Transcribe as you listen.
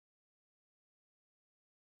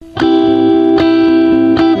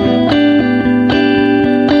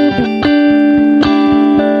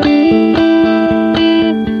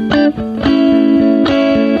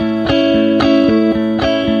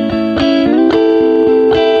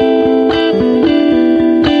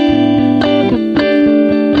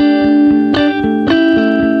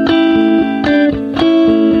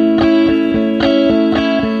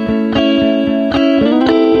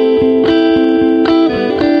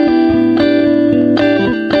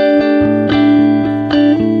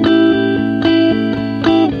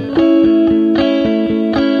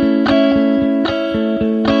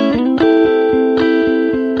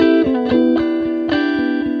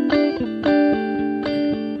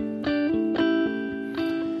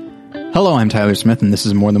Hello, I'm Tyler Smith, and this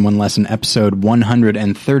is More Than One Lesson, episode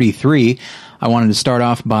 133. I wanted to start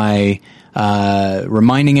off by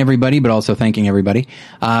reminding everybody, but also thanking everybody.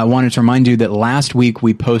 I wanted to remind you that last week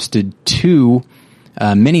we posted two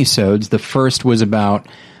mini-sodes. The first was about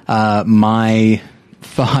my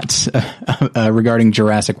thoughts regarding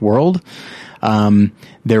Jurassic World.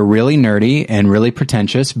 They're really nerdy and really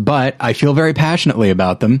pretentious, but I feel very passionately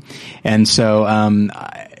about them. And so,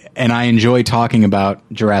 and I enjoy talking about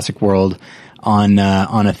Jurassic World on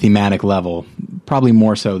a thematic level, probably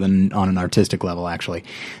more so than on an artistic level, actually.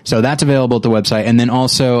 So that's available at the website. And then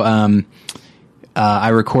also, I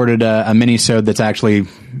recorded a mini-sode that's actually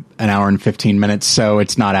an hour and 15 minutes, so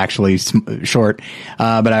it's not actually short.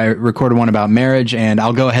 But I recorded one about marriage, and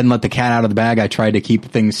I'll go ahead and let the cat out of the bag. I tried to keep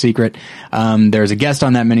things secret. There's a guest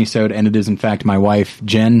on that mini-sode, and it is, in fact, my wife,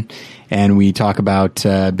 Jen, and we talk about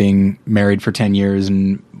being married for 10 years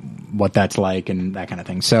and what that's like and that kind of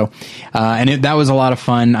thing. So, that was a lot of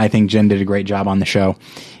fun. I think Jen did a great job on the show.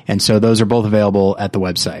 And so those are both available at the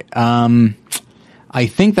website. I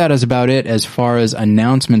think that is about it as far as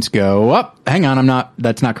announcements go. Oh, hang on.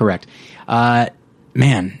 That's not correct.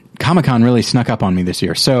 Man, Comic-Con really snuck up on me this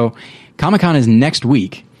year. So Comic-Con is next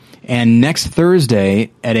week. And next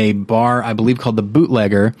Thursday at a bar, I believe called the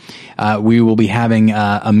Bootlegger, we will be having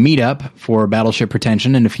a meetup for Battleship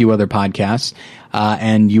Pretension and a few other podcasts.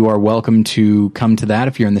 And you are welcome to come to that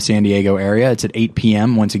if you're in the San Diego area. It's at 8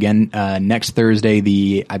 p.m. Once again, next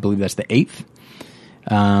Thursday, I believe that's the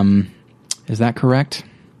 8th. Is that correct?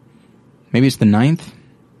 Maybe it's the 9th?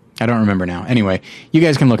 I don't remember now. Anyway, you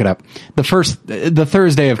guys can look it up. The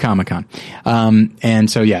Thursday of Comic-Con.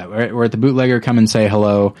 And so, yeah, we're at the Bootlegger. Come and say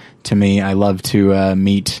hello to me. I love to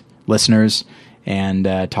meet listeners and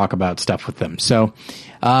talk about stuff with them. So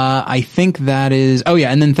I think that is... Oh,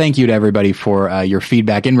 yeah, and then thank you to everybody for your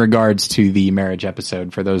feedback in regards to the marriage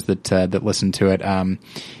episode. For those that listened to it,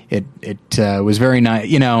 it was very nice.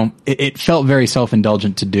 You know, it felt very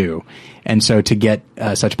self-indulgent to do. And so to get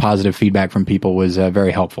such positive feedback from people was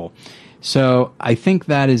very helpful. So I think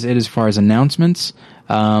that is it as far as announcements.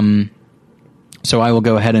 So I will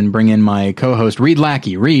go ahead and bring in my co-host, Reed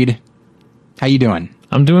Lackey. Reed, how you doing?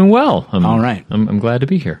 I'm doing well. All right. I'm glad to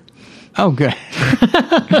be here. Oh, good.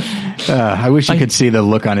 I wish you could see the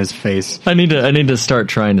look on his face. I need to start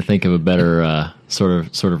trying to think of a better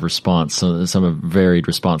sort of response, some varied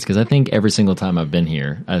response, because I think every single time I've been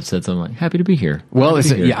here, I've said something like "happy to be here." Well,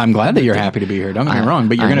 yeah, I'm glad that you're happy to be here. Don't get me wrong,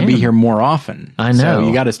 but you're going to be here more often. I know. So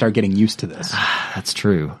you got to start getting used to this. That's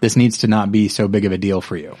true. This needs to not be so big of a deal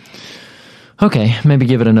for you. Okay, maybe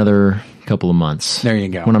give it another couple of months. There you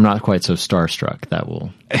go. When I'm not quite so starstruck,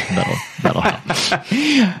 that'll help.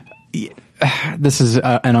 This is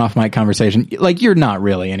an off-mic conversation. Like, you're not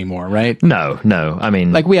really anymore, right? No. I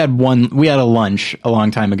mean, like we had a lunch a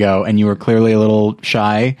long time ago, and you were clearly a little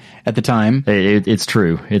shy at the time. It's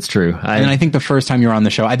true. And I think the first time you were on the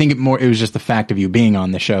show, I think it was just the fact of you being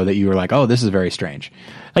on the show that you were like, "Oh, this is very strange."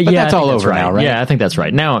 But yeah, that's all over right. now, right? Yeah, I think that's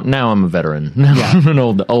right. Now I'm a veteran. I'm an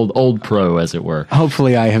old pro, as it were.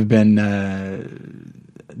 Hopefully, I have been.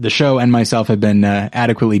 The show and myself have been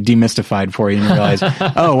adequately demystified for you, and you realize,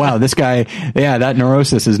 oh wow, this guy, yeah, that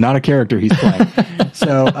neurosis is not a character he's playing.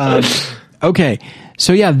 So, okay.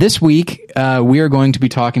 So yeah, this week, we are going to be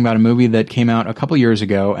talking about a movie that came out a couple years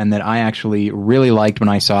ago and that I actually really liked when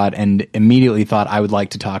I saw it and immediately thought I would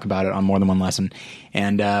like to talk about it on More Than One Lesson,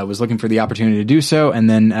 and was looking for the opportunity to do so, and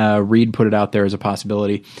then Reed put it out there as a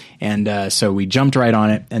possibility, and so we jumped right on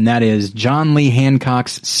it, and that is John Lee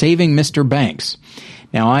Hancock's Saving Mr. Banks.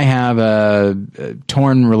 Now, I have a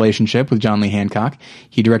torn relationship with John Lee Hancock.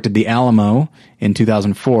 He directed The Alamo in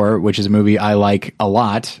 2004, which is a movie I like a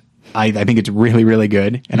lot. I think it's really, really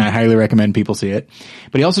good, and I highly recommend people see it.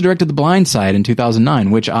 But he also directed The Blind Side in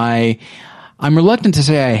 2009, which I'm reluctant to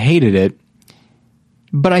say I hated it,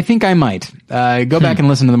 but I think I might. Go back and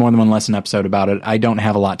listen to the More Than One Lesson episode about it. I don't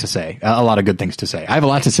have a lot to say, a lot of good things to say. I have a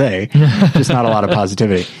lot to say, just not a lot of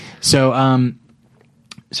positivity.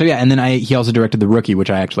 So yeah, and then he also directed The Rookie, which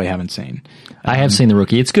I actually haven't seen. I have seen The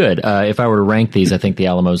Rookie. It's good. If I were to rank these, I think The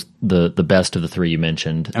Alamo's the best of the three you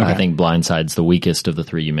mentioned. Okay. I think Blindside's the weakest of the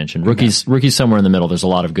three you mentioned. Rookie's somewhere in the middle. There's a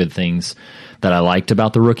lot of good things that I liked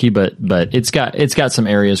about The Rookie, but it's got some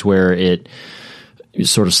areas where it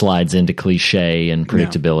sort of slides into cliche and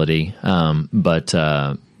predictability.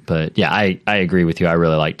 Yeah. But yeah, I agree with you. I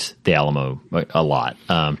really liked The Alamo a lot.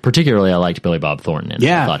 Particularly, I liked Billy Bob Thornton.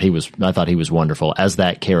 Yeah, I thought he was wonderful as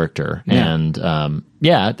that character. Yeah. And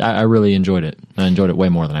I really enjoyed it. I enjoyed it way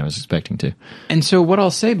more than I was expecting to. And so, what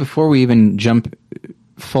I'll say before we even jump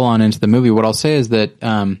full on into the movie, what I'll say is that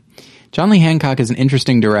John Lee Hancock is an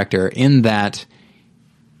interesting director in that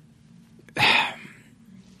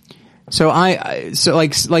So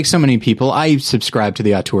like so many people, I subscribe to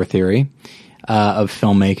the auteur theory of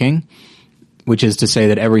filmmaking, which is to say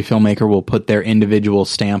that every filmmaker will put their individual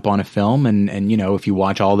stamp on a film. And you know, if you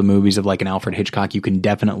watch all the movies of like an Alfred Hitchcock, you can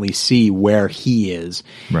definitely see where he is.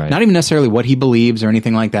 Right. Not even necessarily what he believes or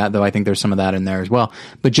anything like that, though I think there's some of that in there as well.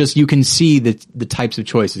 But just you can see the types of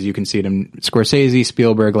choices. You can see it in Scorsese,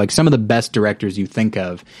 Spielberg, like some of the best directors you think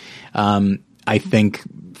of, I think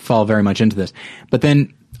fall very much into this. But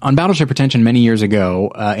then on Battleship Pretension many years ago,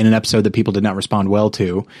 in an episode that people did not respond well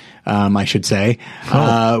to, I should say,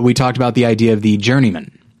 we talked about the idea of the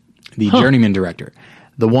journeyman director,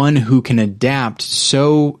 the one who can adapt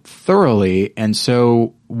so thoroughly and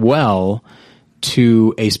so well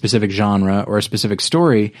to a specific genre or a specific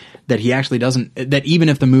story that he actually doesn't, that even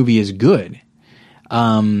if the movie is good,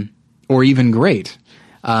 or even great,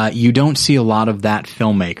 you don't see a lot of that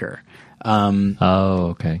filmmaker.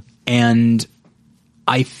 Okay. And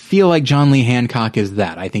I feel like John Lee Hancock is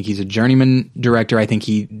that. I think he's a journeyman director. I think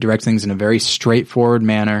he directs things in a very straightforward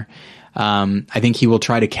manner. I think he will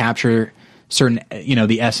try to capture certain, you know,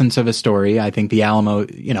 the essence of a story. I think the Alamo,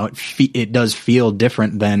 you know, it does feel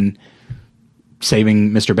different than Saving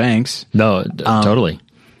Mr. Banks. No, totally.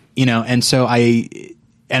 You know, and so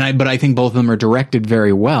but I think both of them are directed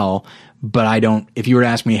very well. But I don't. If you were to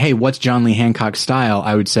ask me, hey, what's John Lee Hancock's style?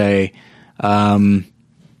 I would say,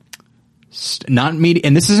 not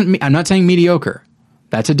and this isn't. I'm not saying mediocre.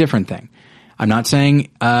 That's a different thing. I'm not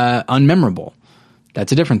saying unmemorable.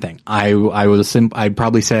 That's a different thing. I'd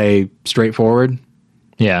probably say straightforward.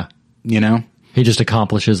 Yeah, you know, he just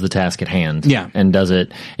accomplishes the task at hand. Yeah, and does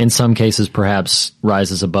it in some cases. Perhaps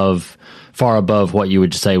rises far above what you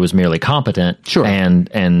would say was merely competent. Sure,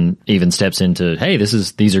 and even steps into, hey,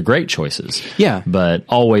 these are great choices. Yeah, but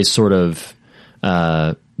always sort of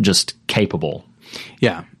just capable.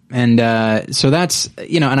 Yeah. And so that's,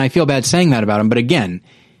 you know, and I feel bad saying that about him, but again,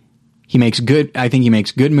 I think he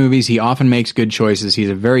makes good movies. He often makes good choices. He's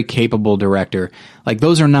a very capable director. Like,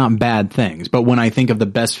 those are not bad things. But when I think of the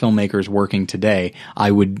best filmmakers working today,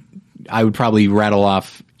 I would probably rattle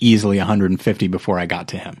off easily 150 before I got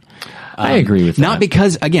to him. I agree with that. Not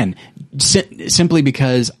because, again, simply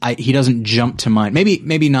because he doesn't jump to mind.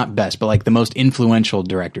 Maybe not best, but like the most influential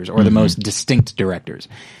directors or the most distinct directors.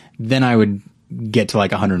 Then I would get to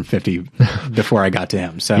like 150 before I got to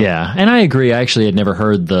him. So yeah, and I agree. I actually had never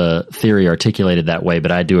heard the theory articulated that way, but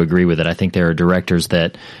I do agree with it. I think there are directors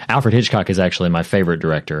that Alfred Hitchcock is actually my favorite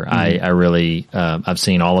director. I really I've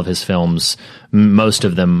seen all of his films, most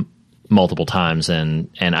of them multiple times, and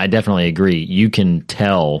I definitely agree. You can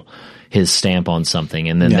tell his stamp on something.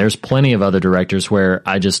 And then there's plenty of other directors where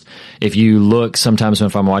if you look, sometimes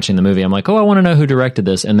if I'm watching the movie, I'm like, oh, I want to know who directed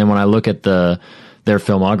this. And then when I look at their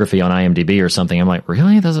filmography on IMDb or something, I'm like,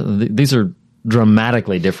 really? These are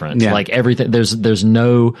dramatically different. Yeah. Like everything, there's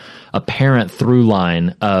no apparent through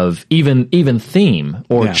line of even theme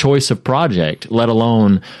or choice of project, let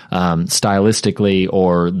alone stylistically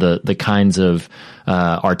or the kinds of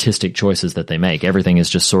artistic choices that they make. Everything is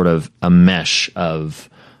just sort of a mesh of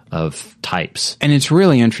types. And it's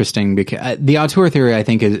really interesting because the auteur theory, I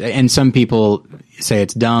think, is, and some people say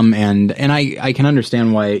it's dumb, and I can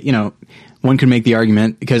understand why, you know, one could make the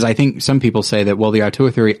argument, because I think some people say that, well, the auteur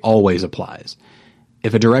theory always applies.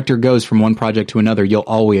 If a director goes from one project to another, you'll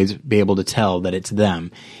always be able to tell that it's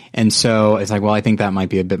them. And so it's like, well, I think that might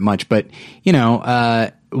be a bit much. But, you know,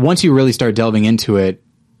 once you really start delving into it,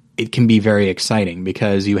 it can be very exciting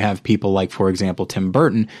because you have people like, for example, Tim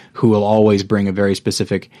Burton, who will always bring a very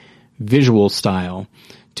specific visual style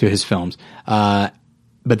to his films.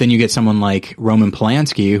 But then you get someone like Roman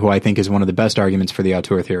Polanski, who I think is one of the best arguments for the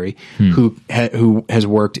auteur theory, who has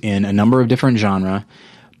worked in a number of different genres,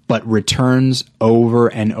 but returns over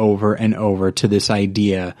and over and over to this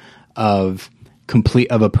idea of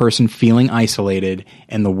a person feeling isolated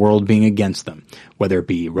and the world being against them. Whether it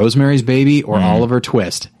be Rosemary's Baby or Oliver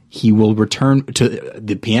Twist, he will return to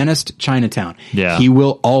The Pianist, Chinatown. Yeah. He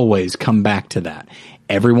will always come back to that.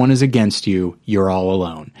 Everyone is against you. You're all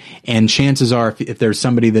alone. And chances are, if there's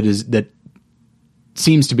somebody that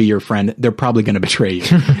seems to be your friend, they're probably going to betray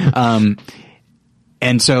you.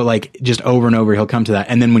 And so, like, just over and over, he'll come to that.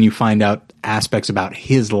 And then when you find out aspects about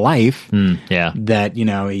his life, that, you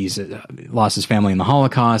know, he's lost his family in the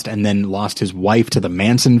Holocaust, and then lost his wife to the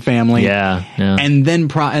Manson family, and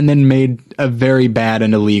then made a very bad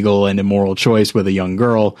and illegal and immoral choice with a young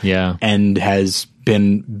girl, and has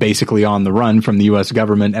been basically on the run from the U.S.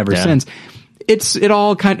 government ever since. It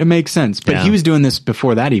all kind of makes sense. But he was doing this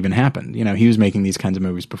before that even happened. You know, he was making these kinds of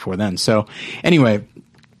movies before then. So anyway,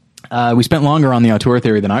 We spent longer on the auteur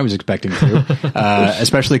theory than I was expecting to,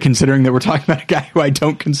 especially considering that we're talking about a guy who I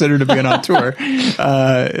don't consider to be an auteur.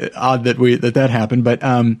 Odd that happened,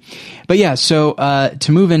 but yeah. So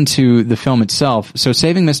to move into the film itself, so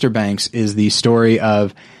Saving Mr. Banks is the story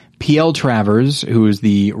of P.L. Travers, who is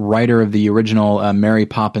the writer of the original Mary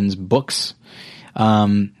Poppins books,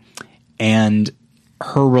 and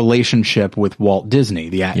her relationship with Walt Disney,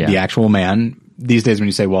 the actual man. These days when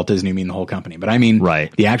you say Walt Disney, you mean the whole company. But I mean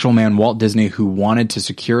the actual man, Walt Disney, who wanted to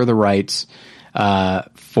secure the rights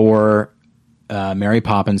for Mary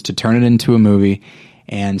Poppins to turn it into a movie.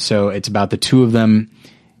 And so it's about the two of them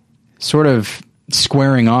sort of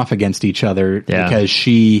squaring off against each other because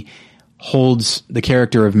she holds the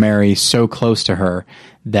character of Mary so close to her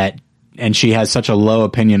and she has such a low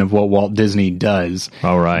opinion of what Walt Disney does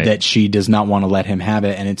that she does not want to let him have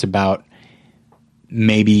it. And it's about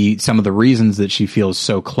maybe some of the reasons that she feels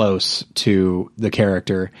so close to the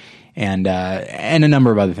character and a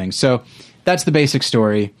number of other things. So that's the basic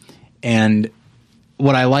story. And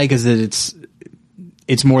what I like is that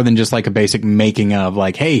it's more than just like a basic making of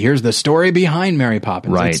like, hey, here's the story behind Mary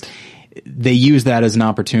Poppins. Right. They use that as an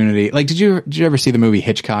opportunity. Like, did you ever see the movie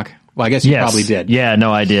Hitchcock? Well, I guess you probably did. Yeah,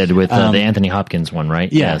 no, I did with the Anthony Hopkins one,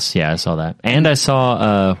 right? Yeah. Yes, yeah, I saw that. And I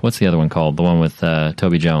saw, what's the other one called? The one with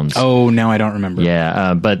Toby Jones. Oh, now I don't remember.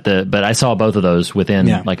 Yeah, but I saw both of those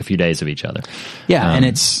within like a few days of each other. Yeah, and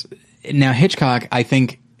it's, now Hitchcock, I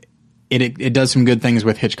think it does some good things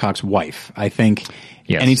with Hitchcock's wife. I think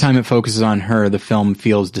anytime it focuses on her, the film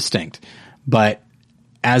feels distinct. But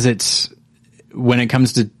when it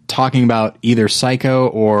comes to talking about either Psycho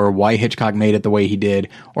or why Hitchcock made it the way he did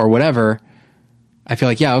or whatever, I feel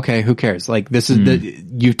like, yeah, okay, who cares? Like, this is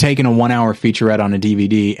you've taken a 1 hour featurette on a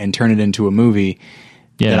DVD and turned it into a movie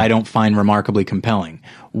that I don't find remarkably compelling.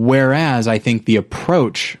 Whereas I think the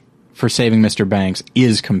approach for Saving Mr. Banks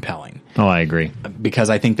is compelling. Oh, I agree. Because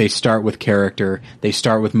I think they start with character, they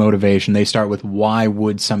start with motivation, they start with why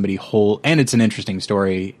would somebody and it's an interesting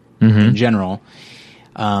story in general.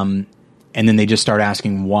 And then they just start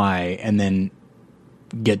asking why, and then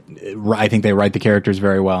I think they write the characters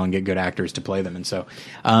very well and get good actors to play them. And so,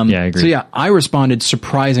 I agree. So yeah, I responded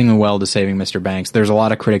surprisingly well to Saving Mr. Banks. There's a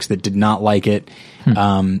lot of critics that did not like it,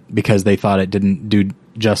 because they thought it didn't do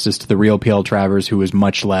justice to the real P.L. Travers, who was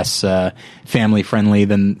much less, family friendly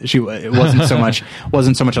than it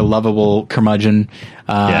wasn't so much a lovable curmudgeon,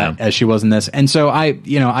 as she was in this. And so I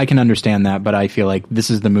can understand that, but I feel like this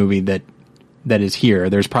is the movie that is here.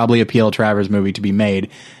 There's probably a P.L. Travers movie to be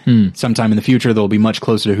made sometime in the future that will be much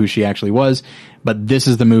closer to who she actually was. But this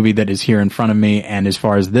is the movie that is here in front of me. And as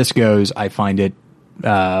far as this goes, I find it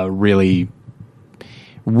really,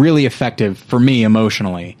 really effective for me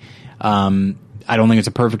emotionally. I don't think it's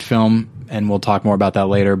a perfect film, and we'll talk more about that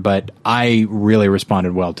later, but I really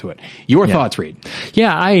responded well to it. Your thoughts, Reed?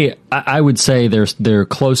 Yeah, I would say they're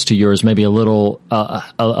close to yours, maybe a little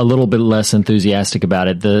bit less enthusiastic about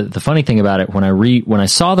it. The funny thing about it, when I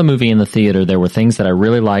saw the movie in the theater, there were things that I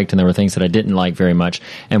really liked and there were things that I didn't like very much.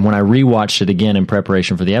 And when I rewatched it again in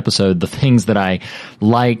preparation for the episode, the things that I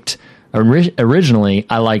liked originally,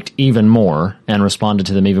 I liked even more and responded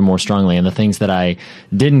to them even more strongly. And the things that I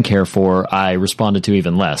didn't care for, I responded to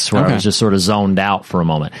even less, where I was just sort of zoned out for a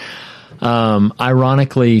moment.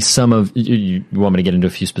 Ironically, you want me to get into a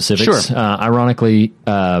few specifics? Sure. Ironically,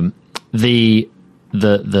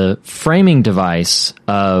 the framing device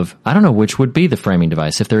of, I don't know which would be the framing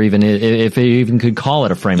device, if they even could call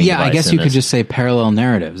it a framing device. Yeah, I guess you could just say parallel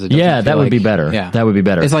narratives. That would be better. Yeah. That would be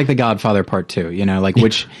better. It's like The Godfather Part 2, like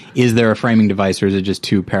which, is there a framing device or is it just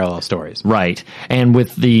two parallel stories? Right. And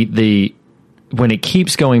with when it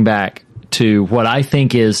keeps going back to what I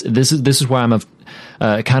think is why I'm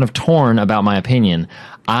kind of torn about my opinion.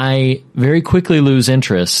 I very quickly lose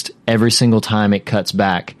interest every single time it cuts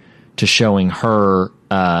back to showing her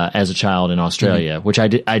as a child in Australia, which I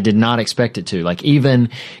did not expect it to. Like even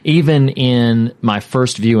in my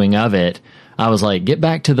first viewing of it, I was like, get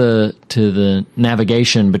back to the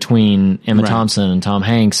navigation between Emma Thompson and Tom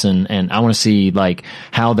Hanks, and I want to see like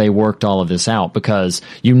how they worked all of this out, because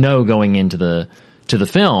going into the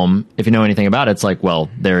film, if you know anything about it, it's like, well,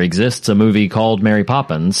 there exists a movie called Mary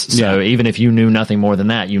Poppins. So even if you knew nothing more than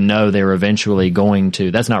that, they're eventually going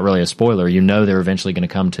to, that's not really a spoiler, they're eventually going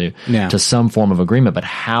to come to some form of agreement. But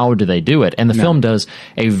how do they do it? And the film does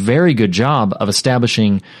a very good job of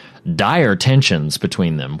establishing dire tensions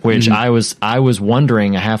between them, which I was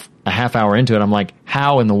wondering a half hour into it. I'm like,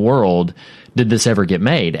 how in the world did this ever get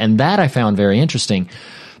made? And that I found very interesting.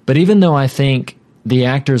 But even though I think the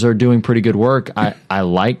actors are doing pretty good work, I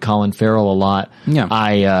like Colin Farrell a lot. Yeah.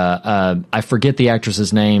 I forget the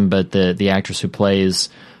actress's name, but the actress who plays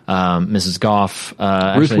Mrs. Goff.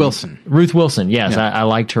 Ruth Wilson. Ruth Wilson, yes. Yeah. I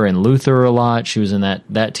liked her in Luther a lot. She was in that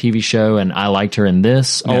TV show, and I liked her in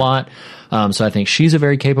this a lot. So I think she's a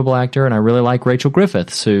very capable actor, and I really like Rachel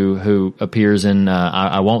Griffiths, who appears in.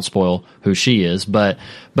 I won't spoil who she is, but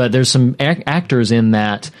there's some actors in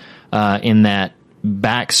that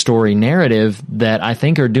backstory narrative that I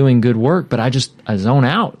think are doing good work, but I zone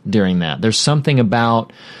out during that. There's something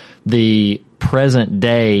about the present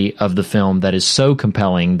day of the film that is so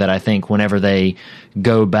compelling that I think whenever they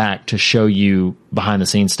go back to show you behind the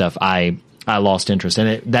scenes stuff, I lost interest.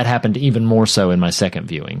 And that happened even more so in my second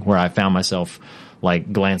viewing, where I found myself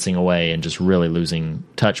like glancing away and just really losing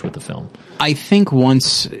touch with the film. I think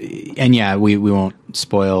once, and yeah, we won't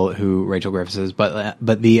spoil who Rachel Griffiths is, but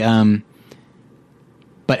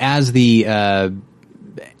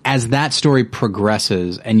as that story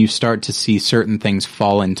progresses and you start to see certain things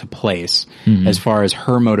fall into place as far as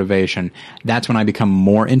her motivation, that's when I become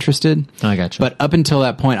more interested. I gotcha. But up until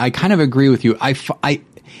that point, I kind of agree with you.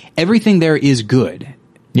 Everything there is good.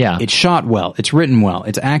 Yeah. It's shot well. It's written well.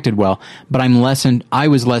 It's acted well. But I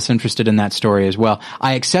was less interested in that story as well.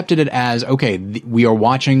 I accepted it as, okay, we are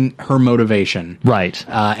watching her motivation. Right. So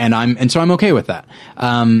I'm okay with that.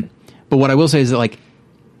 But what I will say is that, like,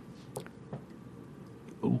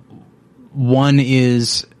 one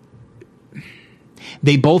is,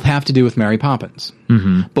 they both have to do with Mary Poppins,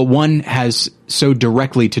 but one has so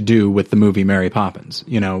directly to do with the movie Mary Poppins.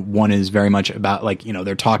 You know, one is very much about, like, you know,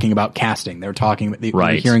 they're talking about casting, they're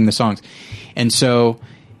hearing the songs. And so,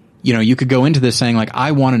 you know, you could go into this saying, like,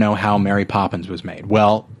 I want to know how Mary Poppins was made.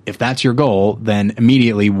 Well, if that's your goal, then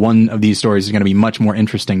immediately one of these stories is going to be much more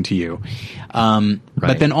interesting to you.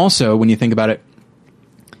 But then also, when you think about it,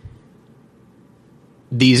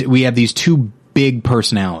 we have these two big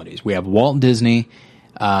personalities. We have Walt Disney,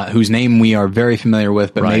 whose name we are very familiar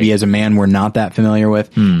with, but maybe as a man we're not that familiar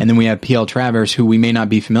with. And then we have P.L. Travers, who we may not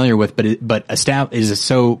be familiar with, but is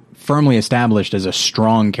so firmly established as a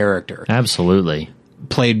strong character. Absolutely.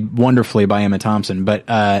 Played wonderfully by Emma Thompson. But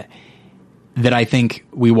that I think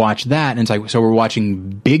we watch that, and it's like, so we're watching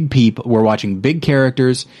big people, we're watching big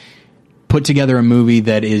characters put together a movie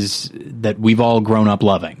that we've all grown up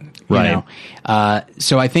loving. Right. You know?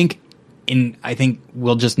 So I think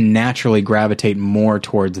we'll just naturally gravitate more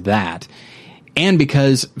towards that. And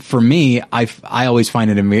because for me, I always find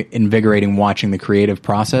it invigorating watching the creative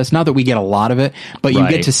process. Not that we get a lot of it, but you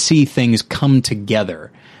get to see things come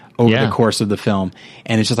together over the course of the film.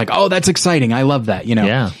 And it's just like, oh, that's exciting. I love that. You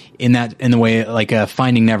know, in the way, like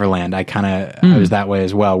Finding Neverland, I was that way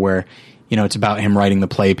as well, where, you know, it's about him writing the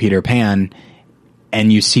play Peter Pan,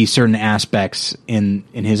 and you see certain aspects in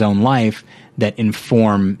his own life that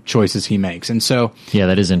inform choices he makes. And so, yeah,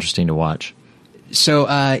 that is interesting to watch. So,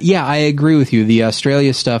 I agree with you. The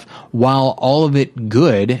Australia stuff, while all of it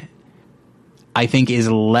good, I think is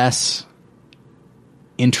less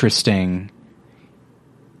interesting.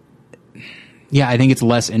 Yeah, I think it's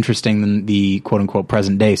less interesting than the quote-unquote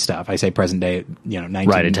present-day stuff. I say present-day, you know,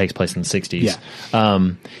 Right, it takes place in the 60s.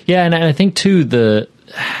 Yeah. And I think, too,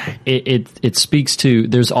 it speaks to,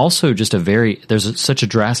 there's also just such a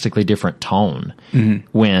drastically different tone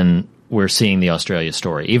when we're seeing the Australia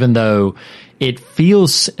story, even though it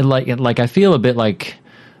feels like I feel a bit like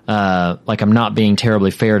I'm not being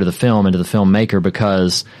terribly fair to the film and to the filmmaker,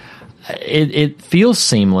 because it feels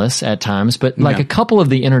seamless at times, but a couple of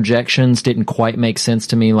the interjections didn't quite make sense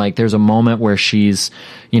to me. Like, there's a moment where she's,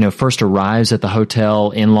 you know, first arrives at the hotel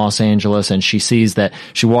in Los Angeles, and she sees that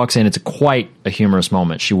she walks in. It's quite a humorous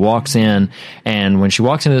moment. She walks in, and when she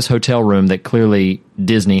walks into this hotel room that clearly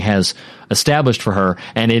Disney has established for her,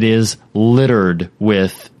 and it is littered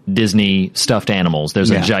with Disney stuffed animals. There's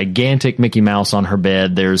a gigantic Mickey Mouse on her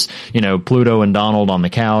bed. There's, you know, Pluto and Donald on the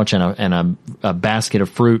couch, and a basket of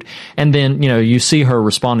fruit. And then, you know, you see her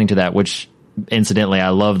responding to that, which, incidentally, I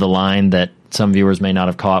love the line that some viewers may not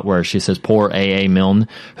have caught, where she says, "Poor A.A. Milne,"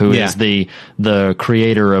 who is the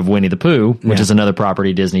creator of Winnie the Pooh, which is another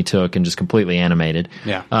property Disney took and just completely animated.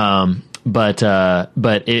 But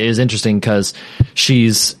it is interesting because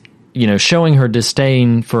she's, you know, showing her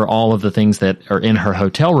disdain for all of the things that are in her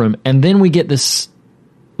hotel room. And then we get this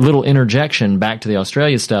little interjection back to the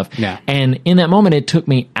Australia stuff. Yeah. And in that moment, it took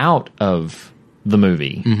me out of the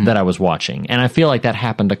movie that I was watching. And I feel like that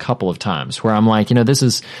happened a couple of times where I'm like, you know, this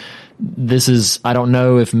is, I don't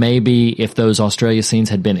know if those Australia scenes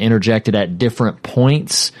had been interjected at different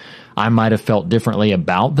points, I might have felt differently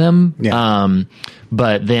about them. Yeah.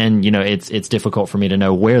 But then, you know, it's difficult for me to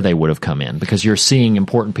know where they would have come in, because you're seeing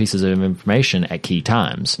important pieces of information at key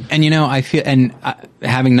times. And, you know, I feel, and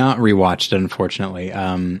having not rewatched it, unfortunately,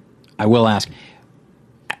 I will ask,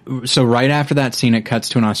 So right after that scene, it cuts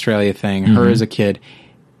to an Australia thing. Her as a kid.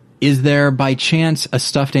 Is there by chance a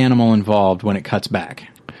stuffed animal involved when it cuts back?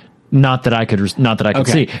 Not that I could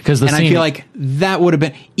see, because I feel like that would have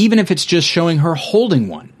been, even if it's just showing her holding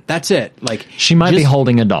one. That's it. Like, she might be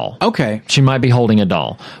holding a doll. Okay, she might be holding a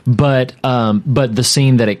doll, but the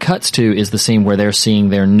scene that it cuts to is the scene where they're seeing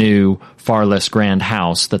their new, far less grand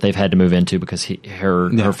house that they've had to move into because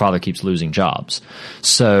her father keeps losing jobs.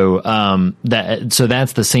 So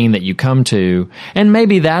that's the scene that you come to, and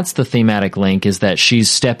maybe that's the thematic link, is that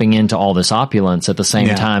she's stepping into all this opulence at the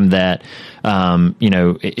same time that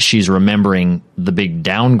she's remembering the big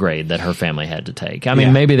downgrade that her family had to take. I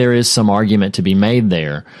mean, maybe there is some argument to be made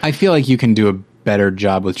there. I feel like you can do a better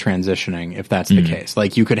job with transitioning if that's the case.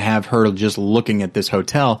 Like, you could have her just looking at this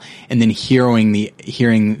hotel and then hearing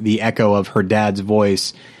the echo of her dad's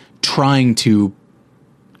voice trying to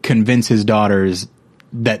convince his daughters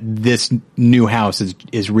that this new house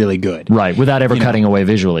is really good. Right, without ever cutting away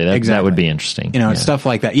visually. That would be interesting. Stuff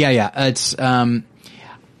like that. Yeah. It's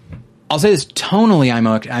I'll say this, tonally,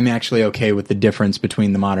 I'm actually okay with the difference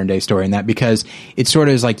between the modern day story and that, because it sort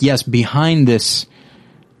of is like, yes, behind this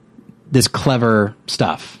clever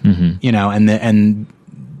stuff, and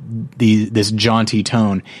this jaunty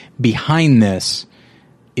tone, behind this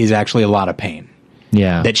is actually a lot of pain.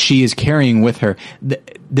 Yeah, that she is carrying with her.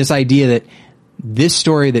 This idea that this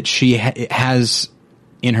story that she has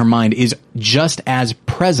in her mind is just as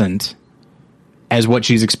present as what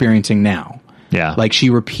she's experiencing now. Yeah. Like, she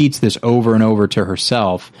repeats this over and over to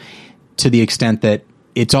herself to the extent that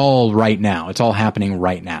it's all right now. It's all happening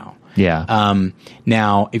right now. Yeah.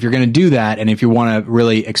 Now, if you're going to do that, and if you want to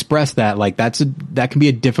really express that, like, that can be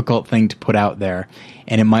a difficult thing to put out there,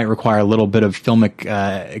 and it might require a little bit of filmic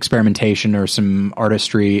experimentation or some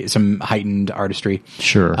artistry, some heightened artistry.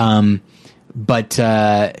 Sure. But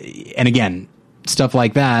and again, stuff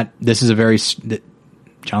like that. This is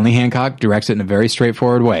John Lee Hancock directs it in a very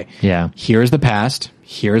straightforward way. Yeah. Here's the past,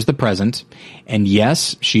 here's the present, and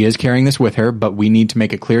yes, she is carrying this with her, but we need to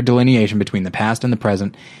make a clear delineation between the past and the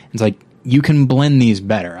present. It's like, you can blend these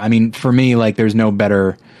better. I mean, for me, like, there's no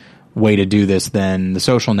better way to do this than The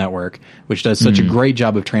Social Network, which does such a great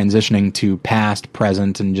job of transitioning to past,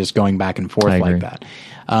 present, and just going back and forth like that.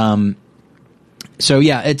 So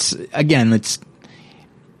yeah,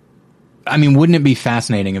 I mean, wouldn't it be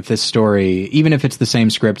fascinating if this story, even if it's the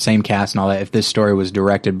same script, same cast and all that, if this story was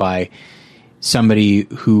directed by somebody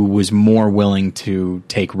who was more willing to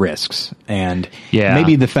take risks? And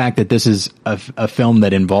maybe the fact that this is a film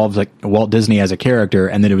that involves, like, Walt Disney as a character,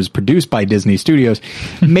 and that it was produced by Disney Studios,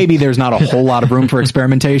 maybe there's not a whole lot of room for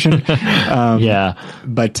experimentation.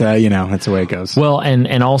 But that's the way it goes. Well,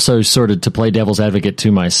 and also, sort of to play devil's advocate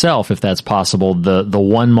to myself, if that's possible, the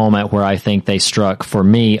one moment where I think they struck, for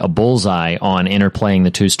me, a bullseye on interplaying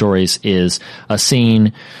the two stories is a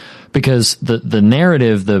scene. Because the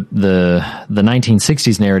narrative, the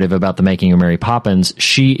 1960s narrative about the making of Mary Poppins,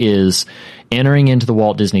 she is entering into the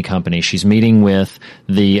Walt Disney Company. She's meeting with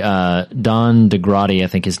the Don DeGrady, I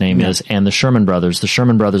think his name is, and the Sherman Brothers. The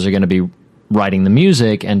Sherman Brothers are going to be writing the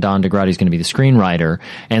music, and Don DeGrady is going to be the screenwriter.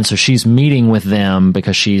 And so she's meeting with them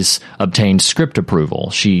because she's obtained script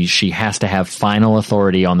approval. She has to have final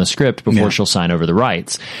authority on the script before she'll sign over the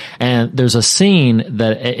rights. And there's a scene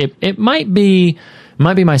that it might be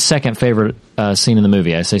my second favorite scene in the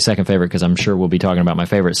movie. I say second favorite because I'm sure we'll be talking about my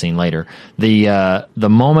favorite scene later. The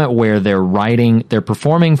moment where they're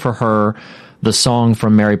performing for her the song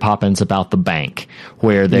from Mary Poppins about the bank,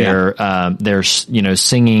 where they're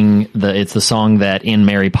singing it's the song that in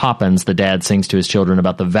Mary Poppins the dad sings to his children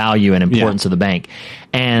about the value and importance of the bank.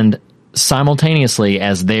 And simultaneously,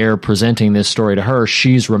 as they're presenting this story to her,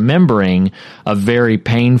 she's remembering a very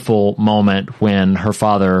painful moment when her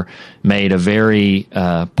father made a very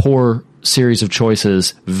poor series of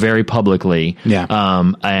choices very publicly,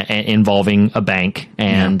 involving a bank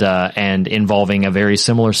and involving a very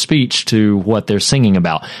similar speech to what they're singing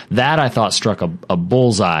about. That, I thought, struck a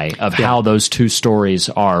bullseye of how those two stories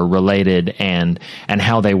are related and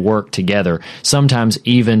how they work together. Sometimes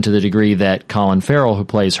even to the degree that Colin Farrell, who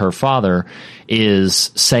plays her father,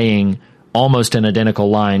 is saying almost an identical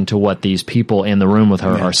line to what these people in the room with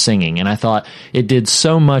her are singing. And I thought it did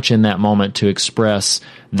so much in that moment to express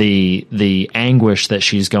the anguish that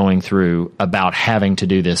she's going through about having to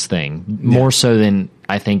do this thing, more so than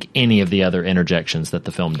I think any of the other interjections that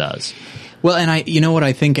the film does. Well, and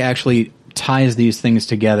I think actually ties these things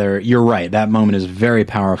together. You're right. That moment is very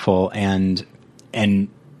powerful and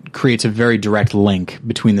creates a very direct link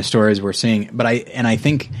between the stories we're seeing. But I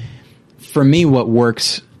think for me, what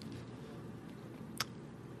works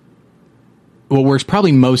what works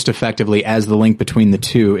probably most effectively as the link between the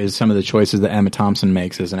two is some of the choices that Emma Thompson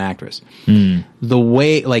makes as an actress. The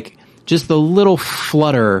way, like, just the little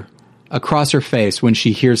flutter across her face when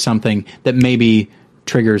she hears something that maybe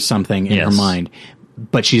triggers something in her mind,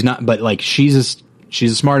 but she's not. But like, she's a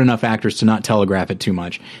smart enough actress to not telegraph it too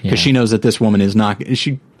much because she knows that this woman is not.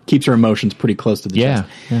 She keeps her emotions pretty close to the chest.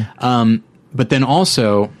 But then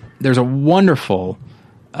also, there's a wonderful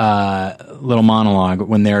little monologue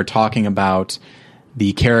when they're talking about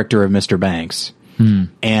the character of Mr. Banks,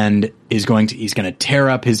 and he's going to tear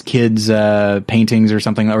up his kids' paintings or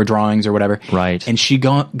something, or drawings or whatever. Right. And she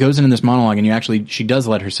goes into this monologue, and she does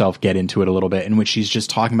let herself get into it a little bit, in which she's just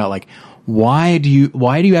talking about, like, why do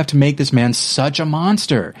you have to make this man such a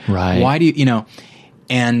monster? Right. Why do you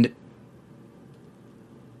and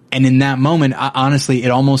in that moment, honestly,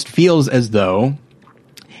 it almost feels as though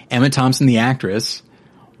Emma Thompson, the actress,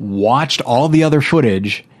 watched all the other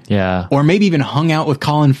footage, or maybe even hung out with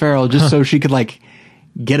Colin Farrell just so she could, like,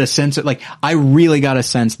 get a sense of, like, I really got a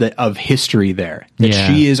sense of history there, that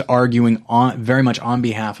she is arguing very much on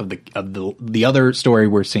behalf of the other story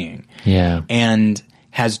we're seeing, and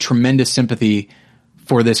has tremendous sympathy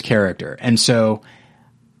for this character, and so,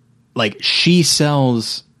 like, she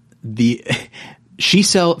sells the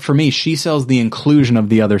inclusion of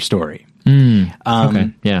the other story.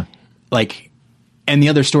 Like. And the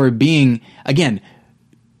other story being, again,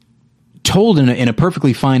 told in a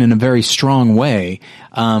perfectly fine and a very strong way.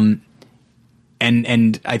 And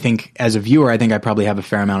I think as a viewer, I think I probably have a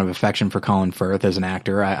fair amount of affection for Colin Firth as an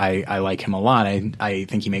actor. I like him a lot. I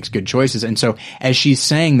think he makes good choices. And so as she's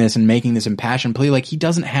saying this and making this impassioned plea, like, he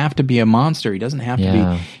doesn't have to be a monster. He doesn't have to be,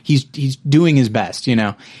 he's doing his best,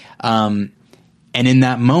 and in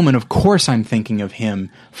that moment, of course, I'm thinking of him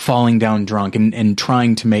falling down drunk and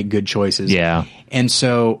trying to make good choices. And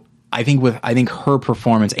so I think her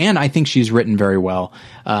performance, and I think she's written very well.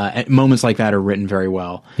 Moments like that are written very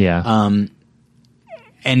well. And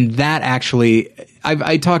that actually,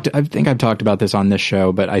 I think I've talked about this on this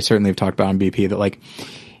show, but I certainly have talked about on BP that, like,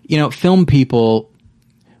 film people,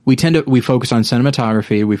 we focus on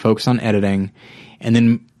cinematography, we focus on editing, and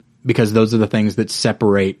then, because those are the things that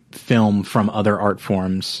separate film from other art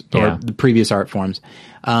forms or the previous art forms.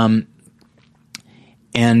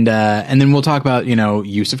 And then we'll talk about,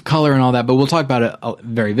 use of color and all that, but we'll talk about it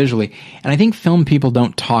very visually. And I think film people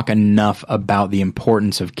don't talk enough about the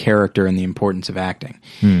importance of character and the importance of acting,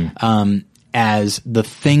 as the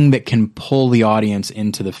thing that can pull the audience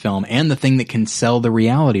into the film and the thing that can sell the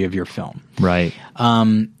reality of your film. Right.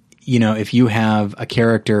 If you have a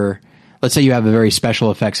character, let's say you have a very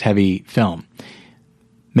special effects heavy film.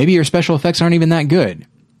 Maybe your special effects aren't even that good.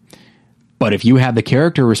 But if you have the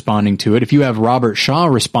character responding to it, if you have Robert Shaw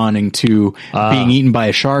responding to being eaten by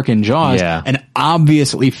a shark in Jaws, an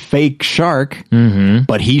obviously fake shark,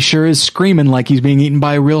 but he sure is screaming like he's being eaten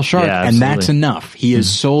by a real shark. And that's enough. He has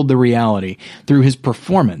sold the reality through his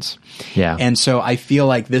performance. And so I feel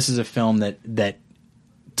like this is a film that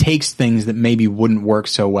takes things that maybe wouldn't work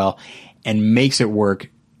so well and makes it work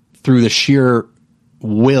through the sheer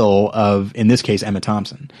will of, in this case, Emma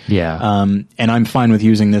Thompson. And I'm fine with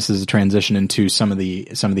using this as a transition into some of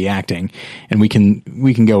the acting, and we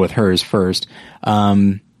can go with hers first.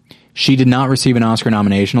 She did not receive an Oscar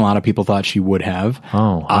nomination. A lot of people thought she would have.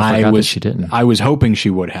 Oh, I forgot that she didn't. I was hoping she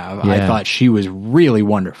would have. I thought she was really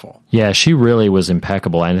wonderful. Yeah, she really was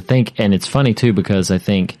impeccable. And it's funny too, because I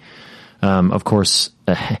think, of course,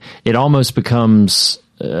 it almost becomes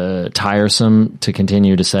tiresome to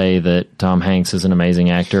continue to say that Tom Hanks is an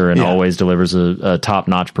amazing actor and always delivers a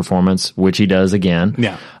top-notch performance, which he does again.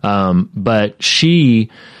 But she's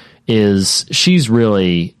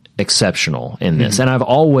really exceptional in this, and I've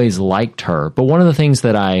always liked her. But one of the things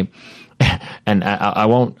that I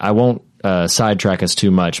won't sidetrack us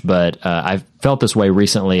too much, but I felt this way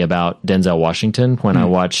recently about Denzel Washington when I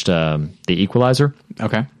watched The Equalizer.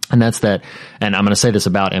 Okay. And that's that, and I'm going to say this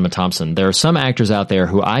about Emma Thompson. There are some actors out there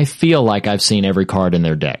who I feel like I've seen every card in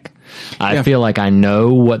their deck. I feel like I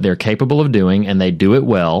know what they're capable of doing, and they do it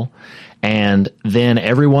well. And then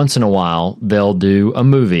every once in a while, they'll do a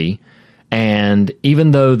movie, and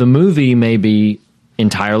even though the movie may be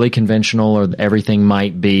entirely conventional or everything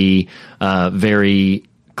might be very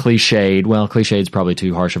cliched. Well, cliched is probably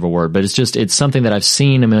too harsh of a word, but it's something that I've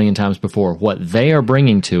seen a million times before. What they are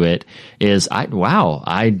bringing to it is,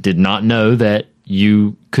 I did not know that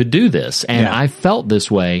you could do this. And I felt this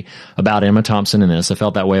way about Emma Thompson in this. I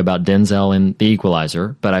felt that way about Denzel in The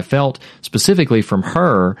Equalizer, but I felt specifically from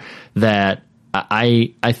her that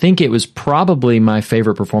I think it was probably my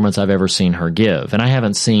favorite performance I've ever seen her give. And I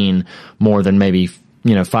haven't seen more than maybe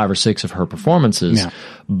 5 or 6 of her performances,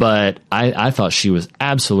 but I thought she was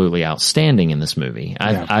absolutely outstanding in this movie.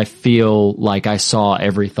 I feel like I saw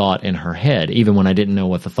every thought in her head, even when I didn't know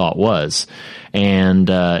what the thought was, and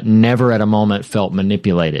never at a moment felt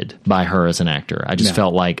manipulated by her as an actor. I just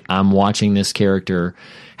felt like I'm watching this character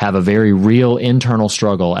have a very real internal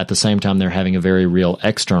struggle at the same time they're having a very real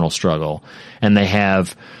external struggle, and they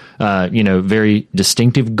have very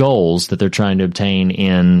distinctive goals that they're trying to obtain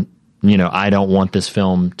in, I don't want this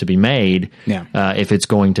film to be made if it's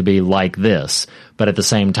going to be like this. But at the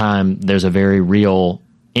same time, there's a very real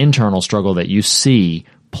internal struggle that you see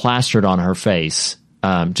plastered on her face,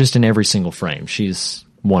 just in every single frame. She's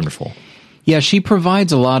wonderful. Yeah, she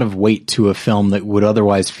provides a lot of weight to a film that would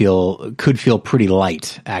otherwise could feel pretty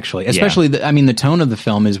light, actually. Especially, the tone of the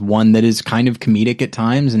film is one that is kind of comedic at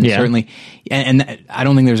times, and certainly, and I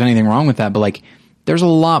don't think there's anything wrong with that, but like, there's a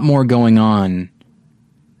lot more going on.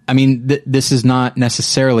 I mean, this is not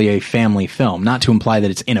necessarily a family film, not to imply that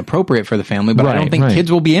it's inappropriate for the family, but I don't think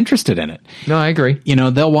kids will be interested in it. No, I agree.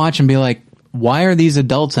 They'll watch and be like, why are these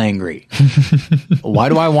adults angry? Why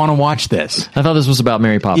do I want to watch this? I thought this was about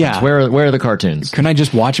Mary Poppins. Yeah. Where are the cartoons? Couldn't I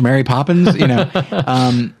just watch Mary Poppins?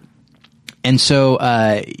 And so,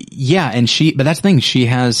 but that's the thing. She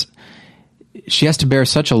has to bear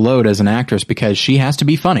such a load as an actress because she has to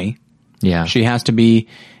be funny. Yeah. She has to be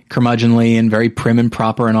curmudgeonly and very prim and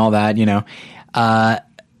proper and all that,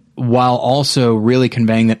 while also really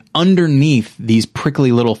conveying that underneath these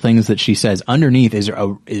prickly little things that she says, underneath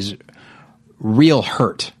is real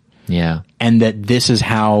hurt. Yeah. And that this is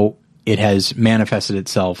how it has manifested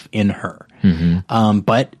itself in her. Mm-hmm.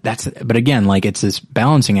 But again, like, it's this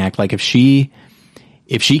balancing act. Like, if she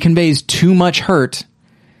conveys too much hurt,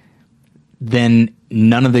 then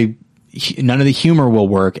none of the humor will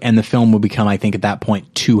work, and the film will become, I think, at that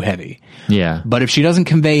point, too heavy. Yeah. But if she doesn't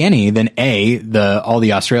convey any, then all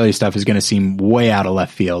the Australia stuff is going to seem way out of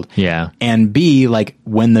left field. Yeah. And B, like,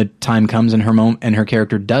 when the time comes and her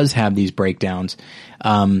character does have these breakdowns,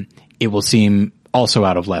 it will seem also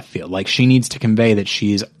out of left field. Like, she needs to convey that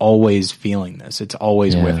she's always feeling this. It's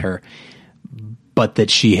always with her. But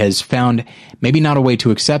that she has found maybe not a way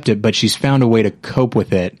to accept it, but she's found a way to cope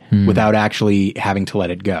with it without actually having to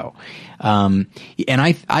let it go. And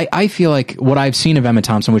I feel like what I've seen of Emma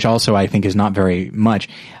Thompson, which also I think is not very much,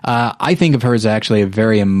 I think of her as actually a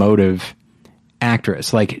very emotive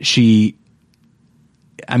actress. Like,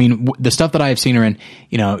 the stuff that I have seen her in,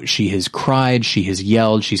 she has cried, she has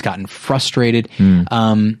yelled, she's gotten frustrated.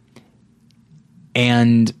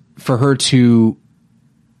 And for her to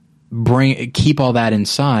keep all that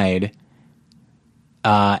inside,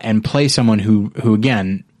 and play someone who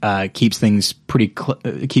again, keeps things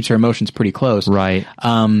keeps her emotions pretty close. Right.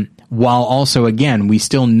 While also, again, we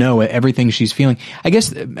still know everything she's feeling. I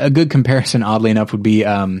guess a good comparison, oddly enough, would be,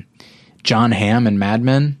 Jon Hamm in Mad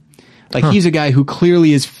Men. Like, he's a guy who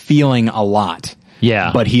clearly is feeling a lot.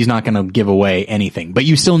 Yeah. But he's not going to give away anything. But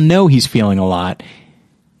you still know he's feeling a lot.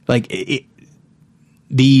 Like,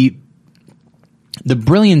 the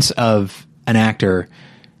brilliance of an actor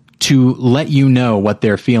to let you know what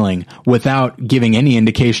they're feeling without giving any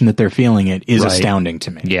indication that they're feeling it is astounding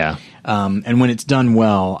to me. Yeah. And when it's done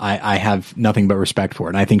well, I have nothing but respect for it.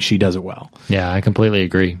 And I think she does it well. Yeah, I completely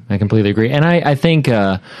agree. And I think,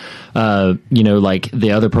 like,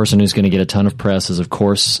 the other person who's going to get a ton of press is, of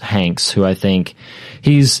course, Hanks, who I think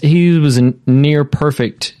he was a near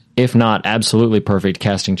perfect, if not absolutely perfect,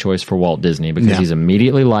 casting choice for Walt Disney, because he's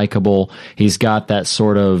immediately likable. He's got that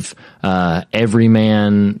sort of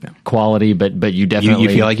everyman quality, but you definitely... You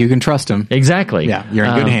feel like you can trust him. Exactly. Yeah, you're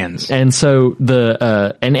in good hands. And so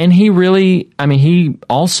and he really... he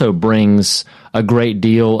also brings a great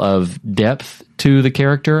deal of depth to the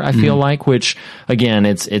character, I feel like, which, again,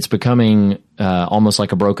 it's becoming almost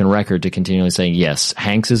like a broken record to continually saying, yes,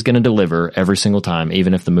 Hanks is going to deliver every single time,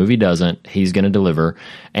 even if the movie doesn't, he's going to deliver.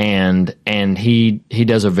 And he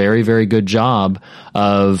does a very, very good job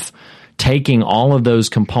of taking all of those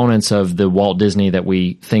components of the Walt Disney that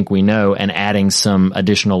we think we know and adding some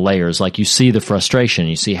additional layers. Like, you see the frustration,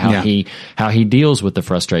 you see how he deals with the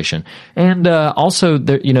frustration. And also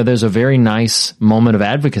there's a very nice moment of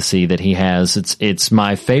advocacy that he has. It's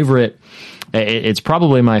my favorite. It's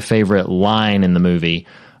probably my favorite line in the movie,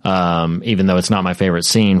 even though it's not my favorite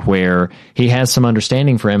scene, where he has some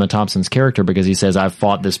understanding for Emma Thompson's character, because he says, I've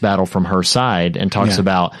fought this battle from her side, and talks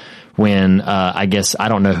about when, I guess, I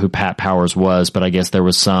don't know who Pat Powers was, but I guess there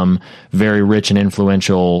was some very rich and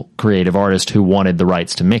influential creative artist who wanted the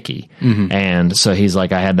rights to Mickey. Mm-hmm. And so he's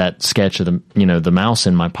like, I had that sketch of the mouse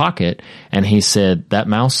in my pocket, and he said, that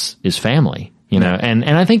mouse is family. you know, and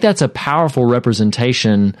I think that's a powerful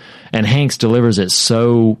representation, and Hanks delivers it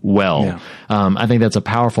so well. Yeah. I think that's a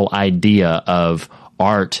powerful idea of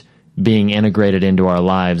art being integrated into our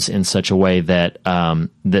lives in such a way that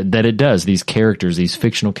that it does. These characters, these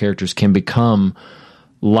fictional characters, can become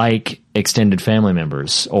like extended family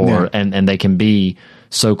members, and they can be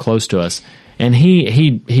so close to us. And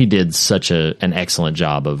he did such an excellent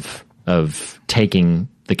job of taking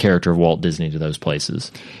the character of Walt Disney to those places.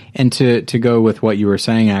 And to go with what you were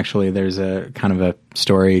saying, actually, there's a kind of a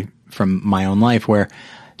story from my own life where,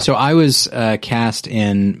 so I was cast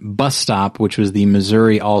in Bus Stop, which was the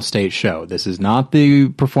Missouri All-State Show. This is not the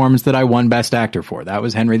performance that I won Best Actor for. That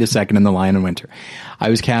was Henry II in The Lion in Winter. I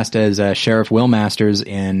was cast as Sheriff Will Masters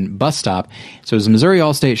in Bus Stop. So it was a Missouri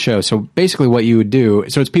All-State Show. So basically what you would do,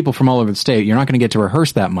 so it's people from all over the state. You're not going to get to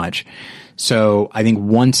rehearse that much. So I think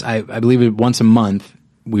I believe once a month,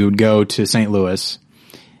 we would go to St. Louis,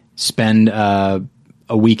 spend a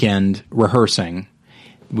weekend rehearsing.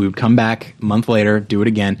 We would come back a month later, do it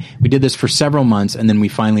again. We did this for several months, and then we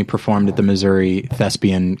finally performed at the Missouri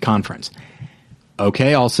Thespian Conference.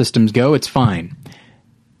 Okay, all systems go, it's fine.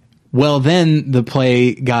 Well, then the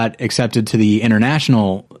play got accepted to the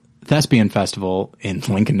International Thespian Festival in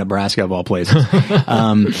Lincoln, Nebraska, of all places.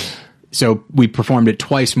 So we performed it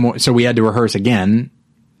twice more. So we had to rehearse again,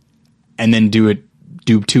 and then do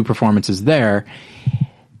 2 performances there.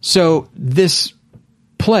 So this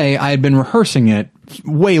play, I had been rehearsing it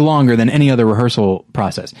way longer than any other rehearsal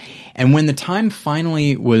process. And when the time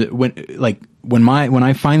finally was, when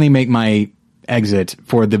I finally make my exit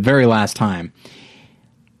for the very last time,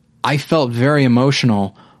 I felt very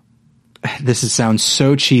emotional. Sounds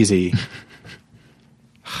so cheesy.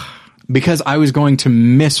 Because I was going to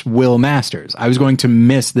miss Will Masters. I was going to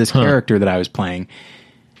miss this character that I was playing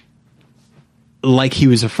like he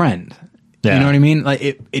was a friend. Yeah. You know what I mean?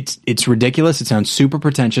 Like it's ridiculous. It sounds super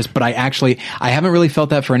pretentious, but I haven't really felt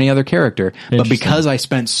that for any other character. But because I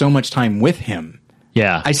spent so much time with him,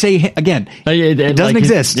 I say again, it doesn't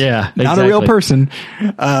exist. Yeah, not a real person.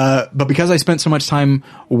 But because I spent so much time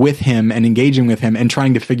with him and engaging with him and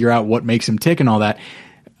trying to figure out what makes him tick and all that,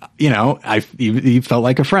 you know, he felt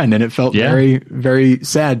like a friend, and it felt very, very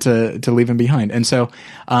sad to leave him behind. And so,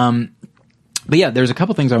 but yeah, there's a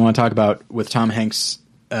couple things I want to talk about with Tom Hanks.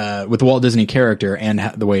 With the Walt Disney character and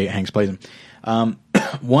the way Hanks plays him.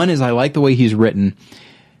 One is I like the way he's written,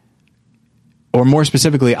 or more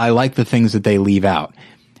specifically, I like the things that they leave out.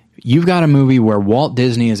 You've got a movie where Walt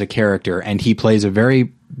Disney is a character and he plays a very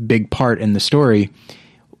big part in the story.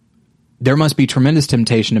 There must be tremendous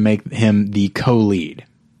temptation to make him the co-lead.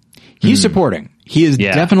 He's supporting. He is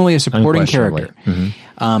definitely a supporting character.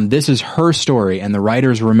 Mm-hmm. This is her story, and the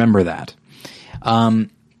writers remember that. And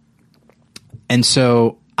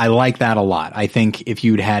so I like that a lot. I think if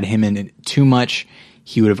you'd had him in it too much,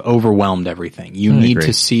 he would have overwhelmed everything. You need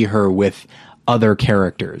to see her with other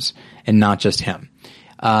characters and not just him.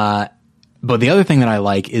 But the other thing that I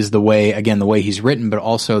like is the way he's written, but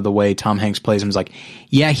also the way Tom Hanks plays him is like,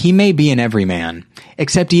 yeah, he may be an everyman,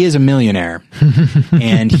 except he is a millionaire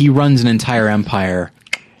and he runs an entire empire,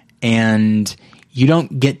 and you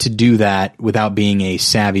don't get to do that without being a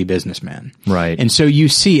savvy businessman. Right. And so you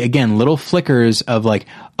see, again, little flickers of like,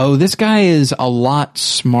 oh, this guy is a lot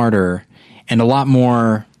smarter and a lot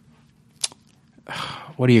more,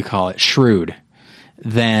 what do you call it, shrewd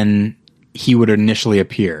than he would initially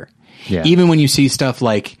appear. Yeah. Even when you see stuff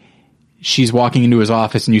like she's walking into his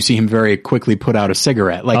office and you see him very quickly put out a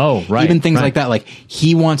cigarette. Like, even things like that. Like,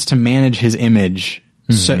 he wants to manage his image.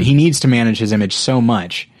 Mm-hmm. So he needs to manage his image so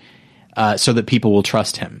much so that people will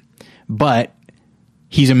trust him. But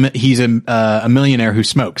he's a millionaire who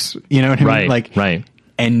smokes. You know what I mean? Right.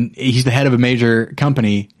 And he's the head of a major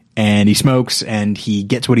company, and he smokes, and he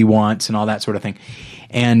gets what he wants, and all that sort of thing.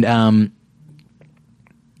 And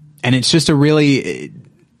it's just a really,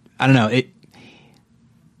 I don't know.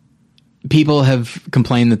 People have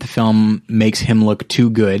complained that the film makes him look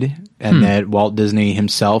too good, and that Walt Disney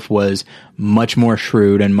himself was much more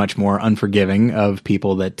shrewd and much more unforgiving of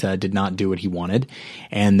people that did not do what he wanted,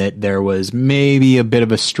 and that there was maybe a bit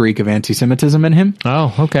of a streak of anti-Semitism in him.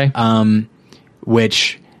 Oh, okay.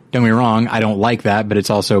 Which, don't get me wrong, I don't like that, but it's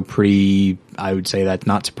also pretty, I would say that's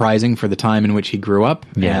not surprising for the time in which he grew up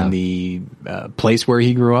and the place where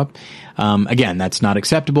he grew up. Again, that's not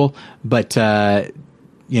acceptable, but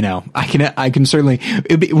you know, I can certainly.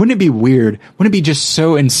 Wouldn't it be weird? Wouldn't it be just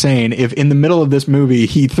so insane if in the middle of this movie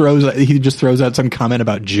he just throws out some comment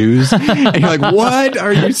about Jews, and you're like, what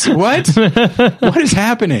are you? What is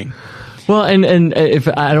happening? Well, and if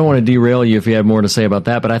I don't want to derail you if you have more to say about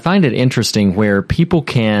that, but I find it interesting where people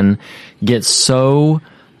can get so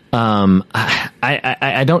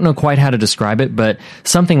I don't know quite how to describe it, but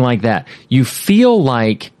something like that. You feel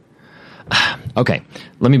like, okay,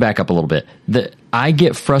 let me back up a little bit. I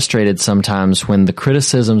get frustrated sometimes when the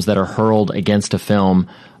criticisms that are hurled against a film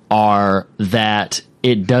are that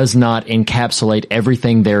it does not encapsulate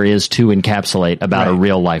everything there is to encapsulate about a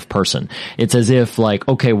real life person. It's as if like,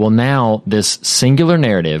 okay, well now this singular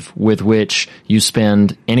narrative with which you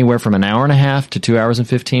spend anywhere from an hour and a half to 2 hours and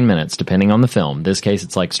 15 minutes, depending on the film. In this case,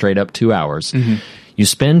 it's like straight up 2 hours. Mm-hmm. You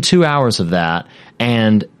spend 2 hours of that,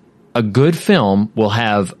 and a good film will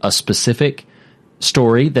have a specific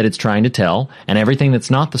story that it's trying to tell, and everything that's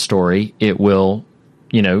not the story, it will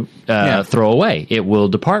throw away. It will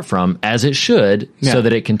depart from, as it should, so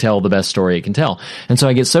that it can tell the best story it can tell. And so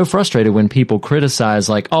I get so frustrated when people criticize,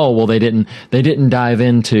 like, oh, well, they didn't dive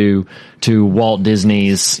into Walt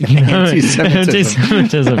Disney's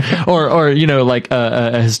anti-Semitism, or like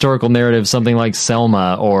a historical narrative, something like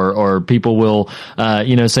Selma, or people will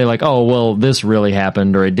say like, oh, well, this really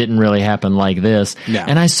happened, or it didn't really happen like this. Yeah.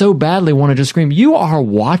 And I so badly want to just scream, you are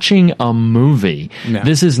watching a movie. Yeah.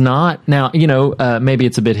 This is not now. Maybe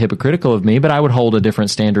it's a bit hypocritical of me, but I would hold a different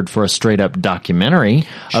standard for a straight up documentary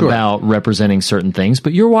about representing certain things.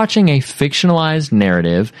 But you're watching a fictionalized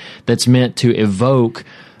narrative that's meant to evoke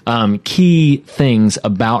key things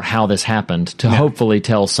about how this happened to hopefully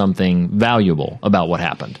tell something valuable about what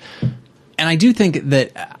happened. And I do think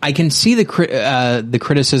that I can see the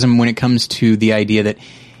criticism when it comes to the idea that,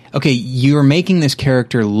 okay, you're making this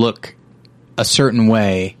character look a certain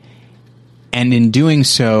way, and in doing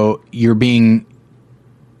so, you're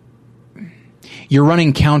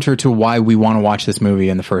running counter to why we want to watch this movie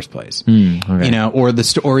in the first place. Okay.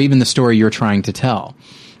 Or even the story you're trying to tell.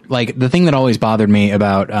 Like, the thing that always bothered me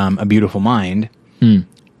about A Beautiful Mind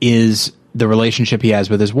is the relationship he has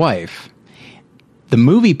with his wife. The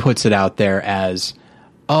movie puts it out there as,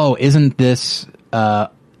 oh, isn't this,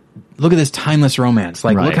 look at this timeless romance.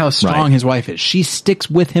 Like, look how strong his wife is. She sticks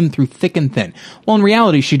with him through thick and thin. Well, in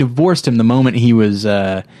reality, she divorced him the moment he was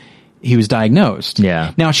diagnosed.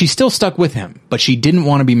 Yeah. Now, she still stuck with him, but she didn't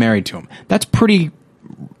want to be married to him. That's pretty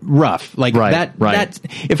rough. Like, that,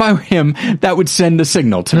 if I were him, that would send a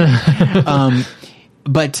signal to me.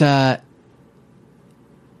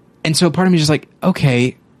 And so part of me is just like,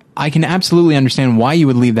 okay, I can absolutely understand why you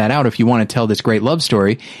would leave that out if you want to tell this great love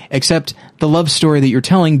story, except the love story that you're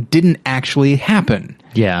telling didn't actually happen.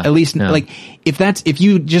 Yeah. At least, like, if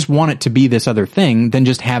you just want it to be this other thing, then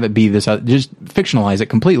just have it be this, just fictionalize it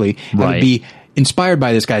completely. Have it be inspired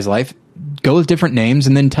by this guy's life, go with different names,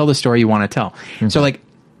 and then tell the story you want to tell. Mm-hmm. So, like,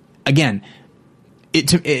 again,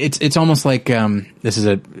 it's almost like, this is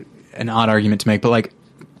an odd argument to make, but, like,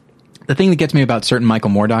 the thing that gets me about certain Michael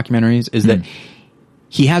Moore documentaries is that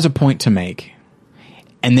he has a point to make,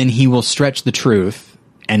 and then he will stretch the truth.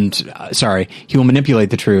 And he will manipulate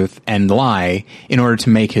the truth and lie in order to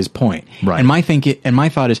make his point. Right. And my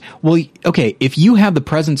thought is, well, okay, if you have the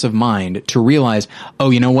presence of mind to realize, oh,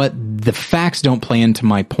 you know what, the facts don't play into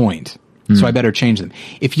my point, so I better change them.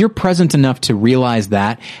 If you're present enough to realize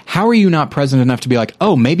that, how are you not present enough to be like,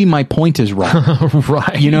 oh, maybe my point is wrong?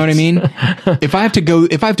 Right. You know what I mean? If I have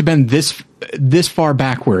to bend this far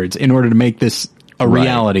backwards in order to make this a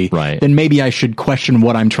reality, then maybe I should question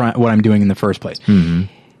what I'm doing in the first place. Mm-hmm.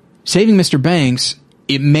 Saving Mr. Banks,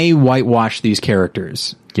 it may whitewash these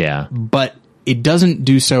characters. Yeah. But it doesn't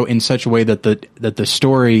do so in such a way that the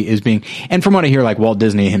story is being, and from what I hear, like, Walt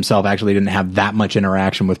Disney himself actually didn't have that much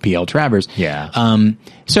interaction with P.L. Travers. Yeah.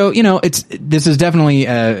 So, this is definitely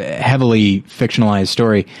a heavily fictionalized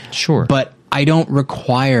story. Sure. But I don't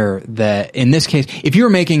require that, in this case, if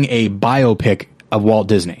you're making a biopic of Walt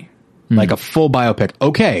Disney, like a full biopic,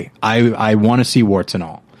 okay, I want to see warts and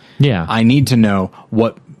all. Yeah. I need to know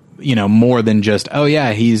what, more than just, oh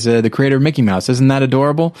yeah, he's the creator of Mickey Mouse. Isn't that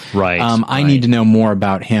adorable? Right. I need to know more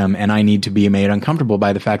about him, and I need to be made uncomfortable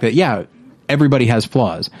by the fact that, yeah, everybody has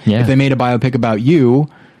flaws. Yeah. If they made a biopic about you,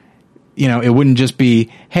 it wouldn't just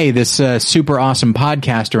be, hey, this super awesome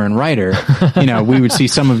podcaster and writer, we would see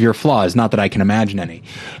some of your flaws. Not that I can imagine any.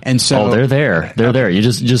 And so, they're there. They're there. You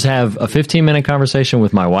just have a 15-minute conversation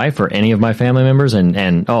with my wife or any of my family members, and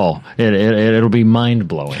it'll be mind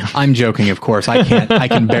blowing. I'm joking, of course. I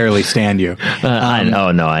can barely stand you. I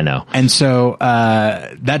know. And so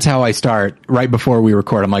that's how I start right before we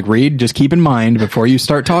record. I'm like, Reed, just keep in mind before you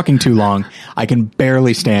start talking too long, I can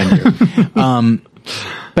barely stand you.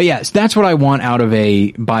 But yes, that's what I want out of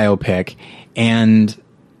a biopic, and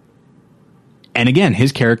again,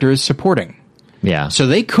 his character is supporting. Yeah. So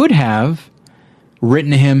they could have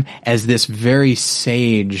written him as this very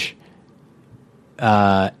sage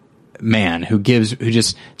man who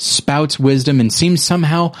just spouts wisdom and seems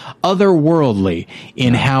somehow otherworldly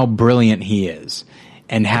in how brilliant he is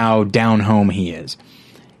and how down home he is.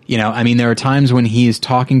 You know, I mean, there are times when he is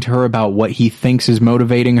talking to her about what he thinks is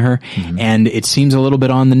motivating her, and it seems a little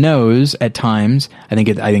bit on the nose at times. I think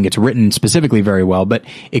it's written specifically very well, but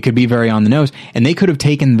it could be very on the nose. And they could have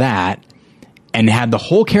taken that and had the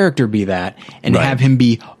whole character be that, and have him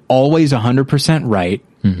be always 100% right,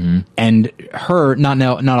 and her not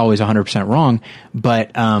always 100% wrong,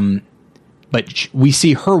 but we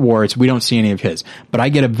see her warts, we don't see any of his. But I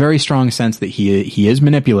get a very strong sense that he is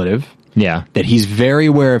manipulative. Yeah. That he's very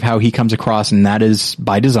aware of how he comes across, and that is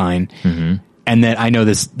by design. And that I know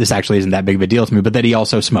this actually isn't that big of a deal to me, but that he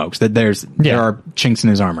also smokes, that there are chinks in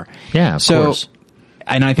his armor. Yeah, of course.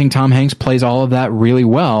 And I think Tom Hanks plays all of that really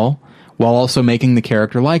well while also making the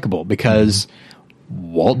character likable, because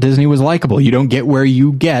Walt Disney was likable. You don't get where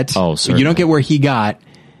you get. Oh, certainly. You don't get where he got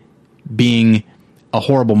being a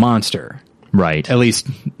horrible monster. Right. At least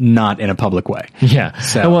not in a public way. Yeah.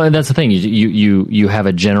 So, well, and that's the thing. You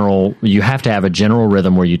have to have a general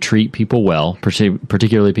rhythm where you treat people well,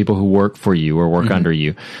 particularly people who work for you or work under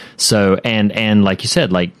you. So, and like you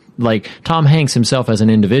said, like Tom Hanks himself as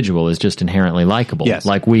an individual is just inherently likable. Yes.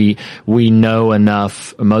 Like we know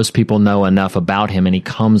enough, most people know enough about him, and he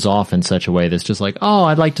comes off in such a way that's just like, oh,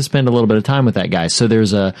 I'd like to spend a little bit of time with that guy. So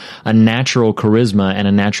there's a natural charisma and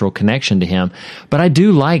a natural connection to him. But I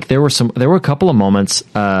do like, there were a couple of moments,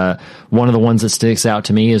 one of the ones that sticks out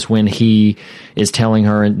to me is when he is telling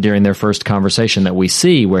her during their first conversation that we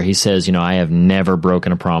see, where he says, you know, I have never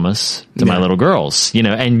broken a promise to my little girls, you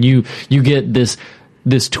know, and you get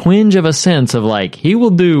this twinge of a sense of like, he will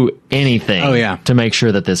do anything to make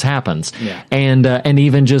sure that this happens. Yeah. And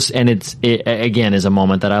even just, and it again is a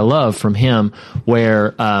moment that I love from him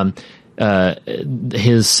where,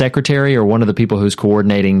 his secretary or one of the people who's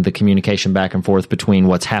coordinating the communication back and forth between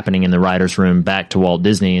what's happening in the writer's room back to Walt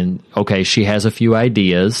Disney, and okay, she has a few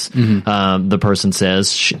ideas. The person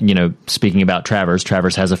says, you know, speaking about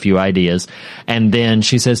Travers has a few ideas, and then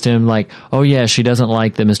she says to him like, oh yeah, she doesn't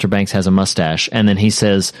like that Mr. Banks has a mustache, and then he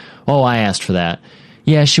says, oh, I asked for that.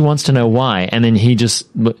 Yeah, she wants to know why, and then he just,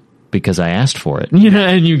 because I asked for it, you know,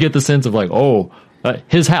 and you get the sense of like, oh,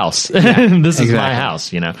 his house. This is my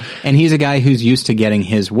house, you know. And he's a guy who's used to getting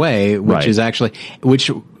his way, which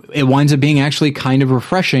it winds up being actually kind of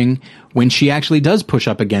refreshing when she actually does push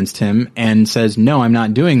up against him and says, no, I'm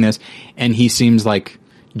not doing this. And he seems like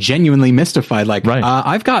genuinely mystified, like,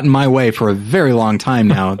 I've gotten my way for a very long time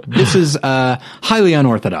now. This is highly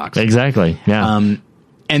unorthodox. Exactly. Yeah.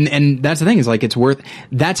 And that's the thing, is like,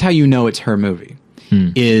 that's how you know it's her movie,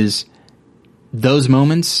 is those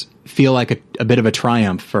moments feel like a bit of a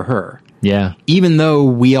triumph for her. Yeah. Even though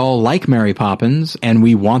we all like Mary Poppins and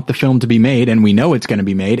we want the film to be made and we know it's going to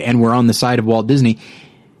be made and we're on the side of Walt Disney,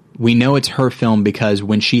 we know it's her film because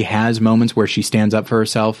when she has moments where she stands up for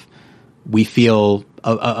herself, we feel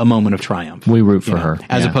a moment of triumph. We root for her.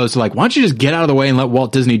 As opposed to like, why don't you just get out of the way and let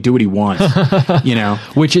Walt Disney do what he wants? You know?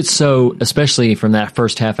 Which it's so, especially from that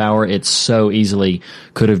first half hour, it so easily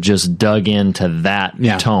could have just dug into that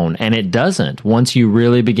tone. And it doesn't. Once you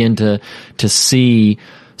really begin to see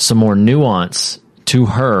some more nuance to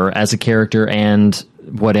her as a character and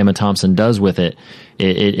what Emma Thompson does with it,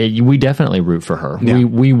 we definitely root for her. Yeah.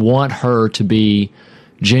 We want her to be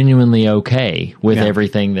genuinely okay with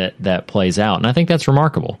everything that plays out. And I think that's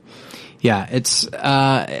remarkable. Yeah, it's,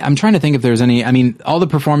 I'm trying to think if there's any, I mean, all the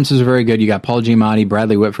performances are very good. You got Paul Giamatti,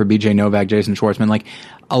 Bradley Whitford, BJ Novak, Jason Schwartzman. Like,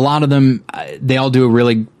 a lot of them, they all do a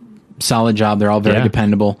really solid job. They're all very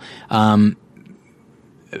dependable.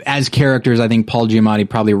 As characters, I think Paul Giamatti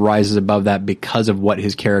probably rises above that because of what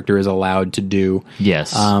his character is allowed to do.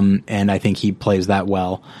 Yes. And I think he plays that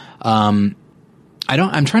well. I'm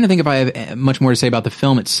trying to think if I have much more to say about the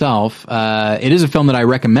film itself. It is a film that I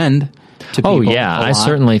recommend to people. Oh yeah, I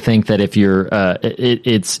certainly think that if you're,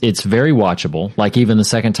 it's very watchable. Like even the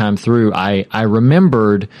second time through, I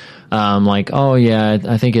remembered, like, oh yeah,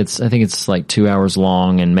 I think it's like 2 hours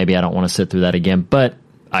long, and maybe I don't want to sit through that again, but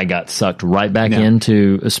I got sucked right back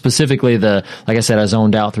into specifically like I said, I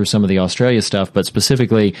zoned out through some of the Australia stuff, but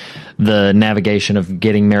specifically the navigation of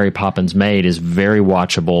getting Mary Poppins made is very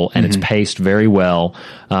watchable, and it's paced very well.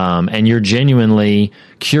 And you're genuinely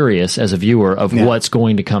curious as a viewer of what's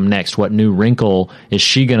going to come next. What new wrinkle is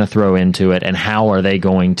she going to throw into it, and how are they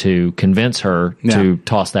going to convince her to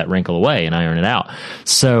toss that wrinkle away and iron it out?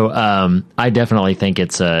 So, I definitely think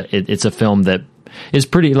it's a film that is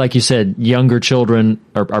pretty, like you said, younger children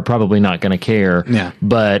are probably not going to care. Yeah.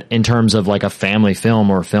 But in terms of like a family film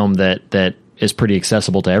or a film that is pretty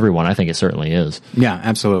accessible to everyone, I think it certainly is. Yeah,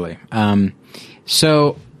 absolutely.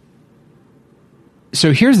 So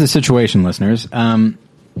So here's the situation, listeners.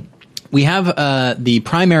 We have the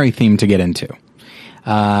primary theme to get into.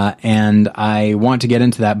 And I want to get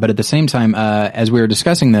into that, but at the same time, as we were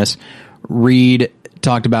discussing this, Reed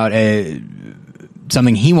talked about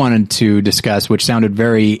something he wanted to discuss, which sounded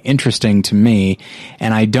very interesting to me,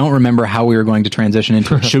 and I don't remember how we were going to transition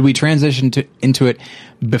into it. Should we transition into it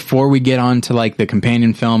before we get on to like the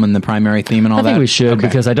companion film and the primary theme and all that? I think we should,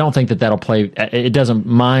 because I don't think that'll play. It doesn't.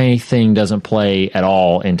 My thing doesn't play at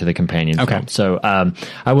all into the companion film. So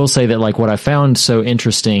I will say that like what I found so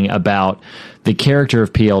interesting about the character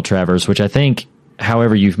of P.L. Travers, which I think,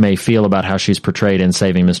 however you may feel about how she's portrayed in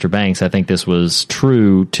Saving Mr. Banks, I think this was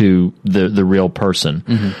true to the real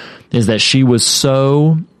person, is that she was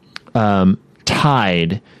so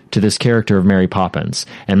tied to this character of Mary Poppins,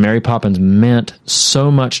 and Mary Poppins meant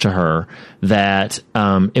so much to her that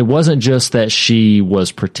it wasn't just that she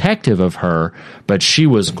was protective of her, but she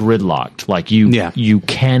was gridlocked. Like you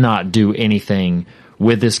cannot do anything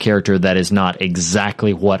with this character that is not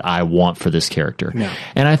exactly what I want for this character. Yeah.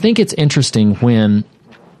 And I think it's interesting when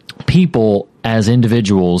people as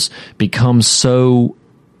individuals become so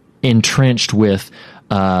entrenched with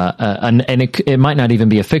and it might not even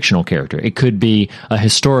be a fictional character. It could be a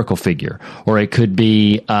historical figure, or it could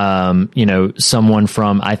be someone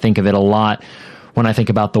from, I think of it a lot when I think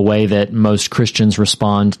about the way that most Christians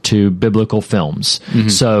respond to biblical films.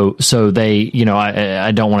 So they,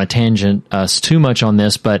 I don't want to tangent us too much on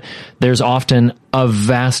this, but there's often a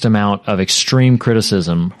vast amount of extreme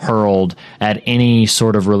criticism hurled at any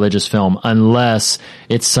sort of religious film, unless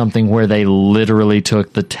it's something where they literally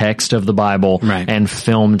took the text of the Bible and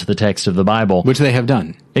filmed the text of the Bible. Which they have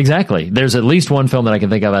done. Exactly. There's at least one film that I can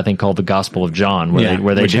think of, I think, called The Gospel of John,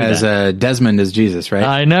 where they which do has that. Desmond as Jesus, right?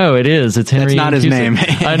 I know, it is. It's Henry. That's not his name.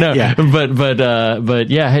 I know. But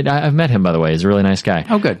yeah, I've met him, by the way. He's a really nice guy.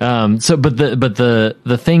 Oh, good. But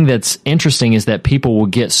the thing that's interesting is that people will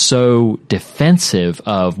get so defensive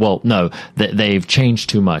of, they've changed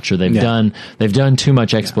too much, or they've done too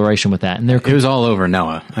much exploration with that, and it was all over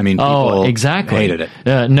Noah. I mean, people hated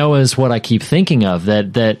it. Noah is what I keep thinking of. So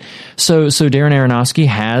Darren Aronofsky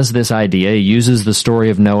has this idea. He uses the story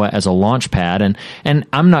of Noah as a launch pad, and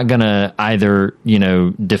I'm not gonna either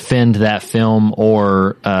defend that film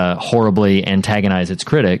or horribly antagonize its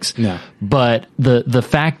critics. No. But the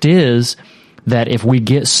fact is that if we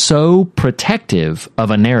get so protective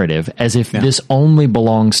of a narrative, as if this only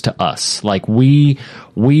belongs to us, like we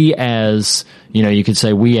as, you could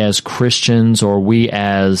say we as Christians, or we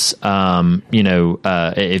as,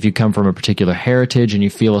 if you come from a particular heritage and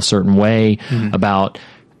you feel a certain way about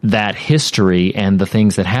that history and the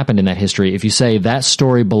things that happened in that history, if you say that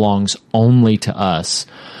story belongs only to us,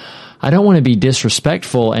 I don't want to be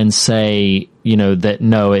disrespectful and say, that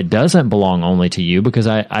no, it doesn't belong only to you, because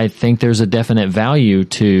I think there's a definite value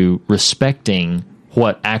to respecting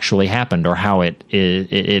what actually happened, or how what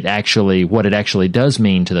it actually does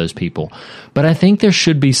mean to those people. But I think there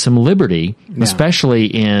should be some liberty, especially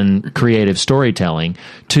in creative storytelling,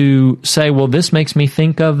 to say, well, this makes me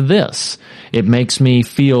think of this. It makes me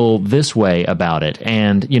feel this way about it.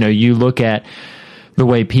 And, you look at the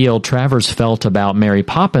way P.L. Travers felt about Mary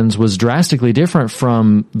Poppins was drastically different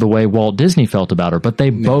from the way Walt Disney felt about her, but they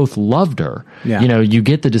both loved her. Yeah. You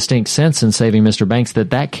get the distinct sense in Saving Mr. Banks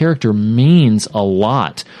that character means a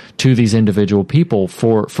lot to these individual people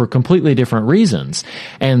for completely different reasons.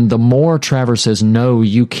 And the more Travers says, no,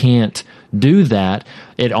 you can't do that,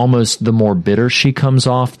 the more bitter she comes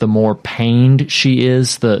off, the more pained she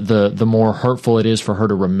is, the more hurtful it is for her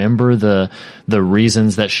to remember the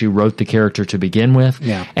reasons that she wrote the character to begin with.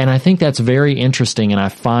 Yeah. And I think that's very interesting, and I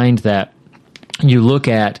find that you look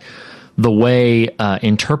at the way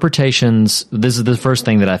interpretations, this is the first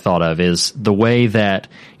thing that I thought of, is the way that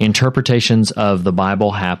interpretations of the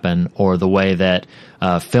Bible happen, or the way that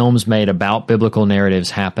films made about biblical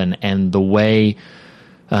narratives happen, and the way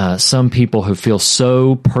some people who feel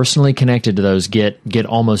so personally connected to those get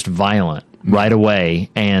almost violent right away,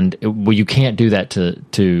 and you can't do that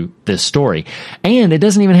to this story. And it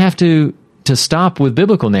doesn't even have to stop with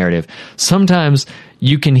biblical narrative. Sometimes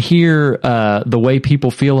you can hear the way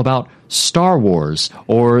people feel about Star Wars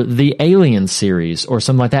or the Alien series or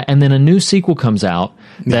something like that, and then a new sequel comes out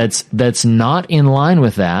that's not in line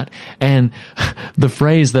with that. And the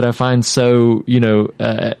phrase that I find so,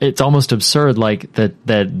 it's almost absurd, like that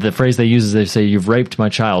the phrase they use is, they say, "You've raped my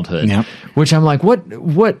childhood," which I'm like,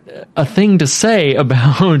 what a thing to say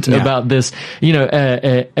about this,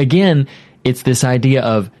 again. It's this idea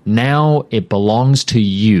of now it belongs to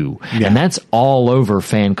you. Yeah. And that's all over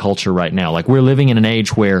fan culture right now. Like, we're living in an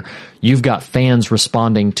age where you've got fans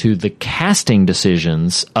responding to the casting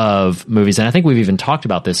decisions of movies. And I think we've even talked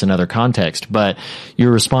about this in other context, but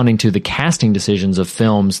you're responding to the casting decisions of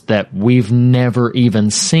films that we've never even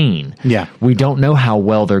seen. Yeah. We don't know how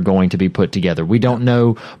well they're going to be put together. We don't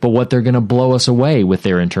know, but what they're going to blow us away with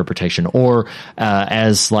their interpretation. Or,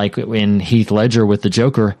 as like in Heath Ledger with the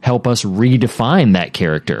Joker, help us redefine that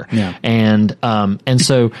character. Yeah. And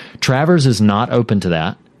so Travers is not open to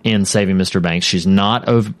that in Saving Mr. Banks. She's not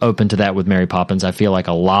open to that with Mary Poppins. I feel like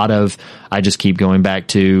I just keep going back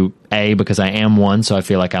to because I am one, so I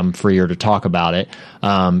feel like I'm freer to talk about it.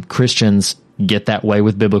 Christians get that way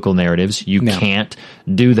with biblical narratives. You can't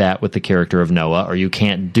do that with the character of Noah, or you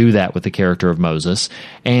can't do that with the character of Moses.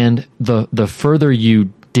 And the further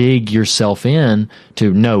you dig yourself in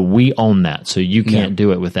to, no, we own that, so you can't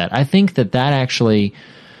do it with that. I think that actually,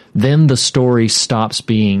 then the story stops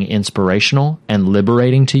being inspirational and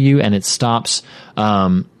liberating to you, and it stops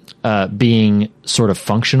being sort of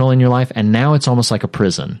functional in your life. And now it's almost like a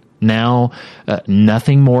prison. Now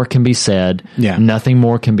nothing more can be said. Yeah. Nothing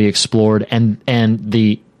more can be explored. And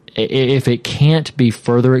if it can't be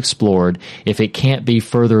further explored, if it can't be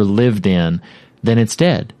further lived in, then it's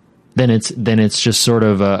dead. Then it's just sort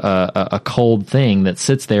of a cold thing that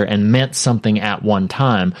sits there and meant something at one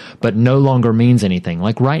time, but no longer means anything.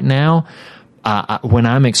 Like right now, when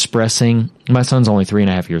I'm expressing, my son's only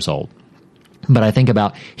 3.5 years old, but I think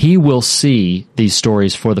about, he will see these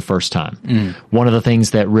stories for the first time. One of the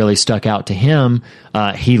things that really stuck out to him,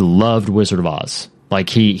 he loved Wizard of Oz. Like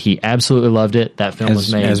he absolutely loved it. That film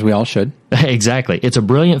was made, as we all should. Exactly. It's a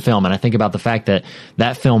brilliant film. And I think about the fact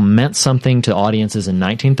that film meant something to audiences in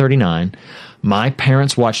 1939. My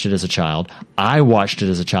parents watched it as a child. I watched it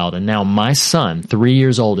as a child. And now my son, 3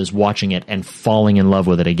 years old, is watching it and falling in love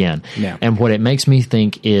with it again. Yeah. And what it makes me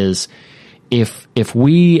think is, if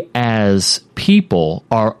we as people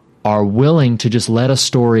are willing to just let a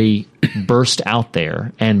story burst out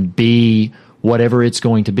there and be whatever it's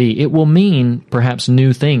going to be, it will mean perhaps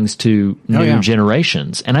new things to new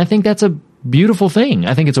generations. And I think that's a beautiful thing.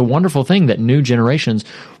 I think it's a wonderful thing that new generations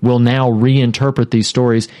will now reinterpret these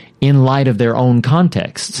stories in light of their own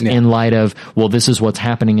contexts, in light of, well, this is what's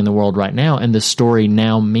happening in the world right now, and the story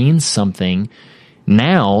now means something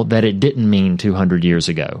now that it didn't mean 200 years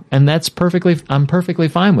ago. And I'm perfectly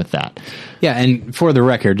fine with that. Yeah, and for the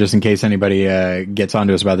record, just in case anybody gets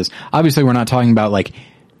onto us about this, obviously we're not talking about like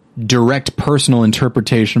direct personal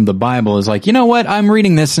interpretation of the Bible. Is like, you know what, I'm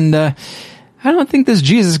reading this and I don't think this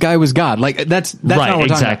Jesus guy was God. Like that's right, not what we're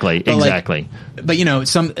talking about. Exactly. But you know,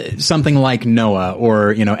 something like Noah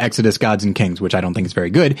or, you know, Exodus, Gods and Kings, which I don't think is very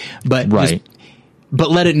good, but but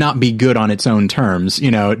let it not be good on its own terms.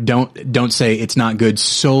 You know, don't say it's not good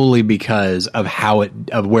solely because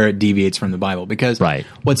of where it deviates from the Bible. Because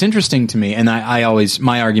what's interesting to me, and I always,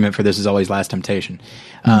 my argument for this is always Last Temptation,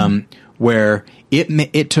 where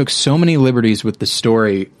it took so many liberties with the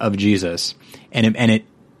story of Jesus,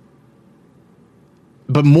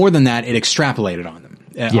 but more than that, it extrapolated on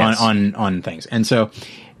them, on things. And so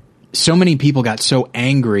many people got so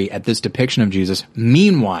angry at this depiction of Jesus.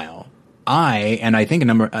 Meanwhile, I think a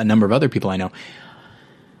number of other people I know,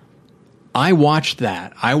 I watched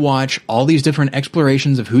that. I watch all these different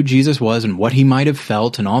explorations of who Jesus was and what he might have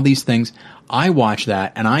felt and all these things. I watch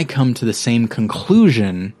that and I come to the same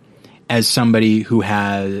conclusion as somebody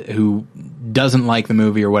who doesn't like the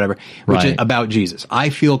movie or whatever, which is about Jesus.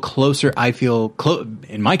 I feel closer.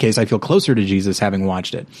 In my case, I feel closer to Jesus having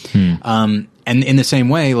watched it. And in the same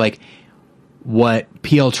way, like what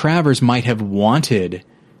P.L. Travers might have wanted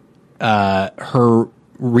her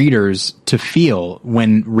readers to feel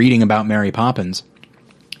when reading about Mary Poppins,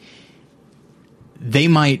 they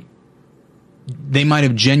might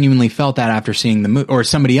have genuinely felt that after seeing the movie, or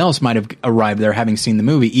somebody else might have arrived there having seen the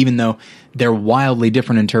movie, even though they're wildly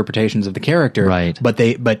different interpretations of the character. Right. But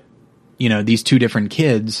you know, these two different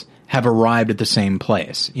kids have arrived at the same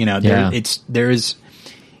place. You know,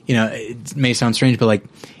 you know, it may sound strange, but like,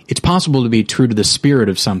 it's possible to be true to the spirit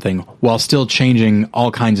of something while still changing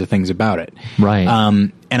all kinds of things about it. Right.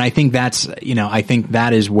 And I think I think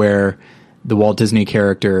that is where the Walt Disney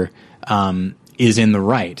character, is in the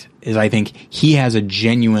right. Is I think he has a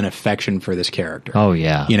genuine affection for this character. Oh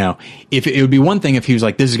yeah. You know, if it would be one thing if he was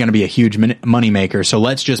like, this is going to be a huge money maker, so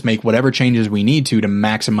let's just make whatever changes we need to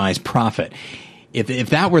maximize profit. If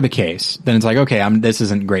that were the case, then it's like, okay, this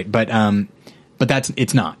isn't great. But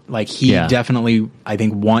it's not. Like, he definitely, I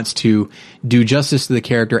think, wants to do justice to the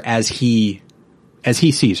character as he as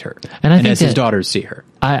he sees her, and as his daughters see her.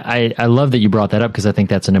 I love that you brought that up, because I think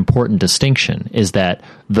that's an important distinction, is that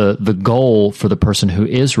the goal for the person who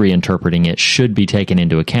is reinterpreting it should be taken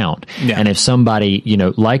into account. Yeah. And if somebody,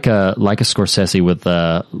 like a Scorsese with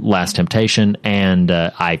Last Temptation, and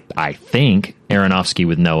I think Aronofsky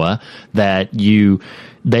with Noah, that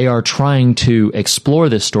they are trying to explore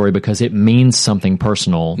this story because it means something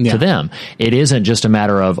personal to them. It isn't just a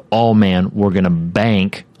matter of, oh man, we're going to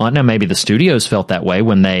bank on. Now, maybe the studios felt that way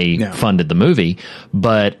when they funded the movie,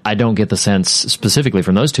 but I don't get the sense specifically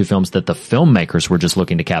from those two films that the filmmakers were just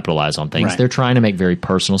looking to capitalize on things. Right. They're trying to make very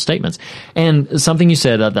personal statements. And something you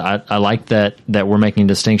said, I like that we're making a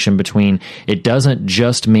distinction between, it doesn't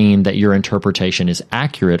just mean that your interpretation is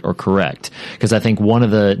accurate or correct. Because I think one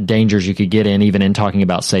of the dangers you could get in, even in talking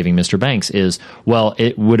about Saving Mr. Banks, is, well,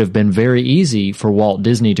 it would have been very easy for Walt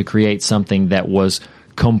Disney to create something that was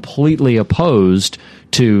completely opposed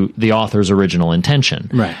to the author's original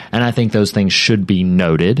intention. Right. And I think those things should be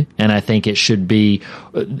noted, and I think it should be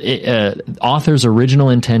author's original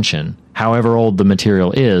intention, however old the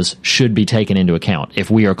material is, should be taken into account.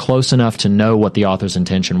 If we are close enough to know what the author's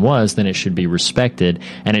intention was, then it should be respected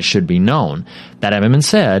and it should be known. That having been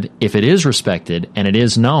said, if it is respected and it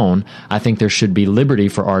is known, I think there should be liberty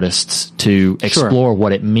for artists to explore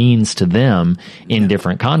what it means to them in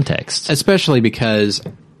different contexts. Especially because,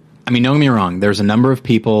 I mean, don't get me wrong, there's a number of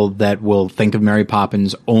people that will think of Mary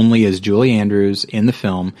Poppins only as Julie Andrews in the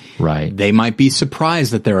film. Right. They might be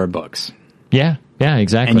surprised that there are books. Yeah,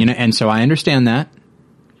 exactly. And so I understand that.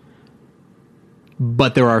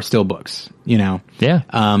 But there are still books, Yeah.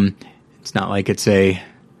 It's not like it's a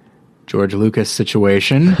George Lucas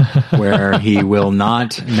situation where he will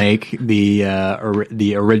not make the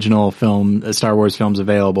original film, Star Wars films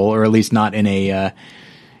available, or at least not in a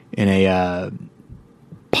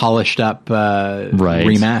polished up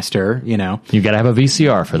remaster. You got to have a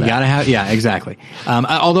VCR for that. You got to have, exactly.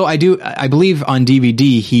 Although I believe on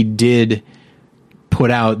DVD he did put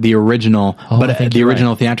out the original,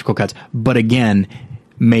 original theatrical cuts. But again,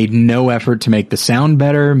 made no effort to make the sound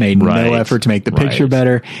better, made no effort to make the picture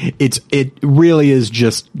better. It really is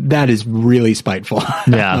just, that is really spiteful.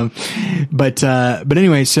 Yeah. But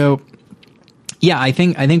anyway, so yeah, I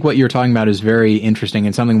think what you're talking about is very interesting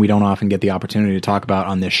and something we don't often get the opportunity to talk about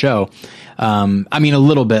on this show. I mean, a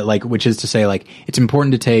little bit, which is to say, it's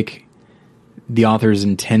important to take the author's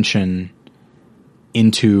intention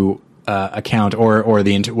into account, or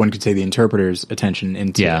one could say the interpreter's intention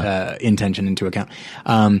into account.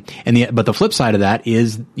 But the flip side of that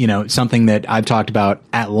is, something that I've talked about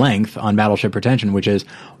at length on Battleship Pretension, which is,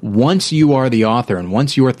 once you are the author and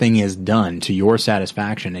once your thing is done to your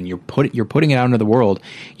satisfaction and you're putting it out into the world,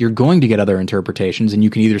 you're going to get other interpretations, and you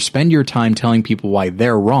can either spend your time telling people why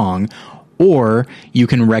they're wrong, or you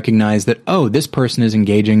can recognize that, oh, this person is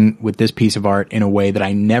engaging with this piece of art in a way that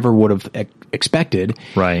I never would have expected.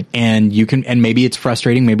 Right. And maybe it's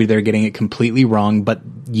frustrating, maybe they're getting it completely wrong, but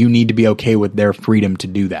you need to be okay with their freedom to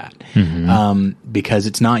do that. Mm-hmm. Because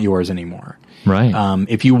it's not yours anymore. Right.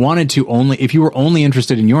 If you were only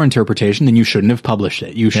interested in your interpretation, then you shouldn't have published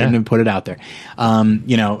it. You shouldn't have put it out there.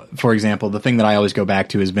 For example, the thing that I always go back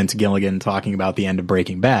to is Vince Gilligan talking about the end of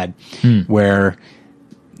Breaking Bad, where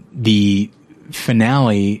the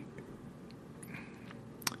finale,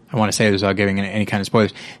 I want to say this without giving any kind of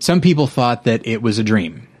spoilers, some people thought that it was a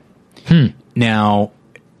dream. Now,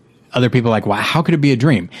 other people are like, wow, how could it be a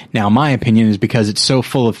dream? Now, my opinion is because it's so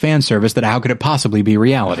full of fan service that how could it possibly be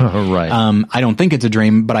reality? Right. I don't think it's a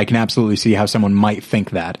dream, but I can absolutely see how someone might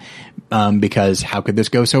think that, because how could this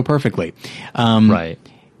go so perfectly? Right.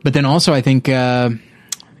 But then also, I think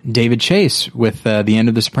David Chase with the end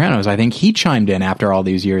of The Sopranos, I think he chimed in after all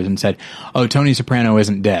these years and said, oh, Tony Soprano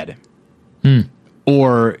isn't dead.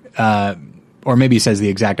 Or maybe he says the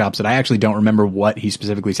exact opposite. I actually don't remember what he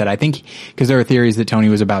specifically said. I think because there are theories that Tony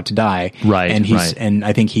was about to die. Right. And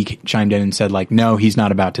I think he chimed in and said, no, he's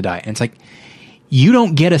not about to die. And it's like, you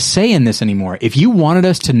don't get a say in this anymore. If you wanted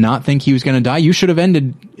us to not think he was going to die, you should have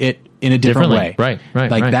ended it in a different way. Right.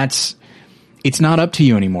 It's not up to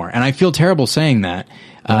you anymore. And I feel terrible saying that.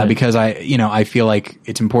 Because I feel like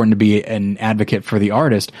it's important to be an advocate for the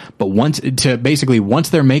artist, but once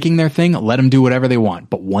they're making their thing, let them do whatever they want.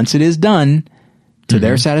 But once it is done to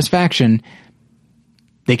their satisfaction,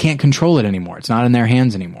 they can't control it anymore. It's not in their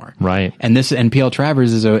hands anymore. Right. And P.L.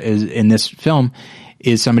 Travers is in this film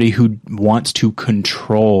is somebody who wants to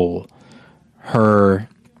control her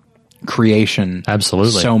creation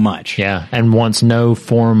absolutely so much. Yeah, and wants no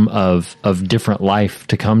form of different life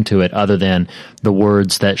to come to it other than the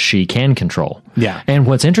words that she can control. Yeah. And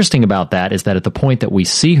what's interesting about that is that at the point that we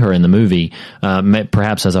see her in the movie,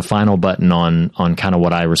 perhaps as a final button on kind of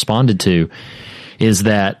what I responded to, is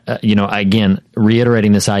that, again,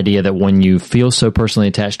 reiterating this idea that when you feel so personally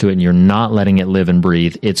attached to it and you're not letting it live and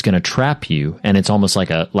breathe, it's going to trap you, and it's almost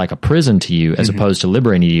like a prison to you as opposed to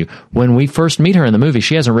liberating you. When we first meet her in the movie,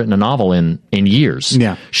 she hasn't written a novel in years.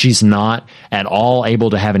 Yeah. She's not at all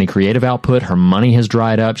able to have any creative output. Her money has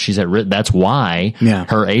dried up. That's why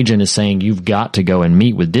her agent is saying, you've got to go and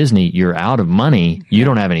meet with Disney. You're out of money. You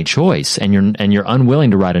don't have any choice, and you're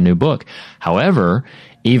unwilling to write a new book. However,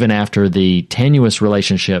 even after the tenuous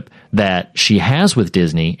relationship that she has with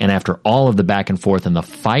Disney, and after all of the back and forth and the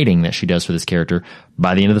fighting that she does for this character,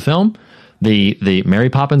 by the end of the film, the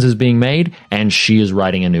Mary Poppins is being made, and she is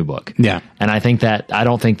writing a new book. Yeah. And I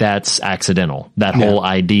don't think that's accidental. That whole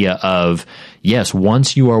idea of, yes,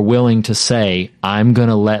 once you are willing to say, I'm going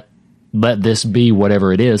to let this be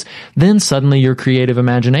whatever it is, then suddenly your creative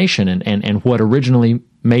imagination and what originally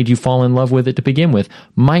made you fall in love with it to begin with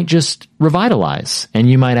might just revitalize, and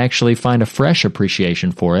you might actually find a fresh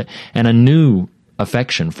appreciation for it and a new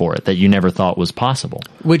affection for it that you never thought was possible.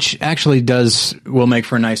 Which actually will make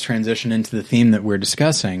for a nice transition into the theme that we're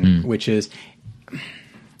discussing, which is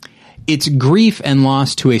it's grief and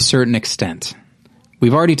loss to a certain extent.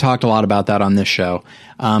 We've already talked a lot about that on this show.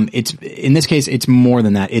 It's in this case, it's more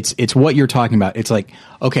than that. It's what you're talking about. It's like,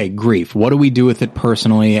 okay, grief. What do we do with it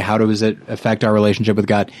personally? How does it affect our relationship with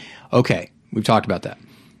God? Okay, we've talked about that.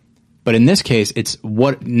 But in this case, it's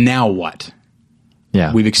now what?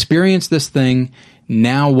 Yeah. We've experienced this thing.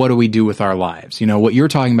 Now what do we do with our lives? What you're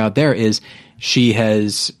talking about there is she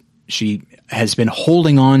has been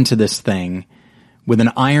holding on to this thing with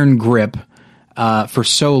an iron grip for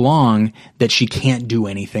so long that she can't do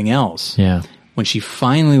anything else. Yeah. When she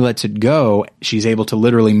finally lets it go, she's able to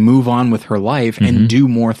literally move on with her life and do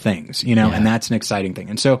more things, and that's an exciting thing.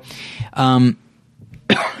 And so,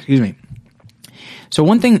 excuse me. So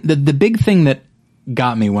one thing, the big thing that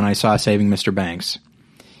got me when I saw Saving Mr. Banks,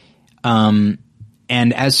 and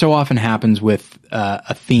as so often happens with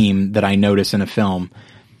a theme that I notice in a film,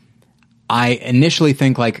 I initially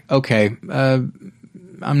think like, okay,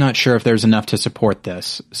 I'm not sure if there's enough to support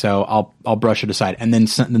this, so I'll brush it aside. And then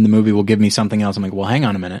the movie will give me something else. I'm like, well, hang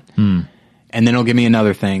on a minute. And then it'll give me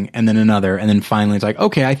another thing, and then another, and then finally it's like,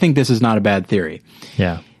 okay, I think this is not a bad theory.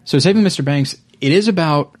 Yeah. So Saving Mr. Banks, it is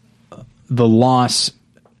about the loss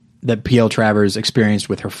that P.L. Travers experienced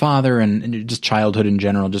with her father and just childhood in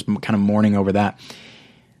general, just kind of mourning over that.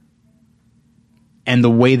 And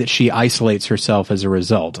the way that she isolates herself as a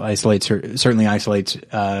result, certainly isolates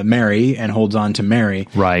Mary and holds on to Mary,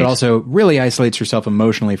 right? But also really isolates herself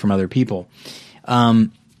emotionally from other people. But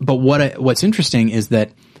what's interesting is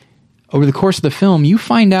that over the course of the film, you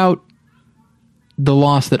find out the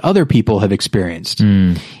loss that other people have experienced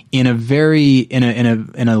in a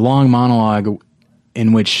long monologue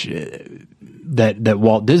in which that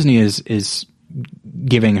Walt Disney is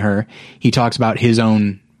giving her. He talks about his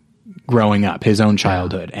own growing up, his own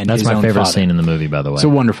childhood, and that's his my own favorite father. Scene in the movie, by the way. It's a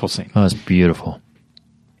wonderful scene. Oh, it's beautiful.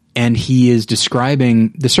 And he is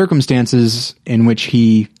describing the circumstances in which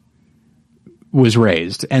he was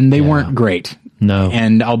raised, and they weren't great. No.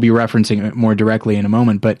 And I'll be referencing it more directly in a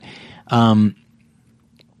moment, but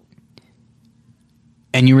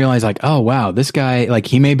and you realize like, oh wow, this guy, like,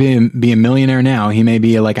 he may be a millionaire now, he may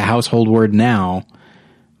be like a household word now,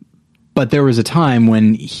 but there was a time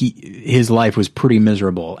when his life was pretty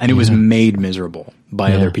miserable, and it was made miserable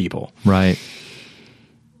by other people. Right.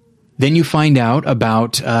 Then you find out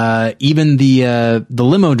about even the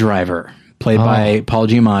limo driver played by Paul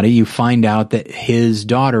Giamatti. You find out that his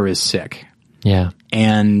daughter is sick. Yeah.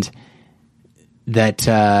 And that's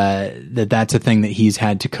a thing that he's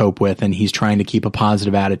had to cope with, and he's trying to keep a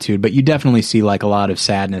positive attitude. But you definitely see like a lot of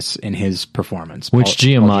sadness in his performance. Which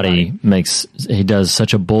Giamatti he does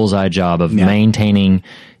such a bullseye job of maintaining.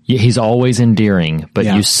 He's always endearing, but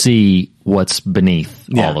you see what's beneath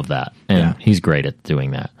all of that, and he's great at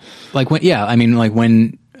doing that. I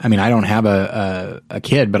don't have a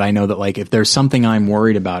kid, but I know that like if there's something I'm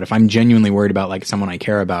worried about, if I'm genuinely worried about like someone I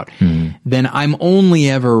care about, then I'm only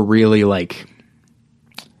ever really like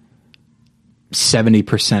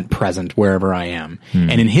 70% present wherever I am.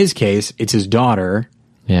 And in his case, it's his daughter.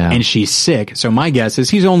 Yeah. And she's sick. So my guess is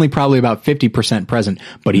he's only probably about 50% present,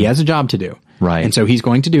 but he has a job to do. Right. And so he's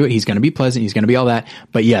going to do it. He's going to be pleasant. He's going to be all that.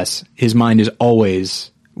 But yes, his mind is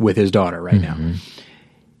always with his daughter right now.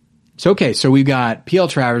 So, okay. So we've got P.L.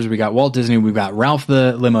 Travers, we got Walt Disney, we've got Ralph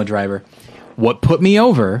the limo driver. What put me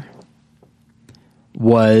over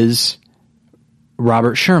was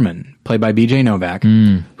Robert Sherman, played by B.J. Novak,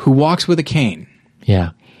 who walks with a cane.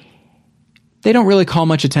 Yeah. They don't really call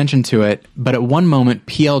much attention to it, but at one moment,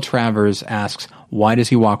 P.L. Travers asks, why does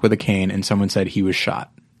he walk with a cane? And someone said he was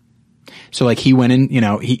shot. So, like, he went in,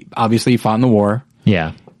 he obviously fought in the war.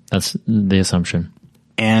 Yeah, that's the assumption.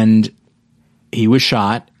 And he was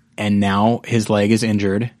shot, and now his leg is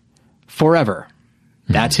injured forever.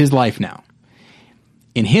 That's his life now.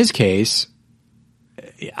 In his case,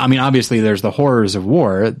 I mean, obviously there's the horrors of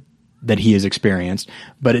war that he has experienced,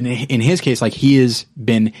 but in his case, like, he has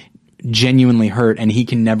been genuinely hurt, and he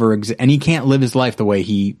can never and he can't live his life the way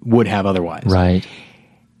he would have otherwise. Right.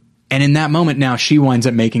 And in that moment, now she winds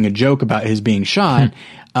up making a joke about his being shot,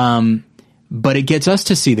 but it gets us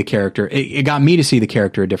to see the character. It got me to see the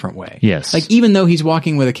character a different way. Yes. Like, even though he's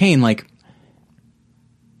walking with a cane, like,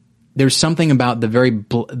 there's something about the very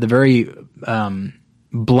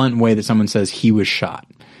blunt way that someone says he was shot.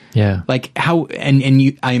 Yeah. Like, how,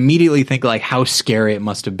 I immediately think, like, how scary it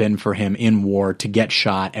must have been for him in war to get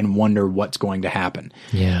shot and wonder what's going to happen.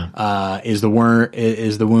 Yeah. Is the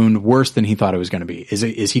wound worse than he thought it was going to be?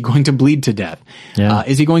 Is he going to bleed to death? Yeah.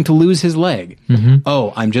 Is he going to lose his leg? Mm-hmm.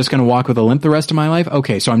 Oh, I'm just going to walk with a limp the rest of my life?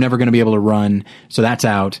 Okay, so I'm never going to be able to run, so that's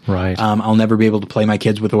out. Right. I'll never be able to play with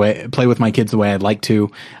my kids the way I'd like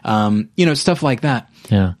to. Stuff like that.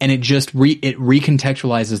 Yeah. And it just it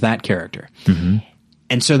recontextualizes that character. Mm-hmm.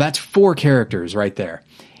 And so that's 4 characters right there.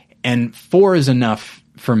 And 4 is enough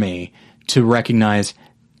for me to recognize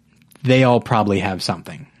they all probably have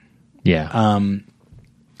something. Yeah.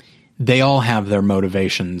 They all have their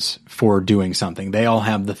motivations for doing something. They all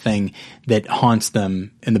have the thing that haunts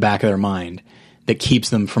them in the back of their mind that keeps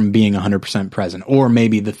them from being 100% present, or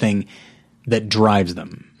maybe the thing that drives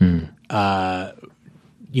them.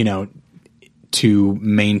 To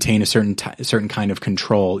maintain a certain kind of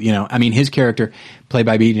control. I mean, his character, played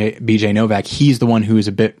by B.J. Novak, he's the one who's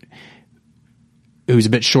a bit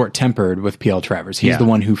short-tempered with P.L. Travers. He's the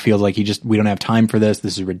one who feels like we don't have time for this.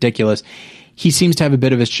 This is ridiculous. He seems to have a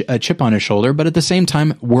bit of a chip on his shoulder, but at the same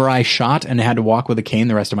time, were I shot and had to walk with a cane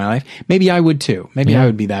the rest of my life, maybe I would too. Maybe I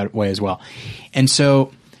would be that way as well. And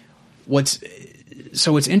so what's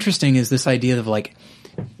interesting is this idea of, like,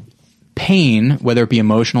 pain, whether it be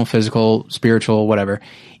emotional, physical, spiritual, whatever,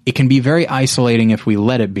 it can be very isolating if we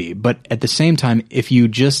let it be. But at the same time, if you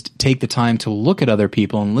just take the time to look at other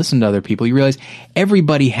people and listen to other people, you realize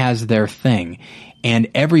everybody has their thing,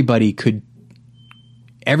 and everybody could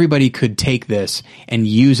take this and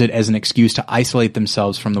use it as an excuse to isolate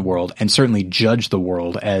themselves from the world, and certainly judge the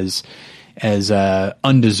world as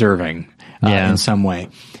undeserving in some way.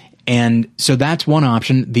 And so that's one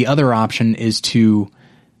option. The other option is to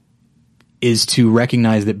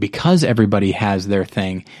recognize that because everybody has their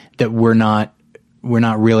thing, that we're not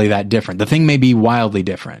really that different. The thing may be wildly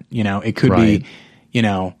different. It could be,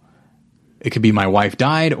 it could be my wife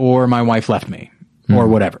died or my wife left me or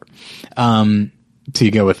whatever. To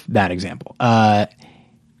go with that example. And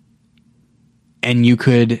you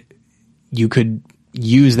could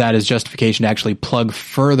use that as justification to actually plug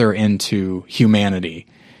further into humanity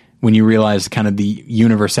when you realize kind of the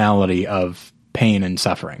universality of pain and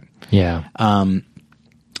suffering. Yeah. And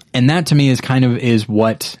that to me is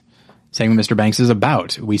what Saving Mr. Banks is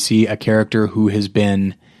about. We see a character who's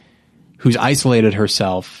isolated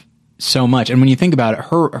herself so much. And when you think about it,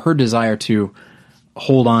 her desire to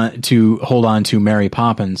hold on to Mary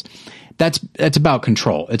Poppins, that's about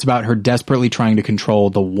control. It's about her desperately trying to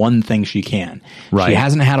control the one thing she can. Right. She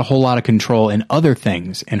hasn't had a whole lot of control in other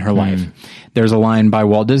things in her life. There's a line by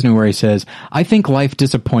Walt Disney where he says, "I think life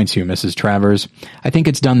disappoints you, Mrs. Travers. I think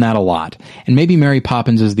it's done that a lot. And maybe Mary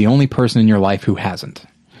Poppins is the only person in your life who hasn't."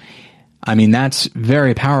 I mean, that's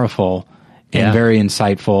very powerful and very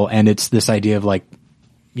insightful. And it's this idea of, like,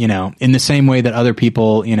 in the same way that other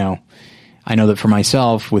people, I know that for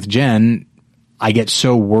myself with Jen, I get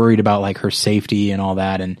so worried about, like, her safety and all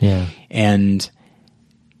that. And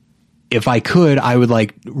if I could, I would,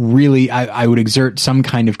 like, really, I would exert some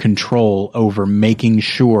kind of control over making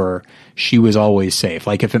sure she was always safe.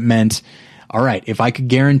 Like, if it meant, all right, if I could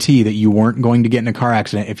guarantee that you weren't going to get in a car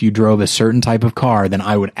accident if you drove a certain type of car, then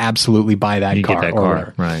I would absolutely buy that car. Get that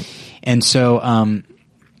car. Right. And so,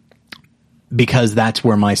 because that's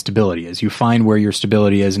where my stability is. You find where your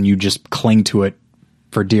stability is and you just cling to it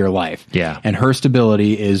for dear life. Yeah. And her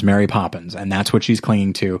stability is Mary Poppins, and that's what she's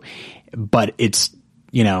clinging to. But it's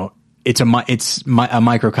a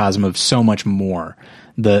microcosm of so much more,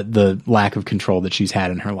 the lack of control that she's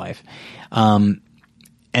had in her life. And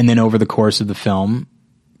then over the course of the film,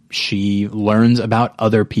 she learns about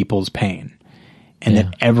other people's pain. and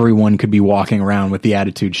that everyone could be walking around with the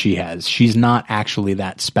attitude she has. She's not actually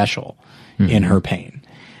that special in her pain.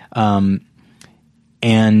 And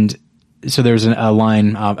so there's a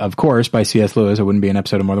line, of course, by C.S. Lewis. It wouldn't be an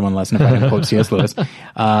episode of More Than One Lesson if I didn't quote C.S. Lewis.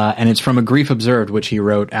 And it's from A Grief Observed, which he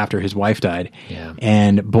wrote after his wife died. Yeah.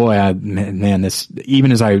 And boy, this,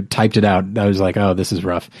 even as I typed it out, I was like, oh, this is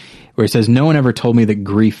rough. Where he says, no one ever told me that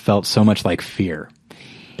grief felt so much like fear.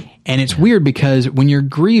 And it's weird because when you're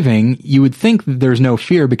grieving, you would think that there's no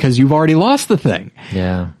fear because you've already lost the thing.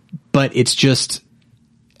 Yeah. But it's just,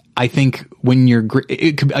 I think when you're,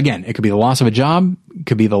 it could be the loss of a job, it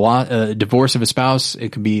could be the divorce of a spouse,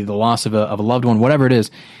 it could be the loss of a loved one, whatever it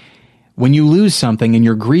is. When you lose something and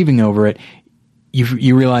you're grieving over it,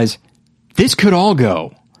 you realize this could all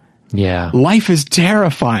go. Yeah. Life is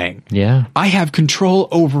terrifying. Yeah. I have control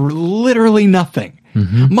over literally nothing.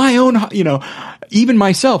 My own, even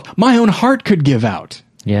myself, my own heart could give out.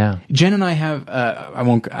 Yeah. Jen and I have,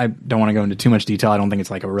 I don't want to go into too much detail. I don't think it's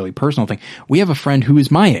like a really personal thing. We have a friend who is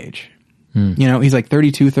my age. He's like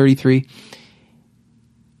 32, 33.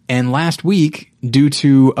 And last week, due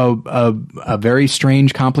to a very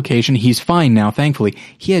strange complication, he's fine now, thankfully.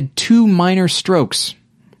 He had 2 minor strokes.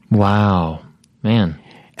 Wow. Man.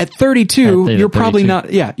 At 32, you're probably not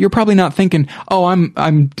thinking, oh, I'm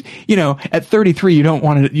at 33, you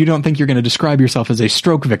don't think you're going to describe yourself as a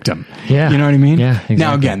stroke victim. Yeah. You know what I mean? Yeah, exactly.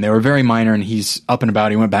 Now, again, they were very minor and he's up and about.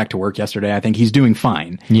 He went back to work yesterday. I think he's doing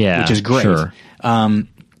fine. Yeah. Which is great. Sure.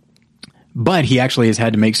 But he actually has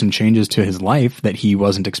had to make some changes to his life that he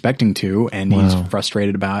wasn't expecting to, and he's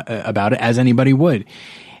frustrated about it, as anybody would.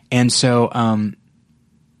 And so,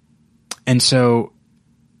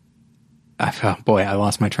 I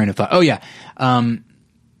lost my train of thought. Oh yeah.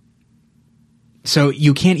 So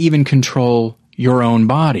you can't even control your own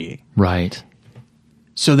body. Right.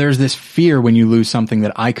 So there's this fear when you lose something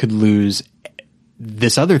that I could lose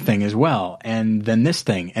this other thing as well, and then this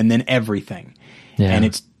thing, and then everything. Yeah. And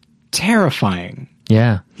it's terrifying.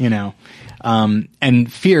 Yeah.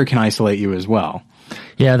 And fear can isolate you as well.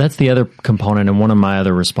 Yeah, that's the other component, and one of my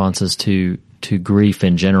other responses to grief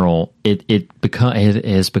in general, it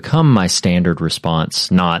has become my standard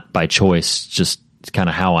response, not by choice, just kind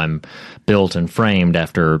of how I'm built and framed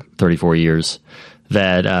after 34 years,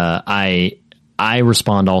 that I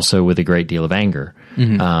respond also with a great deal of anger.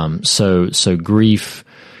 So grief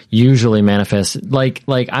usually manifests like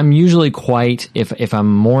I'm usually quite, if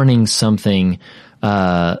I'm mourning something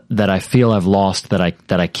that I feel I've lost that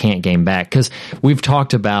I can't gain back, because we've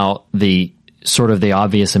talked about the sort of the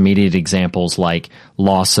obvious immediate examples like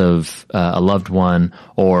loss of a loved one,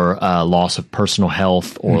 or loss of personal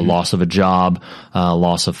health, or loss of a job,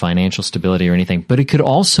 loss of financial stability or anything. But it could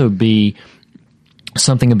also be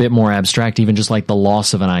something a bit more abstract, even just like the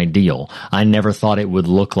loss of an ideal. I never thought it would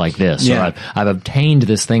look like this. Yeah. Or I've obtained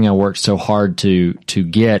this thing I worked so hard to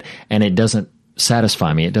get, and it doesn't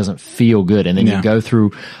satisfy me. It doesn't feel good. And then you go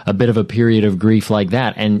through a bit of a period of grief like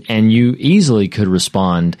that, and you easily could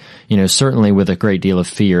respond, certainly with a great deal of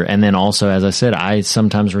fear. And then also, as I said, I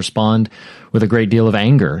sometimes respond with a great deal of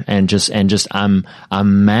anger and just I'm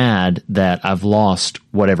mad that I've lost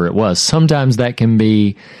whatever it was. Sometimes that can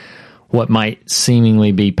be what might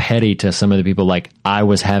seemingly be petty to some of the people, like I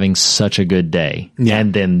was having such a good day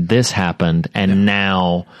and then this happened, and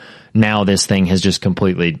now this thing has just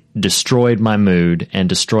completely destroyed my mood and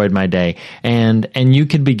destroyed my day. And you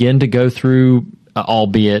could begin to go through,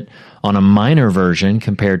 albeit on a minor version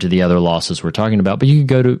compared to the other losses we're talking about, but you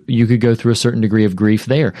could go through a certain degree of grief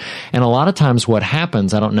there. And a lot of times what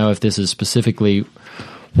happens, I don't know if this is specifically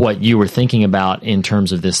what you were thinking about in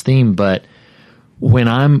terms of this theme, but when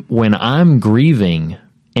I'm grieving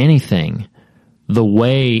anything, the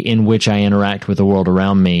way in which I interact with the world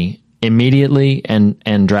around me immediately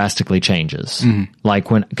and drastically changes. Like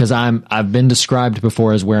because I've been described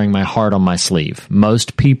before as wearing my heart on my sleeve.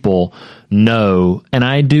 Most people know, and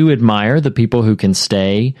I do admire the people who can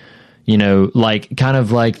stay, like kind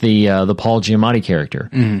of like the Paul Giamatti character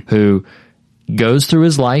who goes through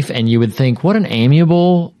his life, and you would think, what an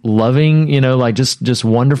amiable, loving, like just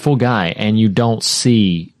wonderful guy, and you don't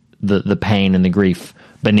see the pain and the grief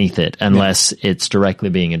beneath it unless it's directly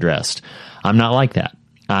being addressed. I'm not like that.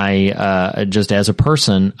 I just as a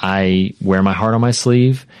person, I wear my heart on my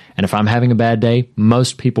sleeve, and if I'm having a bad day,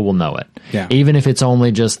 most people will know it. Yeah. Even if it's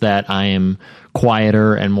only just that I am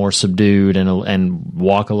quieter and more subdued and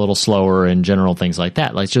walk a little slower and general things like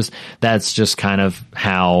that. That's just kind of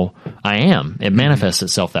how I am. It manifests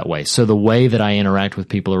itself that way. So the way that I interact with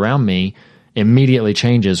people around me immediately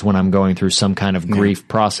changes when I'm going through some kind of grief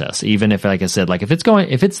process. Even if, like I said, like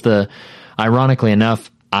ironically enough,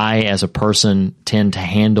 I, as a person, tend to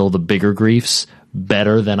handle the bigger griefs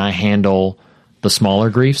better than I handle the smaller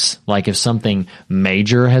griefs. Like if something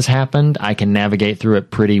major has happened, I can navigate through it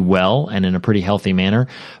pretty well and in a pretty healthy manner.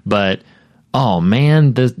 But, oh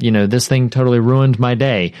man, this thing totally ruined my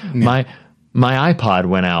day. Yeah. My iPod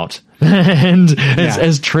went out. And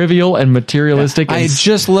as trivial and materialistic. I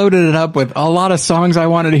just loaded it up with a lot of songs I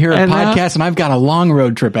wanted to hear a podcast, and I've got a long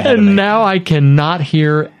road trip ahead of me. And now I cannot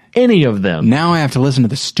hear any of them. Now I have to listen to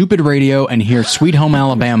the stupid radio and hear Sweet Home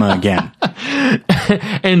Alabama again.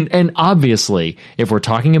 And obviously, if we're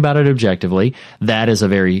talking about it objectively, that is a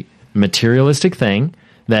very materialistic thing.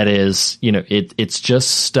 That is, it's just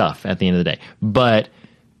stuff at the end of the day. But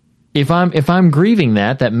if I'm grieving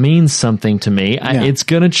that means something to me. It's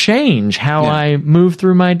going to change how I move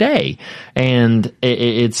through my day. And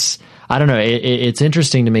it's, I don't know, it's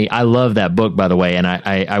interesting to me. I love that book, by the way. And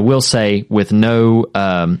I will say, with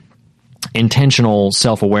no intentional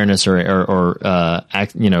self-awareness or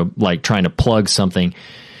like trying to plug something,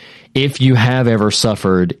 if you have ever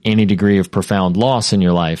suffered any degree of profound loss in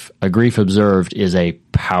your life, A Grief Observed is a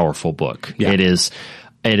powerful book. Yeah.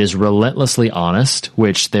 It is relentlessly honest,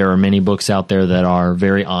 which there are many books out there that are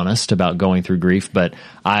very honest about going through grief, but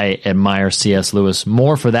I admire C.S. Lewis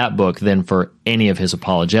more for that book than for any of his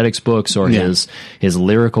apologetics books or his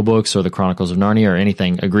lyrical books or the Chronicles of Narnia or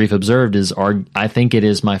anything. A Grief Observed I think it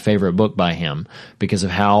is my favorite book by him because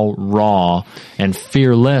of how raw and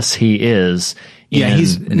fearless he is. Yeah,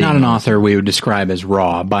 he's not an author we would describe as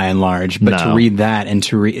raw by and large, but to read that and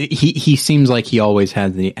he seems like he always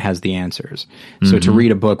has the answers. So to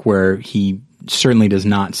read a book where he certainly does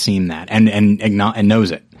not seem that and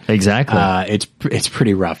knows it. Exactly. It's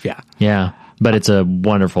pretty rough, yeah. Yeah, but it's a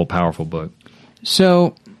wonderful, powerful book.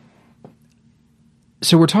 So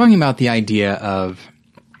we're talking about the idea of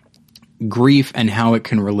grief and how it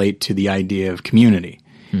can relate to the idea of community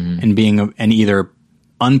and being and either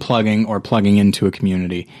unplugging or plugging into a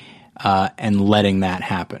community and letting that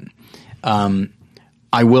happen.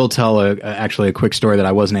 I will tell actually a quick story that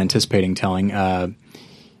I wasn't anticipating telling.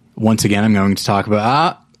 Once again, I'm going to talk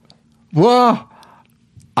about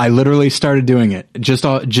I literally started doing it.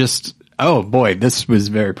 Oh boy, this was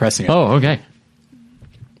very pressing. Oh, okay.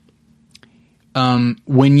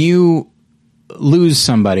 When you lose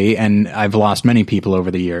somebody, and I've lost many people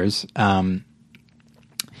over the years,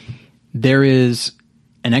 there is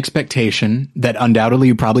an expectation that undoubtedly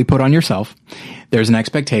you probably put on yourself. There's an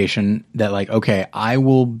expectation that like, okay, I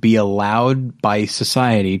will be allowed by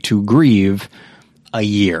society to grieve a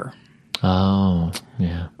year. Oh,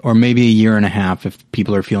 yeah. Or maybe a year and a half if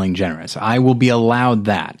people are feeling generous. I will be allowed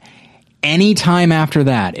that. Anytime after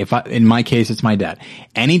that, in my case, it's my dad.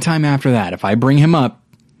 Anytime after that, if I bring him up,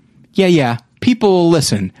 people will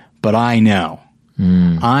listen, but I know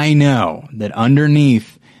that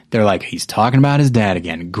underneath, they're like, he's talking about his dad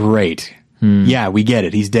again. Great. Yeah, we get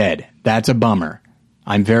it. He's dead. That's a bummer.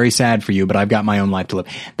 I'm very sad for you, but I've got my own life to live.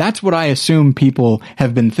 That's what I assume people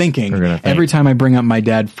have been thinking every time I bring up my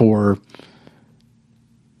dad for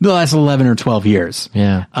the last 11 or 12 years.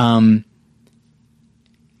 Yeah.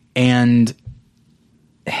 And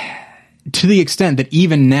to the extent that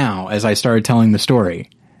even now, as I started telling the story,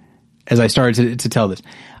 as I started to tell this,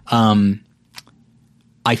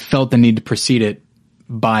 I felt the need to precede it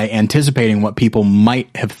by anticipating what people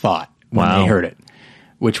might have thought when they heard it,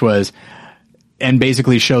 which was, and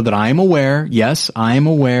basically showed that I am aware. Yes, I am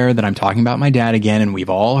aware that I'm talking about my dad again, and we've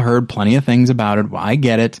all heard plenty of things about it. Well, I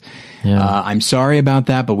get it. Yeah. I'm sorry about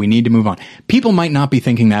that, but we need to move on. People might not be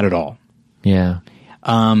thinking that at all. Yeah.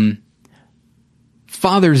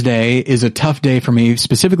 Father's Day is a tough day for me,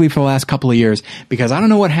 specifically for the last couple of years, because I don't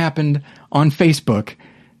know what happened on Facebook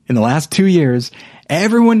in the last 2 years.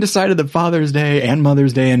 Everyone decided that Father's Day and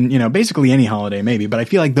Mother's Day and, basically any holiday maybe, but I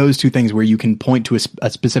feel like those two things where you can point to a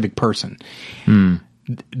specific person. In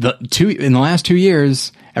the last 2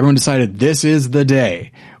 years, everyone decided this is the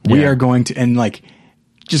day. We are going to, and like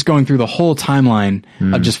just going through the whole timeline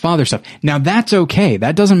of just father stuff. Now that's okay.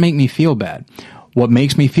 That doesn't make me feel bad. What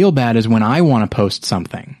makes me feel bad is when I want to post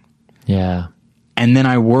something. Yeah. And then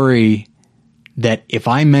I worry that if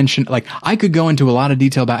I mention, like, I could go into a lot of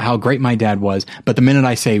detail about how great my dad was, but the minute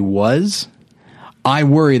I say was, I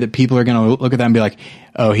worry that people are going to look at that and be like,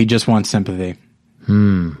 oh, he just wants sympathy.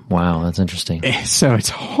 Wow, that's interesting. So it's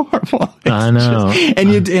horrible. I know.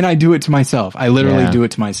 And I do it to myself. I literally do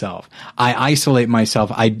it to myself. I isolate myself.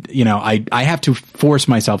 I have to force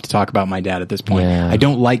myself to talk about my dad at this point. Yeah. I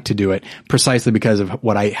don't like to do it precisely because of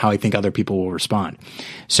how I think other people will respond.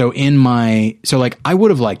 So I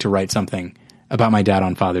would have liked to write something about my dad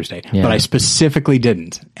on Father's Day, but I specifically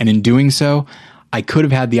didn't. And in doing so, I could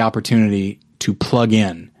have had the opportunity to plug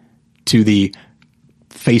in to the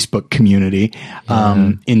Facebook community,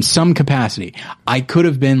 in some capacity. I could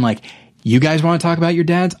have been like, you guys want to talk about your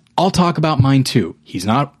dads? I'll talk about mine too. He's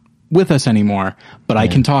not with us anymore, but I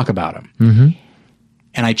can talk about him. Mm-hmm.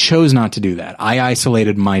 And I chose not to do that. I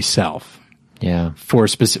isolated myself. Yeah. For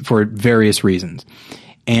various reasons.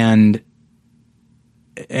 And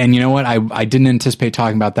you know what? I didn't anticipate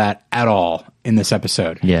talking about that at all in this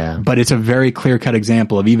episode. Yeah. But it's a very clear-cut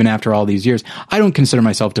example of, even after all these years, I don't consider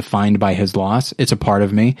myself defined by his loss. It's a part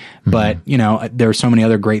of me. Mm-hmm. But, you know, there are so many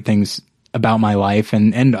other great things about my life,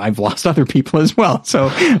 and I've lost other people as well.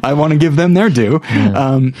 So I want to give them their due.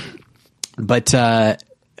 Yeah.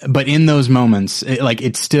 But in those moments,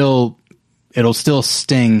 it'll still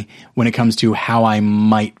sting when it comes to how I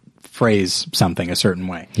might phrase something a certain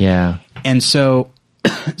way. Yeah. And so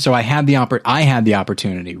I had the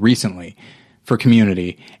opportunity recently for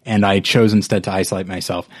community, and I chose instead to isolate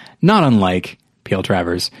myself, not unlike P.L.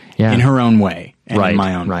 Travers, in her own way and in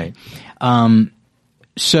my own way.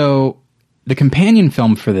 So the companion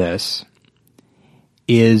film for this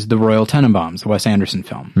is The Royal Tenenbaums, the Wes Anderson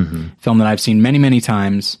film. Film that I've seen many, many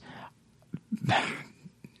times.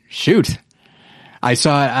 Shoot. I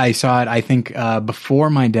saw it, I think, before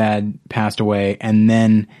my dad passed away, and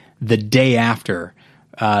then the day after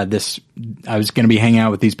I was going to be hanging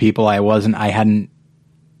out with these people.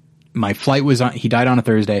 My flight was on, he died on a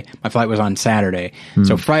Thursday. My flight was on Saturday.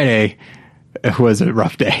 So Friday was a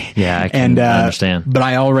rough day. Yeah, I can understand. But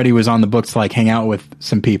I already was on the books to like hang out with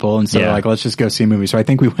some people, and so they're like, let's just go see a movie. So I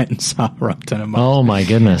think we went and saw Royal Tenenbaums. Oh my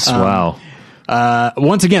goodness. Wow.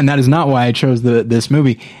 Once again, that is not why I chose this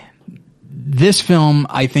movie. This film,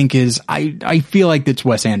 I think, I feel like it's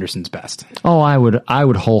Wes Anderson's best. Oh, I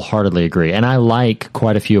would wholeheartedly agree. And I like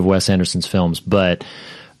quite a few of Wes Anderson's films, but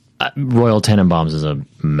Royal Tenenbaums is a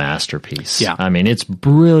masterpiece. Yeah. I mean, it's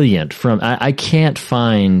brilliant. I can't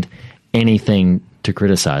find anything to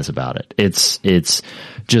criticize about it. It's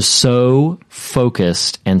just so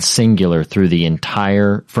focused and singular through the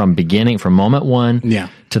entire, from moment one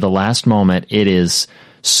to the last moment. It is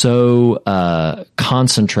so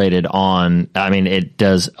concentrated on, I mean, it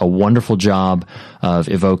does a wonderful job of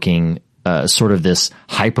evoking sort of this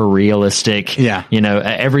hyper realistic, you know,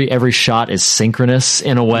 every shot is synchronous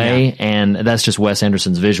in a way, and that's just Wes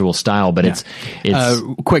Anderson's visual style. But it's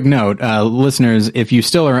quick note, listeners, if you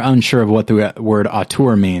still are unsure of what the word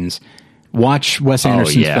auteur means, watch Wes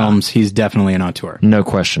Anderson's films. He's definitely an auteur. No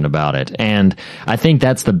question about it. And I think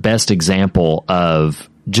that's the best example of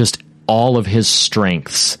just all of his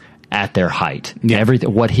strengths at their height.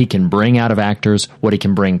 Everything, what he can bring out of actors, what he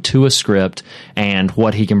can bring to a script, and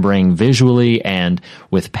what he can bring visually and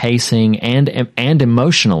with pacing and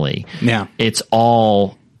emotionally. Yeah. It's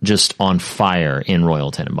all just on fire in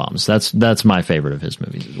Royal Tenenbaums. That's my favorite of his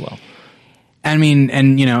movies as well. I mean,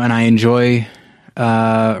 and you know, and I enjoy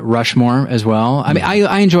Rushmore as well. I mean,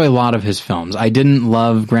 I enjoy a lot of his films. I didn't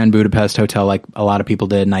love Grand Budapest Hotel like a lot of people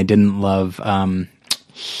did, and I didn't love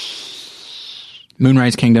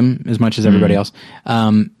Moonrise Kingdom as much as everybody else.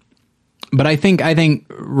 But I think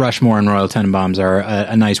Rushmore and Royal Tenenbaums are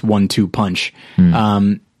a nice 1-2 punch.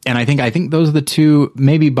 And I think those are the two,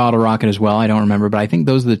 maybe Bottle Rocket as well. I don't remember, but I think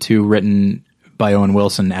those are the two written by Owen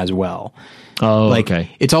Wilson as well. Oh,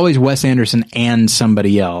 okay. It's always Wes Anderson and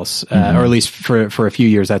somebody else, or at least for a few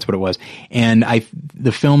years, that's what it was. And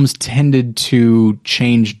the films tended to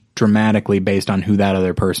change dramatically based on who that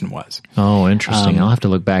other person was. Oh, interesting. I'll have to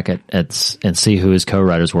look back at and see who his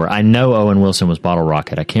co-writers were. I know Owen Wilson was Bottle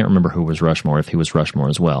Rocket. I can't remember who was Rushmore, if he was Rushmore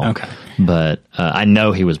as well. Okay. But I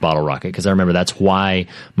know he was Bottle Rocket because I remember that's why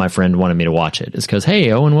my friend wanted me to watch it. It's because,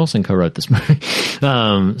 hey, Owen Wilson co-wrote this movie.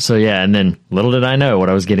 So yeah, and then little did I know what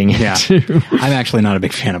I was getting into. I'm actually not a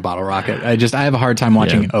big fan of Bottle Rocket. I have a hard time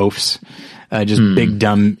watching oafs. Just big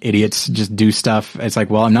dumb idiots just do stuff. It's like,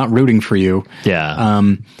 well, I'm not rooting for you. Yeah.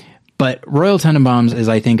 But Royal Tenenbaums is,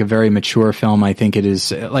 I think, a very mature film. I think it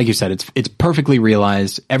is, like you said, it's perfectly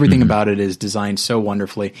realized. Everything about it is designed so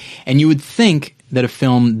wonderfully. And you would think that a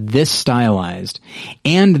film this stylized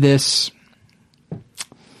and this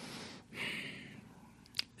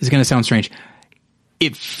is going to sound strange.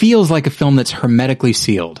 It feels like a film that's hermetically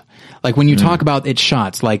sealed. Like when you talk about its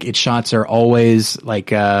shots, like its shots are always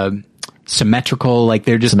like, symmetrical, like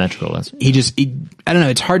they're just symmetrical. I don't know.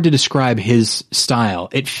 It's hard to describe his style.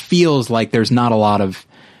 It feels like there's not a lot of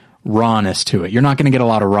rawness to it. You're not going to get a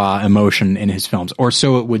lot of raw emotion in his films, or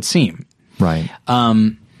so it would seem. Right.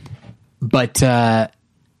 But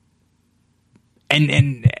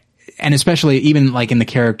and especially even like in the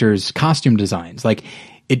characters' costume designs, like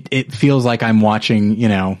it feels like I'm watching, you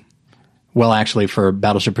know, Well, actually, for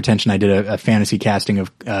Battleship Pretension, I did a fantasy casting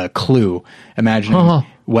of Clue, imagining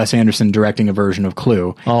Wes Anderson directing a version of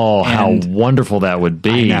Clue. Oh, how wonderful that would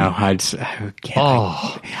be! I know. I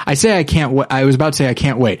say I can't. I was about to say I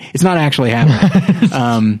can't wait. It's not actually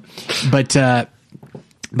happening.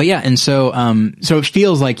 But yeah, and so it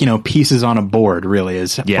feels like, pieces on a board, really,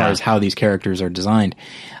 as far as how these characters are designed.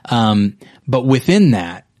 But within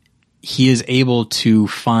that, he is able to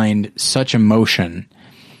find such emotion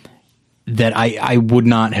that I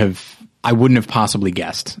wouldn't have possibly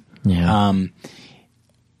guessed. Yeah.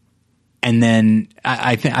 And then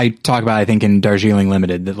I talk about, I think in Darjeeling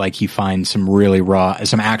Limited, that like he finds some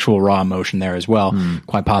actual raw emotion there as well,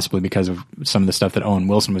 quite possibly because of some of the stuff that Owen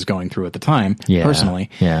Wilson was going through at the time,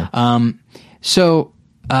 personally. Yeah. But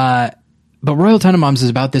Royal Tenenbaums is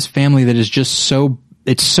about this family that is just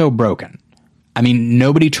it's so broken. I mean,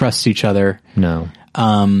 nobody trusts each other. No.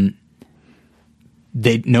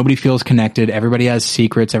 Nobody feels connected. Everybody has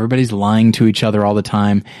secrets. Everybody's lying to each other all the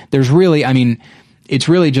time. It's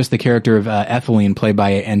really just the character of Etheline, played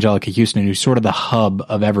by Angelica Houston, who's sort of the hub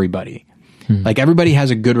of everybody. Like, everybody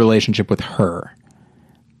has a good relationship with her,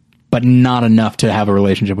 but not enough to have a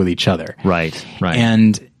relationship with each other. Right.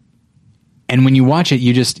 And when you watch it,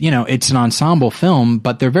 you just, it's an ensemble film,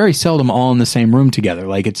 but they're very seldom all in the same room together.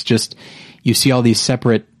 Like, it's just, you see all these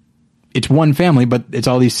separate, it's one family, but it's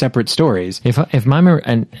all these separate stories. If my memory,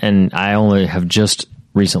 and I only have just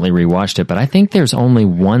recently rewatched it, but I think there's only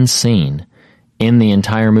one scene in the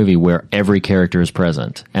entire movie where every character is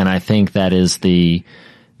present, and I think that is the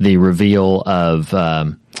reveal of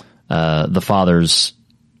the father's.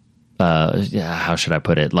 How should I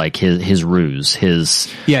put it? Like his ruse,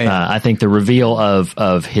 I think the reveal of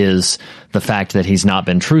the fact that he's not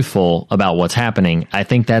been truthful about what's happening. I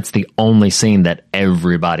think that's the only scene that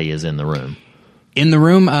everybody is in the room. In the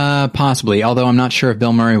room, possibly. Although I'm not sure if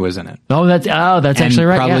Bill Murray was in it. Oh, that's actually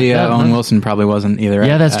right. Probably Owen Wilson probably wasn't either.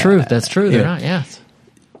 Yeah, that's true. That's true. They're not. Yeah.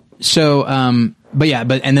 So, and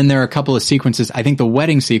then there are a couple of sequences. I think the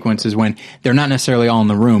wedding sequence is when they're not necessarily all in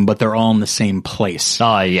the room, but they're all in the same place.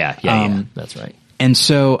 Oh, yeah. That's right. And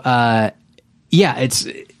so,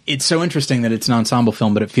 it's so interesting that it's an ensemble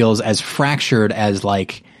film, but it feels as fractured as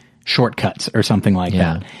like Shortcuts or something like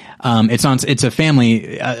that. It's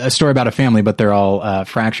a story about a family, but they're all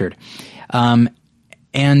fractured.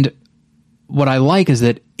 And what I like is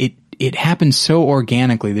that it happens so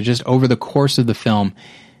organically that just over the course of the film,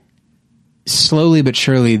 slowly but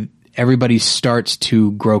surely, everybody starts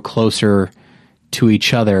to grow closer to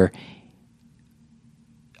each other,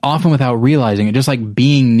 often without realizing it, just like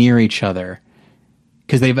being near each other,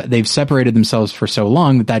 because they've separated themselves for so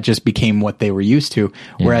long that just became what they were used to.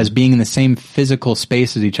 Yeah. Whereas being in the same physical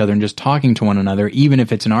space as each other and just talking to one another, even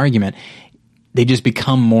if it's an argument, they just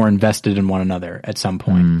become more invested in one another at some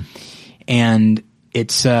point. And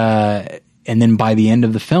it's and then by the end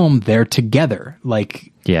of the film, they're together.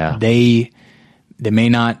 Like, they may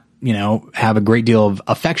not, have a great deal of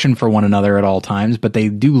affection for one another at all times, but they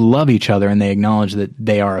do love each other and they acknowledge that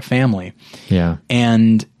they are a family. Yeah.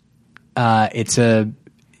 And it's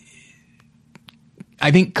I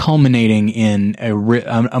think culminating in a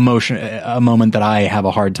moment that I have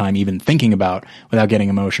a hard time even thinking about without getting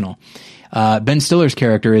emotional. Ben Stiller's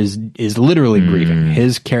character is literally grieving.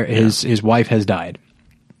 His wife has died,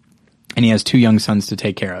 and he has 2 young sons to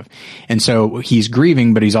take care of. And so he's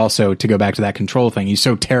grieving, but he's also, to go back to that control thing, he's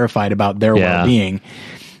so terrified about their well-being.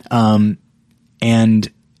 And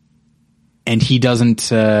he doesn't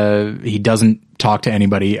talk to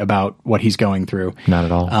anybody about what he's going through. Not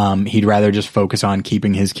at all. He'd rather just focus on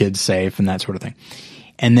keeping his kids safe and that sort of thing.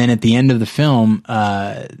 And then at the end of the film,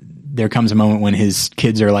 there comes a moment when his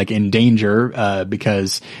kids are like in danger,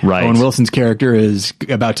 because Owen Wilson's character is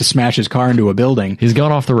about to smash his car into a building. He's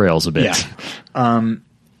gone off the rails a bit. Yeah.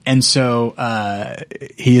 And so,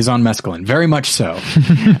 he is on mescaline, very much so.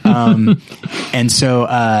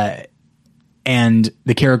 And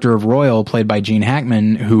the character of Royal, played by Gene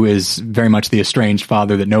Hackman, who is very much the estranged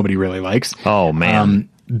father that nobody really likes. Oh, man.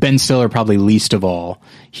 Ben Stiller probably least of all.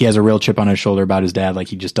 He has a real chip on his shoulder about his dad, like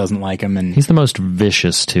he just doesn't like him, and he's the most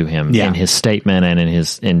vicious to him in his statement and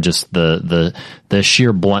in just the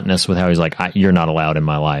sheer bluntness with how he's like, you're not allowed in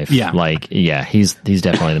my life. He's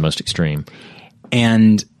definitely the most extreme.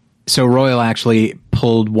 And so Royal actually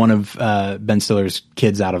pulled one of Ben Stiller's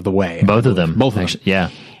kids out of the way. Both of them.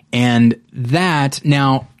 Yeah. And that,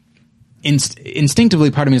 now,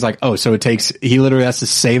 instinctively, part of me is like, oh, so he literally has to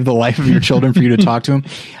save the life of your children for you to talk to him.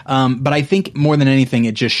 But I think more than anything,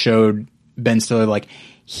 it just showed Ben Stiller, like,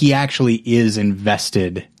 he actually is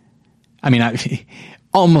invested. I mean,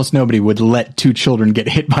 almost nobody would let two children get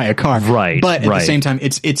hit by a car. Right. But at the same time,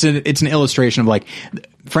 it's an illustration of like,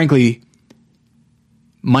 frankly,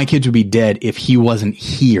 my kids would be dead if he wasn't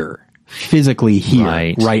here, physically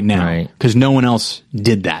here right now, because no one else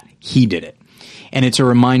did that. He did it. And it's a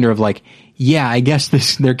reminder of like, yeah, I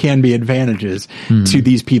guess there can be advantages to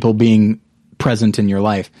these people being present in your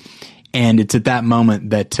life. And it's at that moment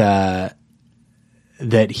that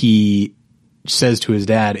he says to his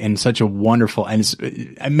dad in such a wonderful, and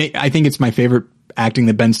I think it's my favorite acting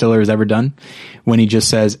that Ben Stiller has ever done, when he just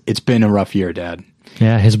says, "It's been a rough year, Dad."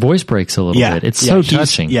 Yeah, his voice breaks a little bit. It's so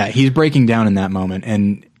touching. He's breaking down in that moment,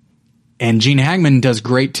 and Gene Hackman does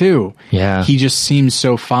great too. Yeah, he just seems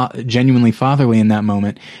so genuinely fatherly in that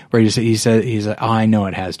moment, where he's like, "Oh, I know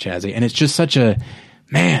it has, Chazzy," and it's just such a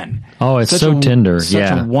man. Oh, it's so tender.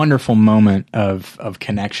 Such a wonderful moment of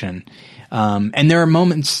connection. And there are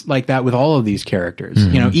moments like that with all of these characters.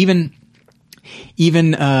 You know, even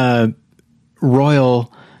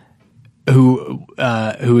Royal,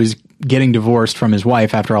 who is getting divorced from his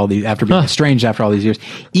wife after being estranged after all these years.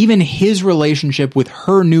 Even his relationship with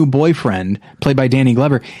her new boyfriend, played by Danny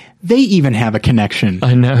Glover, they even have a connection.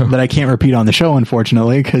 I know that I can't repeat on the show,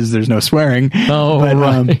 unfortunately, because there's no swearing.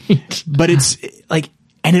 Oh, but it's like.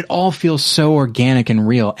 And it all feels so organic and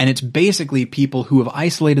real. And it's basically people who have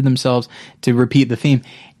isolated themselves, to repeat the theme,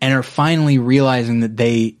 and are finally realizing that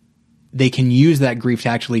they can use that grief to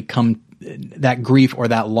actually that grief or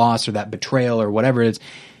that loss or that betrayal or whatever it is,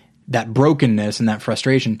 that brokenness and that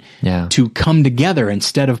frustration, to come together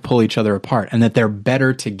instead of pull each other apart, and that they're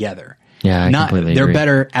better together. Yeah, I completely agree. They're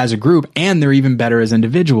better as a group, and they're even better as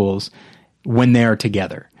individuals when they are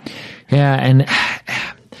together. Yeah, and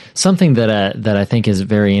something that I think is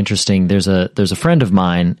very interesting. There's a friend of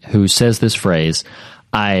mine who says this phrase.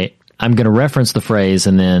 I'm going to reference the phrase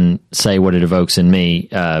and then say what it evokes in me.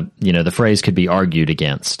 The phrase could be argued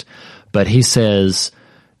against, but he says,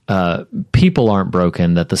 people aren't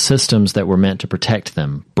broken, that the systems that were meant to protect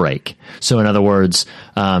them break. So in other words,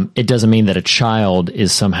 it doesn't mean that a child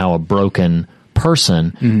is somehow a broken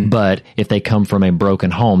person, but if they come from a broken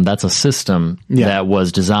home, that's a system that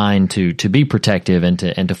was designed to be protective and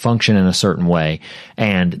to function in a certain way,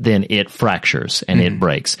 and then it fractures and it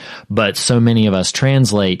breaks. But so many of us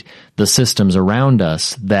translate the systems around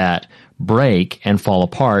us that break and fall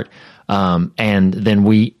apart, and then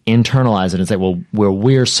we internalize it and say, well,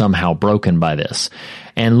 we're somehow broken by this.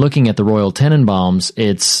 And looking at the Royal Tenenbaums,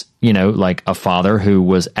 it's, like a father who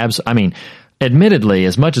was admittedly,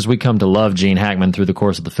 as much as we come to love Gene Hackman through the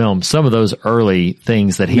course of the film, some of those early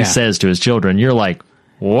things that he says to his children, you're like,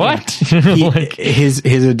 what? His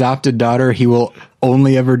adopted daughter, he will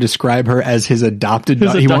only ever describe her as his adopted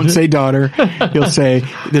daughter. He won't say daughter. He'll say,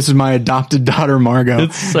 "This is my adopted daughter, Margot."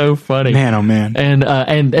 It's so funny. Man, oh man.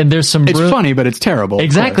 And there's some... It's funny, but it's terrible.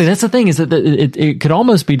 Exactly. That's the thing, is that it could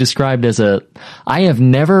almost be described as I have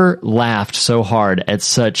never laughed so hard at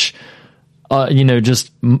such...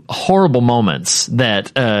 just horrible moments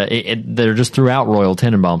that are just throughout Royal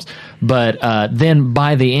Tenenbaums. But then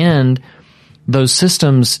by the end, those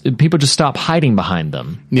systems, people just stop hiding behind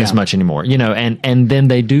them as much anymore. And then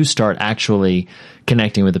they do start actually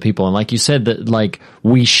connecting with the people. And like you said, that like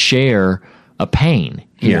we share a pain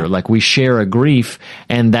here, like we share a grief,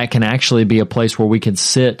 and that can actually be a place where we can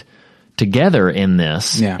sit together in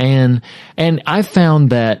this. Yeah. And I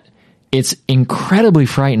found that it's incredibly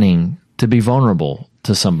frightening to be vulnerable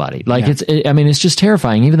to somebody. Like it's just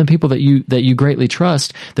terrifying. Even the people that you greatly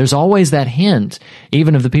trust, there's always that hint,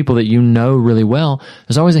 even of the people that you know really well,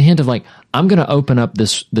 there's always a hint of like, I'm going to open up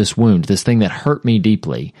this wound, this thing that hurt me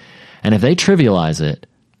deeply. And if they trivialize it,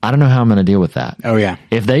 I don't know how I'm going to deal with that. Oh yeah.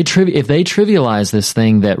 If they trivialize this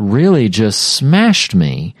thing that really just smashed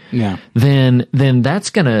me, then that's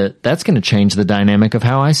going to change the dynamic of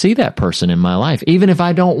how I see that person in my life, even if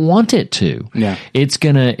I don't want it to. Yeah. It's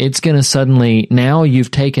going to suddenly, now you've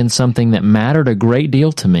taken something that mattered a great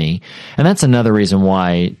deal to me. And that's another reason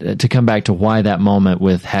why, to come back to why that moment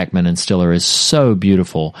with Hackman and Stiller is so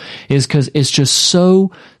beautiful, is because it's just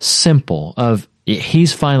so simple.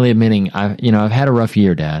 He's finally admitting, I've had a rough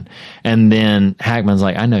year, Dad. And then Hackman's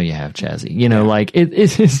like, I know you have, Chazzy. Like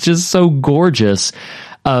it's just so gorgeous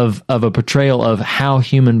of a portrayal of how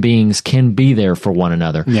human beings can be there for one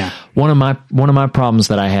another. Yeah. One of my problems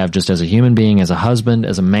that I have just as a human being, as a husband,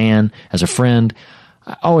 as a man, as a friend,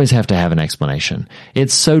 I always have to have an explanation.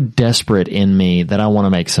 It's so desperate in me that I want to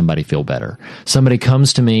make somebody feel better. Somebody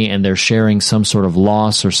comes to me and they're sharing some sort of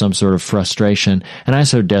loss or some sort of frustration, and I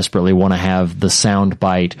so desperately want to have the sound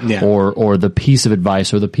bite or the piece of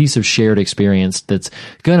advice or the piece of shared experience that's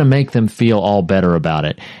going to make them feel all better about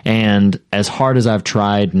it. And as hard as I've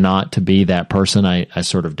tried not to be that person, I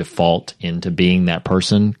sort of default into being that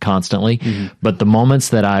person constantly. Mm-hmm. But the moments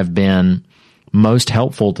that I've been most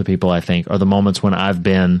helpful to people, I think, are the moments when I've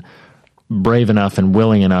been brave enough and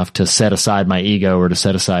willing enough to set aside my ego or to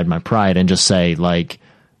set aside my pride and just say, like,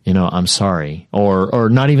 you know, I'm sorry, or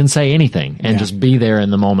not even say anything and just be there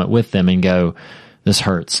in the moment with them and go, this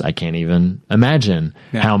hurts. I can't even imagine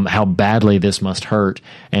how badly this must hurt.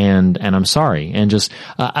 And I'm sorry. And just,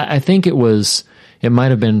 I think it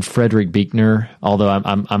might have been Frederick Buechner, although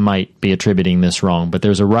I might be attributing this wrong, but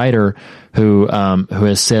there's a writer who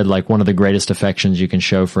has said, like, one of the greatest affections you can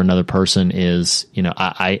show for another person is, you know,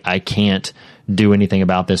 I can't do anything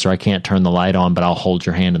about this, or I can't turn the light on, but I'll hold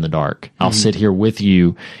your hand in the dark. I'll sit here with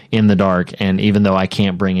you in the dark, and even though I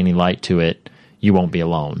can't bring any light to it, you won't be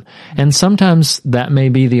alone. And sometimes that may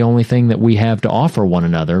be the only thing that we have to offer one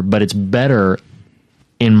another, but it's better,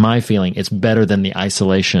 in my feeling, it's better than the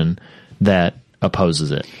isolation that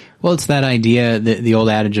opposes it. Well, it's that idea, the old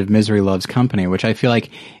adage of misery loves company, which I feel like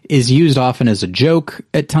is used often as a joke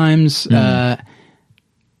at times,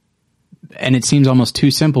 and it seems almost too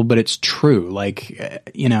simple, but it's true. Like,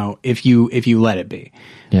 you know, if you let it be,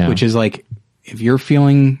 which is like, if you're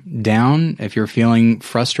feeling down, if you're feeling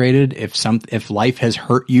frustrated, if life has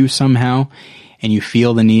hurt you somehow, and you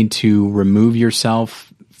feel the need to remove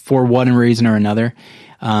yourself for one reason or another,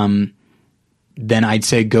 then I'd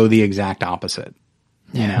say go the exact opposite,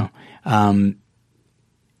 you know?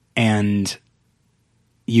 And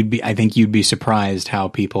I think you'd be surprised how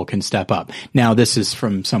people can step up. Now, this is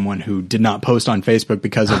from someone who did not post on Facebook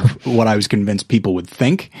because of what I was convinced people would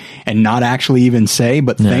think and not actually even say,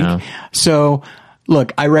 but think. So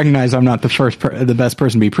look, I recognize I'm not the best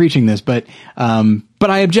person to be preaching this, but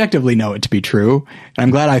I objectively know it to be true. And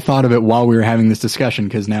I'm glad I thought of it while we were having this discussion,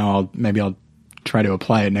 because now I'll try to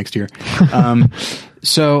apply it next year.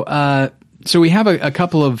 So we have a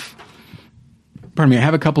couple of, I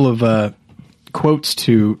have a couple of quotes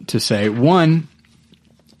to say. One,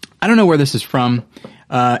 I don't know where this is from.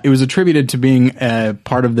 It was attributed to being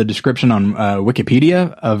part of the description on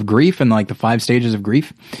Wikipedia of grief and like the 5 stages of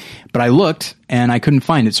grief. But I looked and I couldn't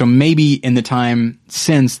find it. So maybe in the time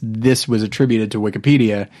since this was attributed to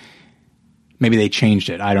Wikipedia, maybe they changed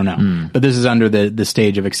it. I don't know. But this is under the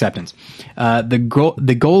stage of acceptance.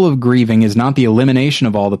 The goal of grieving is not the elimination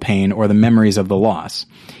of all the pain or the memories of the loss.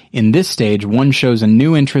 In this stage, one shows a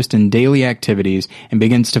new interest in daily activities and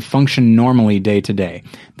begins to function normally day to day.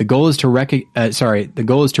 The goal is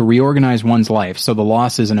to reorganize one's life so the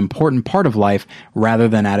loss is an important part of life rather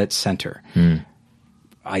than at its center.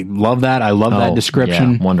 I love that. I love that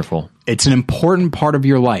description. Yeah, wonderful. It's an important part of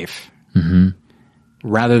your life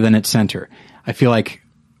rather than its center. I feel like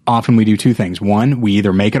often we do two things. One, we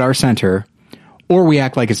either make it our center, or we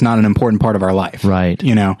act like it's not an important part of our life. Right.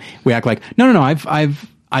 You know, we act like, no, I've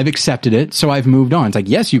accepted it, so I've moved on. It's like,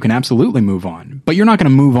 yes, you can absolutely move on, but you're not going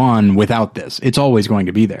to move on without this. It's always going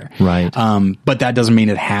to be there. Right. But that doesn't mean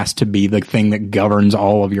it has to be the thing that governs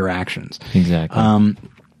all of your actions. Exactly.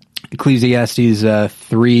 Ecclesiastes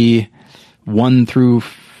 3, 1 through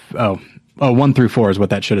 4 is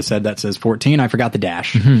what that should have said. That says 14. I forgot the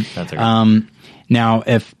dash. That's okay. Now,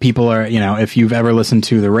 if people are, if you've ever listened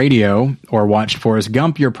to the radio or watched Forrest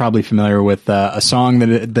Gump, you're probably familiar with a song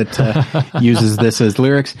that uses this as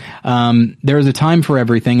lyrics. There is a time for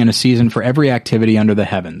everything and a season for every activity under the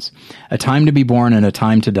heavens. A time to be born and a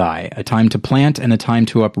time to die. A time to plant and a time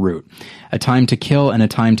to uproot. A time to kill and a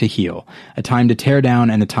time to heal. A time to tear down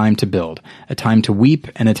and a time to build. A time to weep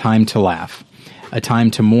and a time to laugh. A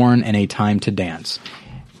time to mourn and a time to dance.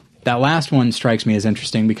 That last one strikes me as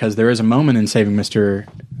interesting because there is a moment in Saving Mr.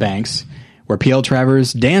 Banks where P.L.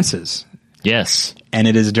 Travers dances. Yes. And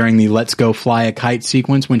it is during the Let's Go Fly a Kite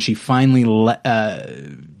sequence when she finally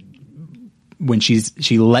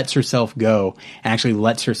she lets herself go and actually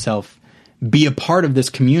lets herself be a part of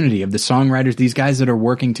this community of the songwriters, these guys that are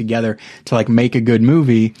working together to like make a good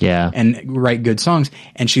movie and write good songs.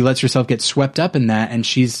 And she lets herself get swept up in that, and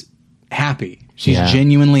she's happy. She's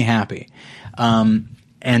genuinely happy.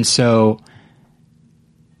 And so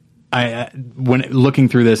when looking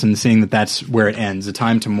through this and seeing that that's where it ends, a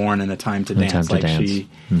time to mourn and a time to dance, she,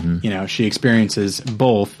 she experiences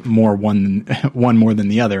both one more than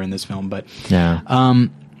the other in this film. But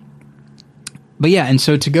and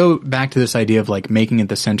so to go back to this idea of like making it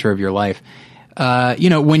the center of your life,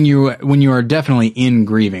 When you are definitely in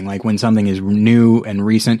grieving, like when something is new and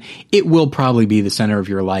recent, it will probably be the center of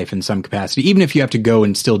your life in some capacity. Even if you have to go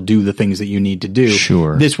and still do the things that you need to do,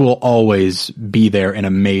 sure, this will always be there in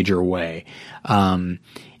a major way.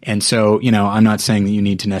 And so, I'm not saying that you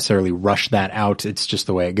need to necessarily rush that out. It's just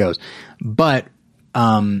the way it goes. But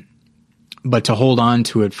to hold on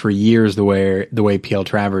to it for years the way P.L.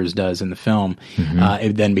 Travers does in the film,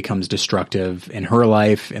 it then becomes destructive in her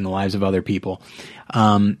life, in the lives of other people.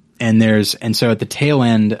 And so at the tail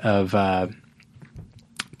end of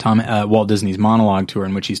Walt Disney's monologue tour,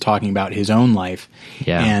 in which he's talking about his own life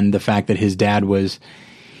and the fact that his dad was,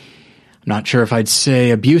 I'm not sure if I'd say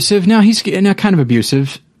abusive. No, he's kind of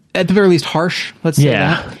abusive. At the very least, harsh. Let's say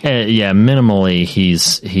that. Minimally,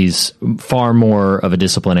 he's far more of a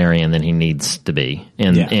disciplinarian than he needs to be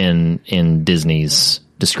in Disney's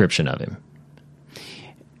description of him.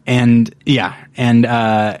 And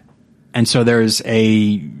so there's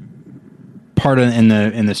a part in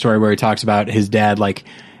the story where he talks about his dad. Like,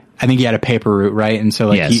 I think he had a paper route, right? And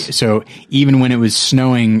so so even when it was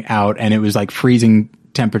snowing out and it was like freezing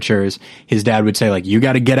temperatures, his dad would say, like, you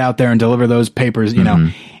got to get out there and deliver those papers,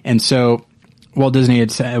 know. And so Walt Disney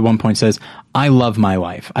at one point says, I love my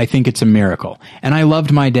life. I think it's a miracle. And I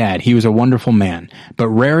loved my dad. He was a wonderful man. But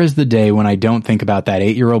rare is the day when I don't think about that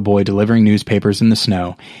 8-year-old boy delivering newspapers in the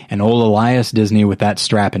snow and old Elias Disney with that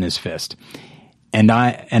strap in his fist. And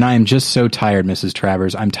I am just so tired, Mrs.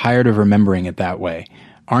 Travers. I'm tired of remembering it that way.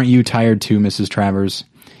 Aren't you tired too, Mrs. Travers?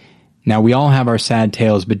 Now, we all have our sad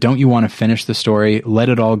tales, but don't you want to finish the story, let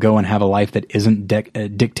it all go, and have a life that isn't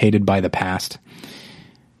dictated by the past?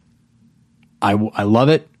 I love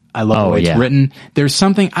it. I love the way it's written. There's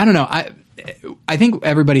something, I don't know, I think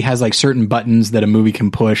everybody has like certain buttons that a movie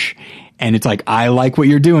can push, and it's like, I like what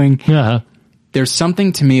you're doing. There's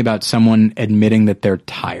something to me about someone admitting that they're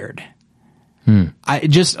tired. I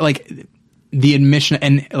just like the admission,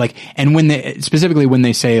 and when specifically when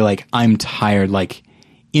they say like, I'm tired, like,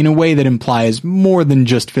 in a way that implies more than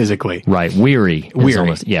just physically. Right. Weary.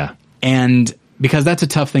 Almost, And because that's a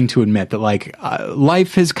tough thing to admit, that like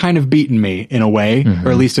life has kind of beaten me in a way, or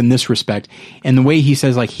at least in this respect. And the way he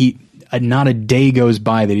says, like, not a day goes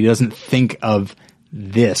by that he doesn't think of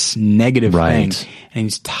this negative thing, and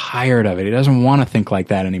he's tired of it. He doesn't want to think like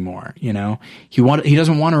that anymore. He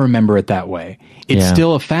doesn't want to remember it that way. It's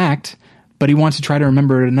still a fact, but he wants to try to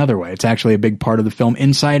remember it another way. It's actually a big part of the film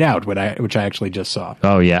Inside Out, which I actually just saw.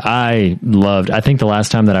 Oh, yeah. I think the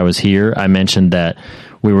last time that I was here, I mentioned that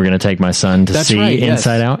we were going to take my son to see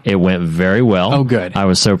Inside Out. It went very well. Oh, good. I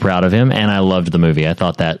was so proud of him, and I loved the movie. I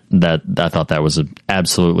thought that was an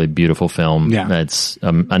absolutely beautiful film. Yeah. That's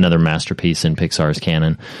another masterpiece in Pixar's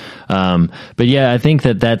canon. But yeah, I think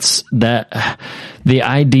that's the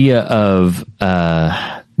idea of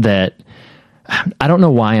that. I don't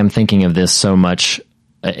know why I'm thinking of this so much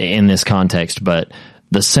in this context, but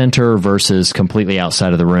the center versus completely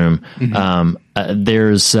outside of the room.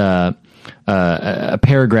 There's a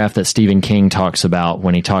paragraph that Stephen King talks about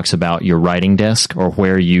when he talks about your writing desk or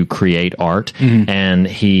where you create art. And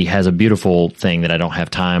he has a beautiful thing that I don't have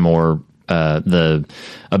time or the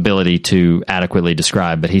ability to adequately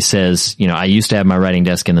describe, but he says, I used to have my writing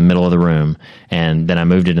desk in the middle of the room, and then I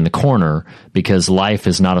moved it in the corner because life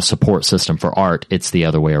is not a support system for art. It's the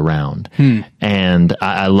other way around. And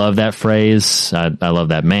I love that phrase. I love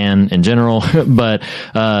that man in general, but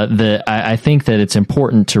I think that it's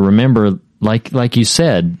important to remember, like you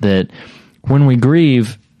said, that when we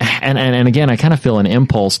grieve, and again, I kind of feel an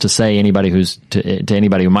impulse to say to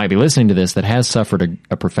anybody who might be listening to this that has suffered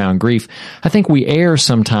a profound grief, I think we err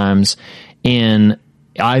sometimes in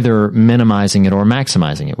either minimizing it or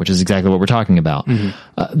maximizing it, which is exactly what we're talking about.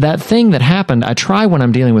 That thing that happened, I try when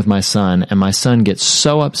I'm dealing with my son, and my son gets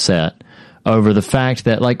so upset over the fact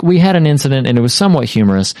that, like, we had an incident and it was somewhat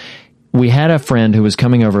humorous. We had a friend who was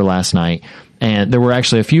coming over last night, and there were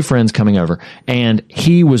actually a few friends coming over, and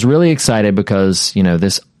he was really excited because,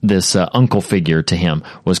 this uncle figure to him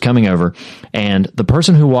was coming over, and the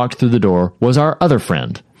person who walked through the door was our other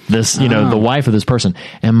friend, the wife of this person.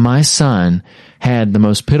 And my son had the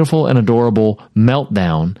most pitiful and adorable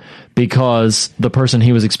meltdown because the person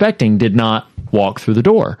he was expecting did not walk through the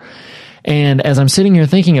door. And as I'm sitting here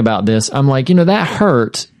thinking about this, I'm like, that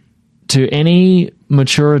hurt. To any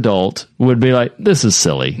mature adult would be like, this is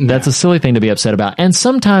silly. Yeah. That's a silly thing to be upset about. And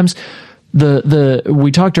sometimes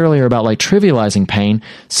we talked earlier about like trivializing pain.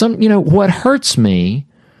 What hurts me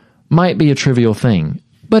might be a trivial thing,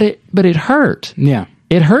 but it hurt. Yeah.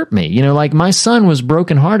 it hurt me. You know, like my son was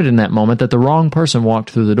brokenhearted in that moment that the wrong person walked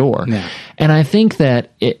through the door. Yeah. And I think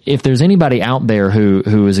that if there's anybody out there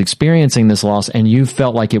who is experiencing this loss and you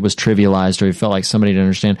felt like it was trivialized or you felt like somebody didn't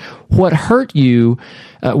understand, what hurt you,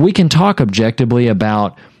 we can talk objectively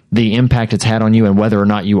about the impact it's had on you and whether or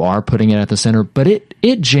not you are putting it at the center, but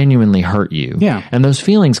it genuinely hurt you. Yeah. And those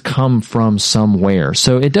feelings come from somewhere.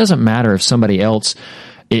 So it doesn't matter if somebody else,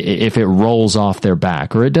 if it rolls off their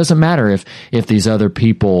back, or it doesn't matter if these other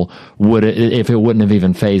people if it wouldn't have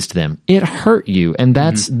even fazed them. It hurt you. And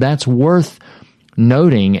that's worth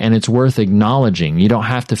noting, and it's worth acknowledging. You don't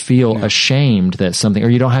have to feel ashamed that something, or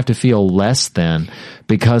you don't have to feel less than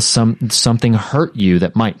because something hurt you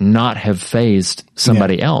that might not have fazed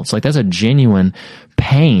somebody else. Like that's a genuine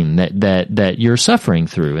pain that you're suffering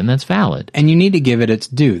through, and that's valid. And you need to give it its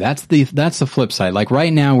due. That's the flip side. Like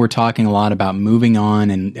right now we're talking a lot about moving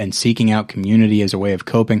on and seeking out community as a way of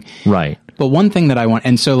coping. Right. But one thing that I want,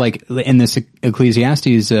 and so like in this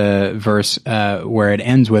Ecclesiastes verse where it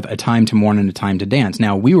ends with a time to mourn and a time to dance.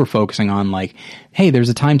 Now we were focusing on like, hey, there's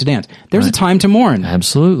a time to dance. There's a time to mourn.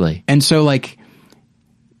 Absolutely. And so like,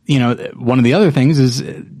 you know, one of the other things is,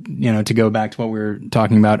 you know, to go back to what we were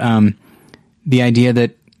talking about, the idea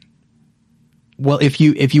that, well, if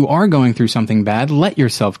you are going through something bad, let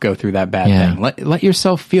yourself go through that bad thing. Let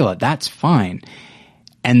yourself feel it. That's fine.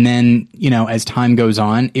 And then, you know, as time goes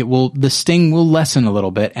on, the sting will lessen a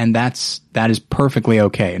little bit, and that is perfectly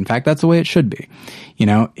okay. In fact, that's the way it should be. You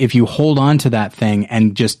know, if you hold on to that thing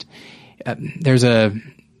and just, there's the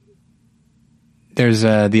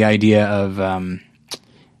idea of,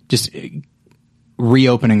 just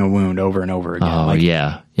reopening a wound over and over again. Oh, like,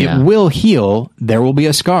 yeah. It will heal. There will be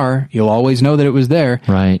a scar. You'll always know that it was there.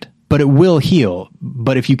 Right. But it will heal.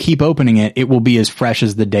 But if you keep opening it, it will be as fresh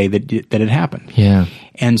as the day that it happened. Yeah.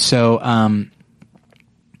 And so,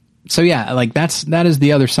 yeah, like that is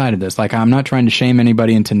the other side of this. Like, I'm not trying to shame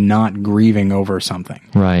anybody into not grieving over something.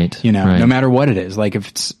 Right. You know, right. No matter what it is. Like, if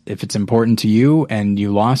it's important to you and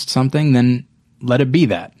you lost something, then let it be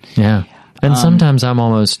that. Yeah. And sometimes I'm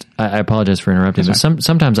almost, I apologize for interrupting, but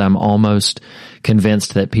sometimes I'm almost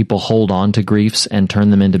convinced that people hold on to griefs and turn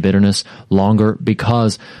them into bitterness longer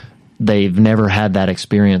because they've never had that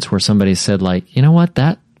experience where somebody said like, you know what,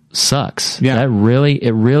 that sucks. Yeah. It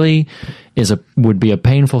really would be a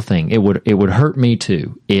painful thing. It would hurt me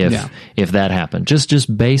too if that happened.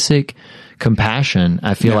 Just basic compassion.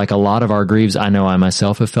 I feel like a lot of our grieves, I know I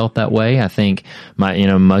myself have felt that way. I think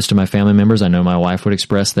most of my family members, I know my wife would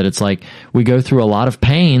express that it's like we go through a lot of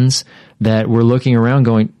pains that we're looking around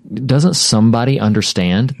going, doesn't somebody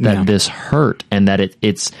understand that this hurt and that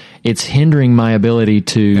it's hindering my ability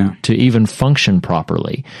to even function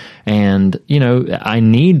properly? And, you know, I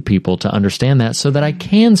need people to understand that so that I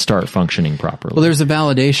can start functioning properly. Well, there's a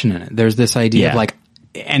validation in it. There's this idea of like,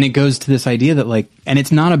 and it goes to this idea that like, and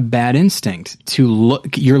it's not a bad instinct to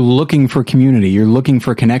look, you're looking for community, you're looking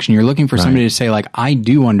for connection, you're looking for somebody to say like, I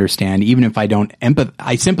do understand, even if I don't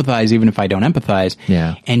I sympathize, even if I don't empathize.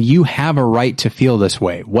 Yeah. And you have a right to feel this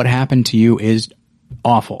way. What happened to you is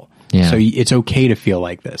awful. Yeah. So it's okay to feel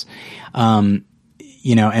like this.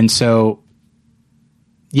 You know, and so,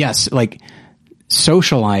 yes, like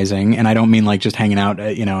socializing, and I don't mean like just hanging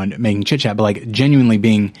out, you know, and making chit chat, but like genuinely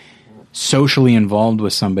being socially involved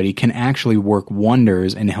with somebody can actually work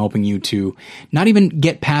wonders in helping you to not even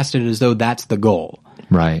get past it as though that's the goal.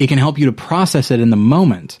 Right. It can help you to process it in the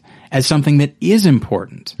moment as something that is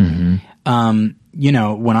important. Mm-hmm. You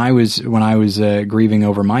know, when I was grieving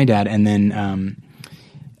over my dad, and then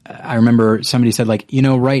I remember somebody said like, you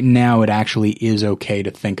know, right now it actually is okay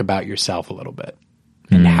to think about yourself a little bit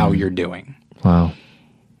and how you're doing. Wow.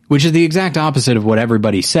 Which is the exact opposite of what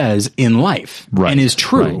everybody says in life, and is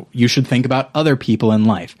true. Right. You should think about other people in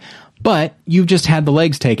life. But you've just had the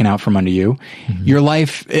legs taken out from under you. Mm-hmm. Your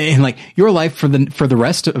life, and like your life for the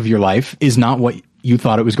rest of your life is not what you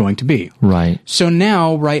thought it was going to be. Right. So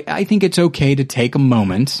now, I think it's okay to take a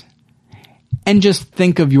moment and just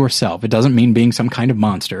think of yourself. It doesn't mean being some kind of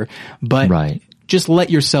monster, but just let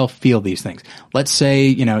yourself feel these things. Let's say,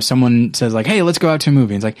 you know, someone says like, hey, let's go out to a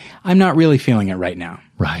movie. And it's like, I'm not really feeling it right now.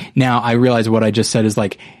 Right. Now, I realize what I just said is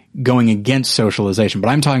like going against socialization, but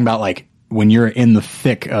I'm talking about like when you're in the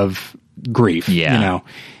thick of grief, you know,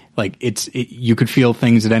 like you could feel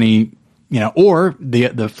things at any, you know, or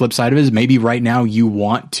the flip side of it is maybe right now you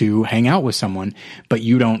want to hang out with someone, but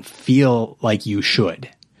you don't feel like you should.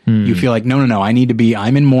 You feel like, no,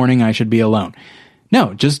 I'm in mourning. I should be alone.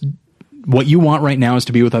 No, just what you want right now is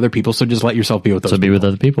to be with other people. So just let yourself be with those people. Be with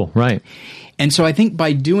other people. Right. And so I think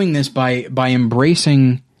by doing this, by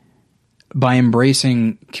embracing by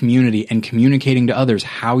embracing community and communicating to others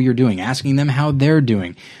how you're doing, asking them how they're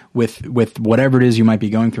doing with whatever it is you might be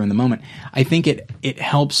going through in the moment, I think it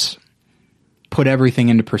helps put everything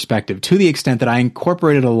into perspective, to the extent that I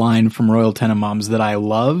incorporated a line from Royal Tenenbaums that I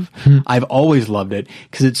love. I've always loved it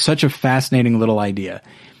because it's such a fascinating little idea.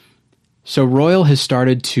 So Royal has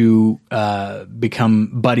started to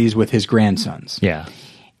become buddies with his grandsons. Yeah.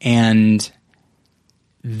 And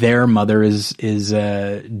their mother is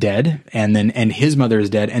dead, and his mother is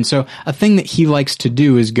dead. And so a thing that he likes to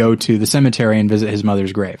do is go to the cemetery and visit his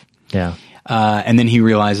mother's grave. Yeah. And then he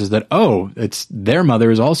realizes that, it's their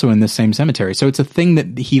mother is also in this same cemetery. So it's a thing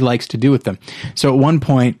that he likes to do with them. So at one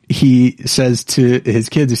point he says to his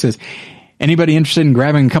kids, he says, anybody interested in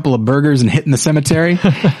grabbing a couple of burgers and hitting the cemetery?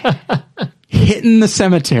 Hitting the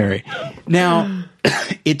cemetery. Now,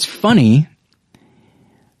 it's funny,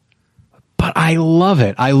 but I love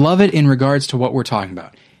it. I love it in regards to what we're talking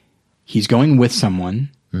about. He's going with someone,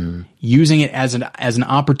 using it as an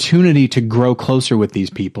opportunity to grow closer with these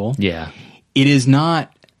people. Yeah. It is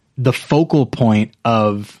not the focal point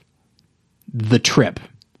of the trip.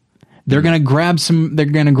 They're going to grab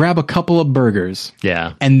a couple of burgers.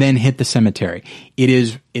 Yeah. And then hit the cemetery. It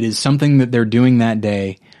is something that they're doing that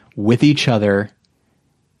day with each other.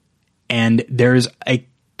 And there's a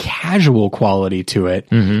casual quality to it.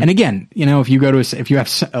 And again, if you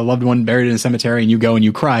have a loved one buried in a cemetery and you go and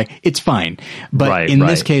you cry, it's fine. But in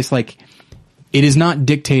this case, it is not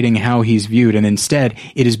dictating how he's viewed, and instead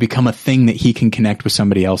it has become a thing that he can connect with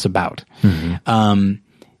somebody else about. And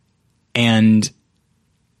I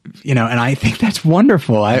think that's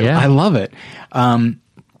wonderful. I love it. And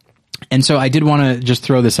so I did want to just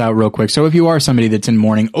throw this out real quick. So if you are somebody that's in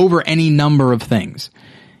mourning over any number of things,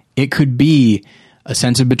 it could be a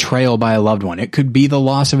sense of betrayal by a loved one. It could be the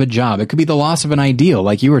loss of a job. It could be the loss of an ideal,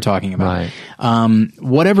 like you were talking about. Right.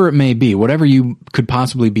 Whatever it may be, whatever you could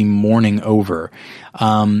possibly be mourning over.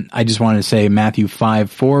 I just wanted to say Matthew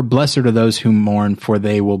 5:4, blessed are those who mourn, for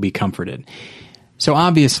they will be comforted. So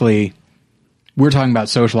obviously, we're talking about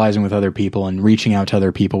socializing with other people and reaching out to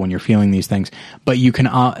other people when you're feeling these things. But you can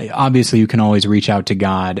you can always reach out to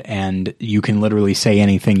God, and you can literally say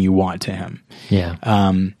anything you want to Him. Yeah.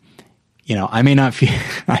 I may not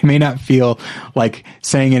feel like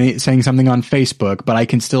saying something on Facebook, but I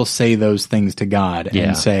can still say those things to God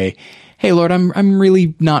and say, "Hey, Lord, I'm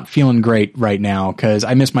really not feeling great right now because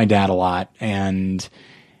I miss my dad a lot, and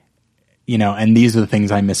and these are the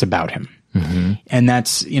things I miss about him." And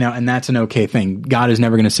that's an okay thing. God is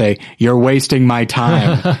never going to say, "You're wasting my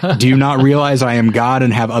time. Do you not realize I am God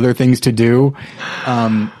and have other things to do?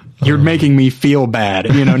 You're making me feel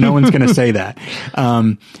bad." No one's going to say that.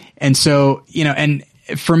 And so, and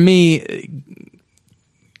for me,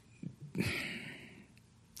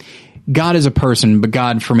 God is a person, but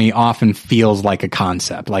God for me often feels like a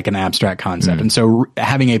concept, like an abstract concept. And so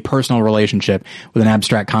having a personal relationship with an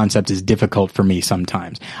abstract concept is difficult for me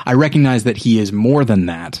sometimes. I recognize that He is more than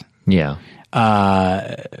that. Yeah.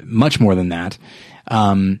 Much more than that.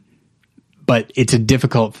 But it's a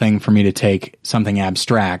difficult thing for me to take something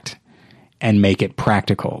abstract and make it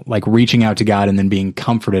practical, like reaching out to God and then being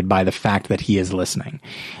comforted by the fact that He is listening.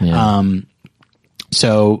 Yeah.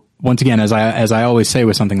 So once again, as I always say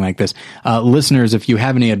with something like this, listeners, if you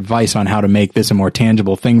have any advice on how to make this a more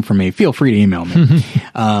tangible thing for me, feel free to email me.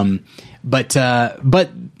 But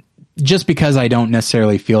just because I don't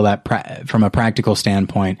necessarily feel that from a practical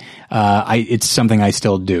standpoint, it's something I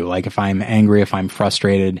still do. Like if I'm angry, if I'm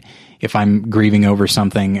frustrated, if I'm grieving over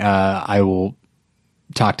something, I will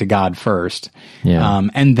talk to God first. Yeah.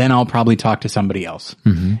 And then I'll probably talk to somebody else.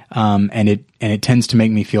 And it tends to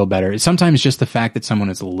make me feel better. It's sometimes just the fact that someone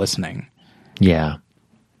is listening. Yeah.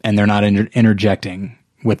 And they're not interjecting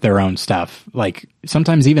with their own stuff. Like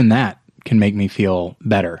sometimes even that can make me feel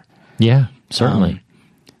better. Yeah, certainly.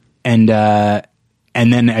 And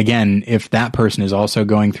then again, if that person is also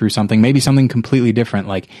going through something, maybe something completely different,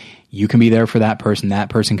 like you can be there for that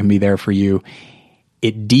person can be there for you.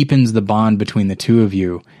 It deepens the bond between the two of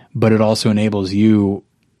you, but it also enables you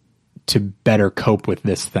to better cope with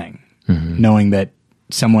this thing, knowing that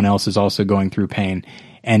someone else is also going through pain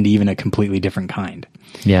and even a completely different kind.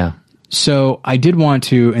 Yeah. So I did want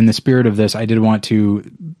to, in the spirit of this, put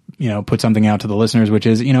something out to the listeners, which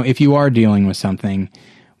is, if you are dealing with something,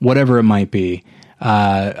 whatever it might be,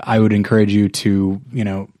 I would encourage you to,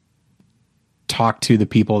 talk to the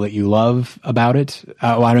people that you love about it.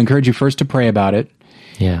 I'd encourage you first to pray about it.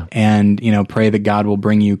 Yeah. And, pray that God will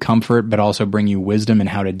bring you comfort, but also bring you wisdom in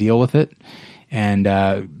how to deal with it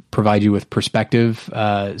and provide you with perspective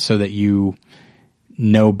so that you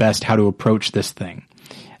know best how to approach this thing.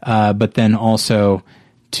 But then also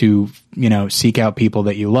to, seek out people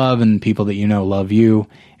that you love and people that love you,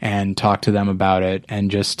 and talk to them about it,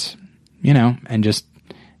 and just,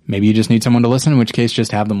 maybe you just need someone to listen, in which case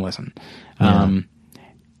just have them listen. Yeah.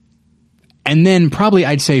 And then probably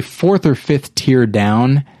I'd say fourth or fifth tier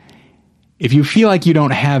down, if you feel like you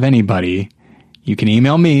don't have anybody, you can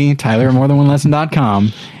email me,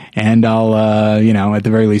 Tyler@morethanonelesson.com, and I'll, at the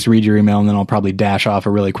very least read your email, and then I'll probably dash off a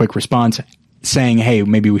really quick response saying, hey,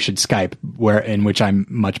 maybe we should Skype, in which I'm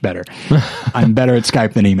much better. I'm better at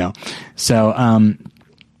Skype than email. So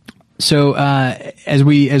as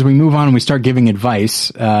we move on and we start giving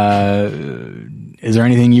advice, is there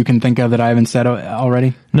anything you can think of that I haven't said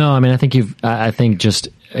already? No, I mean, I think just,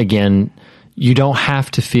 again, you don't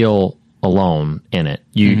have to feel alone in it.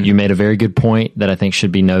 You made a very good point that I think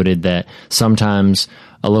should be noted, that sometimes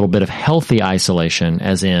a little bit of healthy isolation,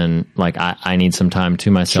 as in like I need some time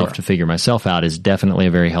to myself to figure myself out, is definitely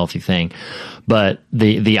a very healthy thing. But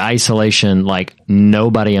the isolation, like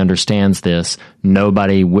nobody understands this. They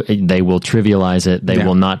will trivialize it. They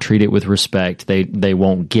will not treat it with respect. They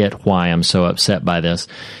won't get why I'm so upset by this.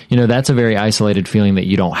 That's a very isolated feeling that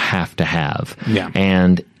you don't have to have. Yeah.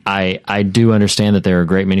 And I do understand that there are a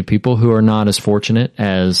great many people who are not as fortunate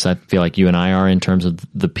as I feel like you and I are, in terms of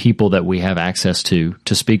the people that we have access to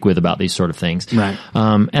speak with about these sort of things. Right.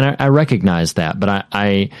 And I recognize that, but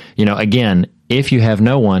I again, if you have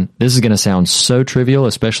no one, this is going to sound so trivial,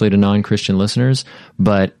 especially to non-Christian listeners,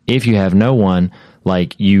 but if you have no one,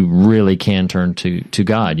 like, you really can turn to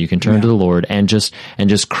God. You can turn to the Lord and just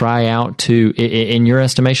cry out to, in your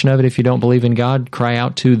estimation of it, if you don't believe in God, cry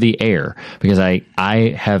out to the air. Because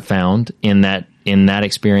I have found in that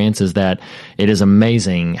experience is that it is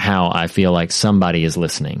amazing how I feel like somebody is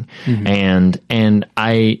listening. Mm-hmm. And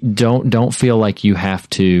I don't feel like you have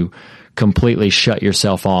to completely shut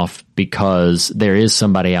yourself off, because there is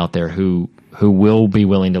somebody out there who will be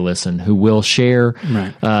willing to listen, who will share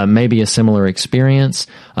maybe a similar experience.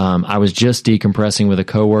 I was just decompressing with a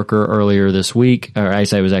coworker earlier this week, or I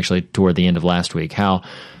say it was actually toward the end of last week, how,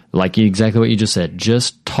 like exactly what you just said,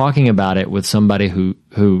 just talking about it with somebody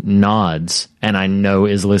who nods and I know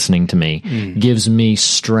is listening to me gives me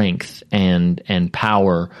strength and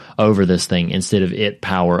power over this thing, instead of it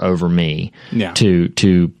power over me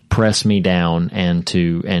to press me down and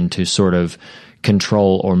to sort of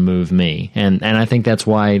control or move me. And I think that's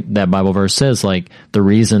why that Bible verse says, like, the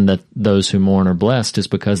reason that those who mourn are blessed is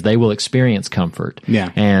because they will experience comfort.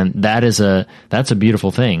 Yeah. And that's a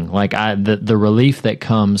beautiful thing. Like, the relief that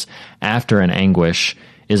comes after an anguish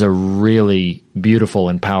is a really beautiful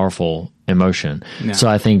and powerful emotion. Yeah. So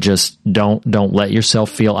I think just don't let yourself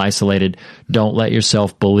feel isolated. Don't let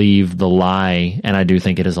yourself believe the lie, and I do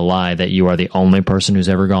think it is a lie, that you are the only person who's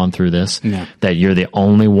ever gone through this, that you're the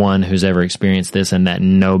only one who's ever experienced this, and that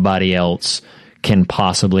nobody else can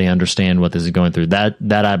possibly understand what this is going through. That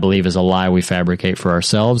I believe is a lie we fabricate for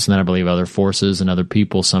ourselves, and that I believe other forces and other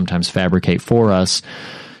people sometimes fabricate for us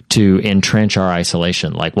to entrench our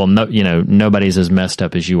isolation. Like, well, nobody's as messed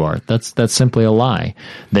up as you are. That's simply a lie.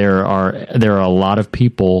 There are a lot of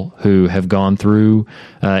people who have gone through,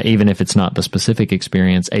 even if it's not the specific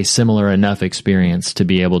experience, a similar enough experience to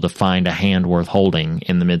be able to find a hand worth holding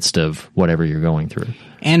in the midst of whatever you're going through.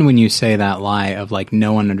 And when you say that lie of, like,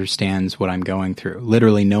 no one understands what I'm going through,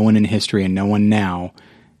 literally no one in history and no one now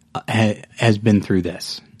has been through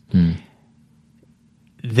this.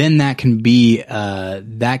 Then that can be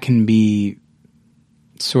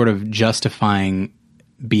sort of justifying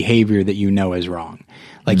behavior that is wrong.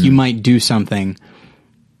 Like, you might do something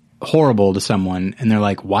horrible to someone, and they're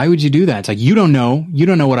like, "Why would you do that?" It's like, you don't know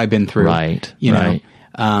what I've been through, right? You know,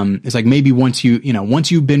 it's like, maybe once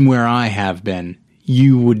once you've been where I have been,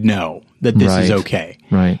 you would know that this is okay,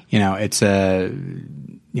 right? It's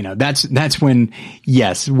that's when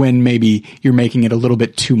maybe you're making it a little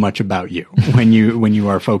bit too much about you when you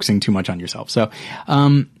are focusing too much on yourself. So,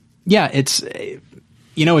 it's,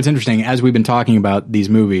 it's interesting. As we've been talking about these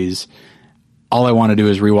movies, all I want to do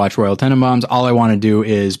is rewatch Royal Tenenbaums. All I want to do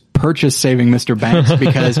is purchase Saving Mr. Banks,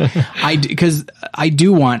 because I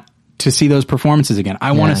do want to see those performances again.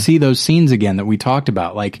 I want to see those scenes again that we talked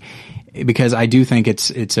about, because I do think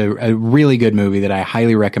it's a really good movie that I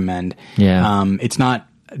highly recommend. Yeah. It's not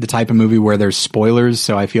the type of movie where there's spoilers,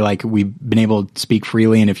 so I feel like we've been able to speak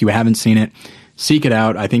freely, and if you haven't seen it, seek it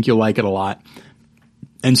out. I think you'll like it a lot.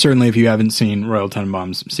 And certainly if you haven't seen Royal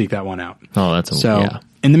Tenenbaums, seek that one out. Oh,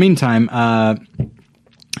 In the meantime,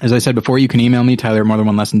 as I said before, you can email me,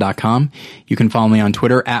 Tyler@morethanonelesson.com. You can follow me on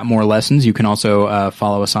Twitter @MoreLessons. You can also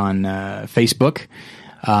follow us on Facebook.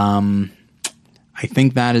 I I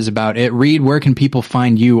think that is about it. Reed, where can people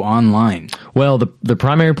find you online? Well, the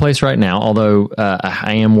primary place right now, although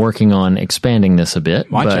I am working on expanding this a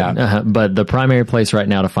bit, Watch out. But the primary place right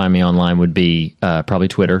now to find me online would be probably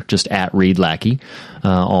Twitter, just at Reed Lackey,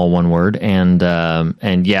 all one word. And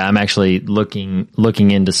yeah, I'm actually looking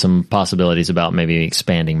into some possibilities about maybe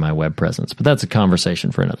expanding my web presence, but that's a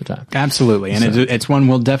conversation for another time. Absolutely, and it's one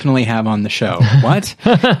we'll definitely have on the show. What?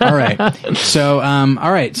 All right. So,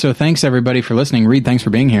 all right. So, thanks everybody for listening. Reed, thanks for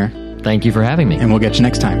being here. Thank you for having me. And we'll get you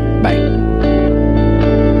next time. Bye.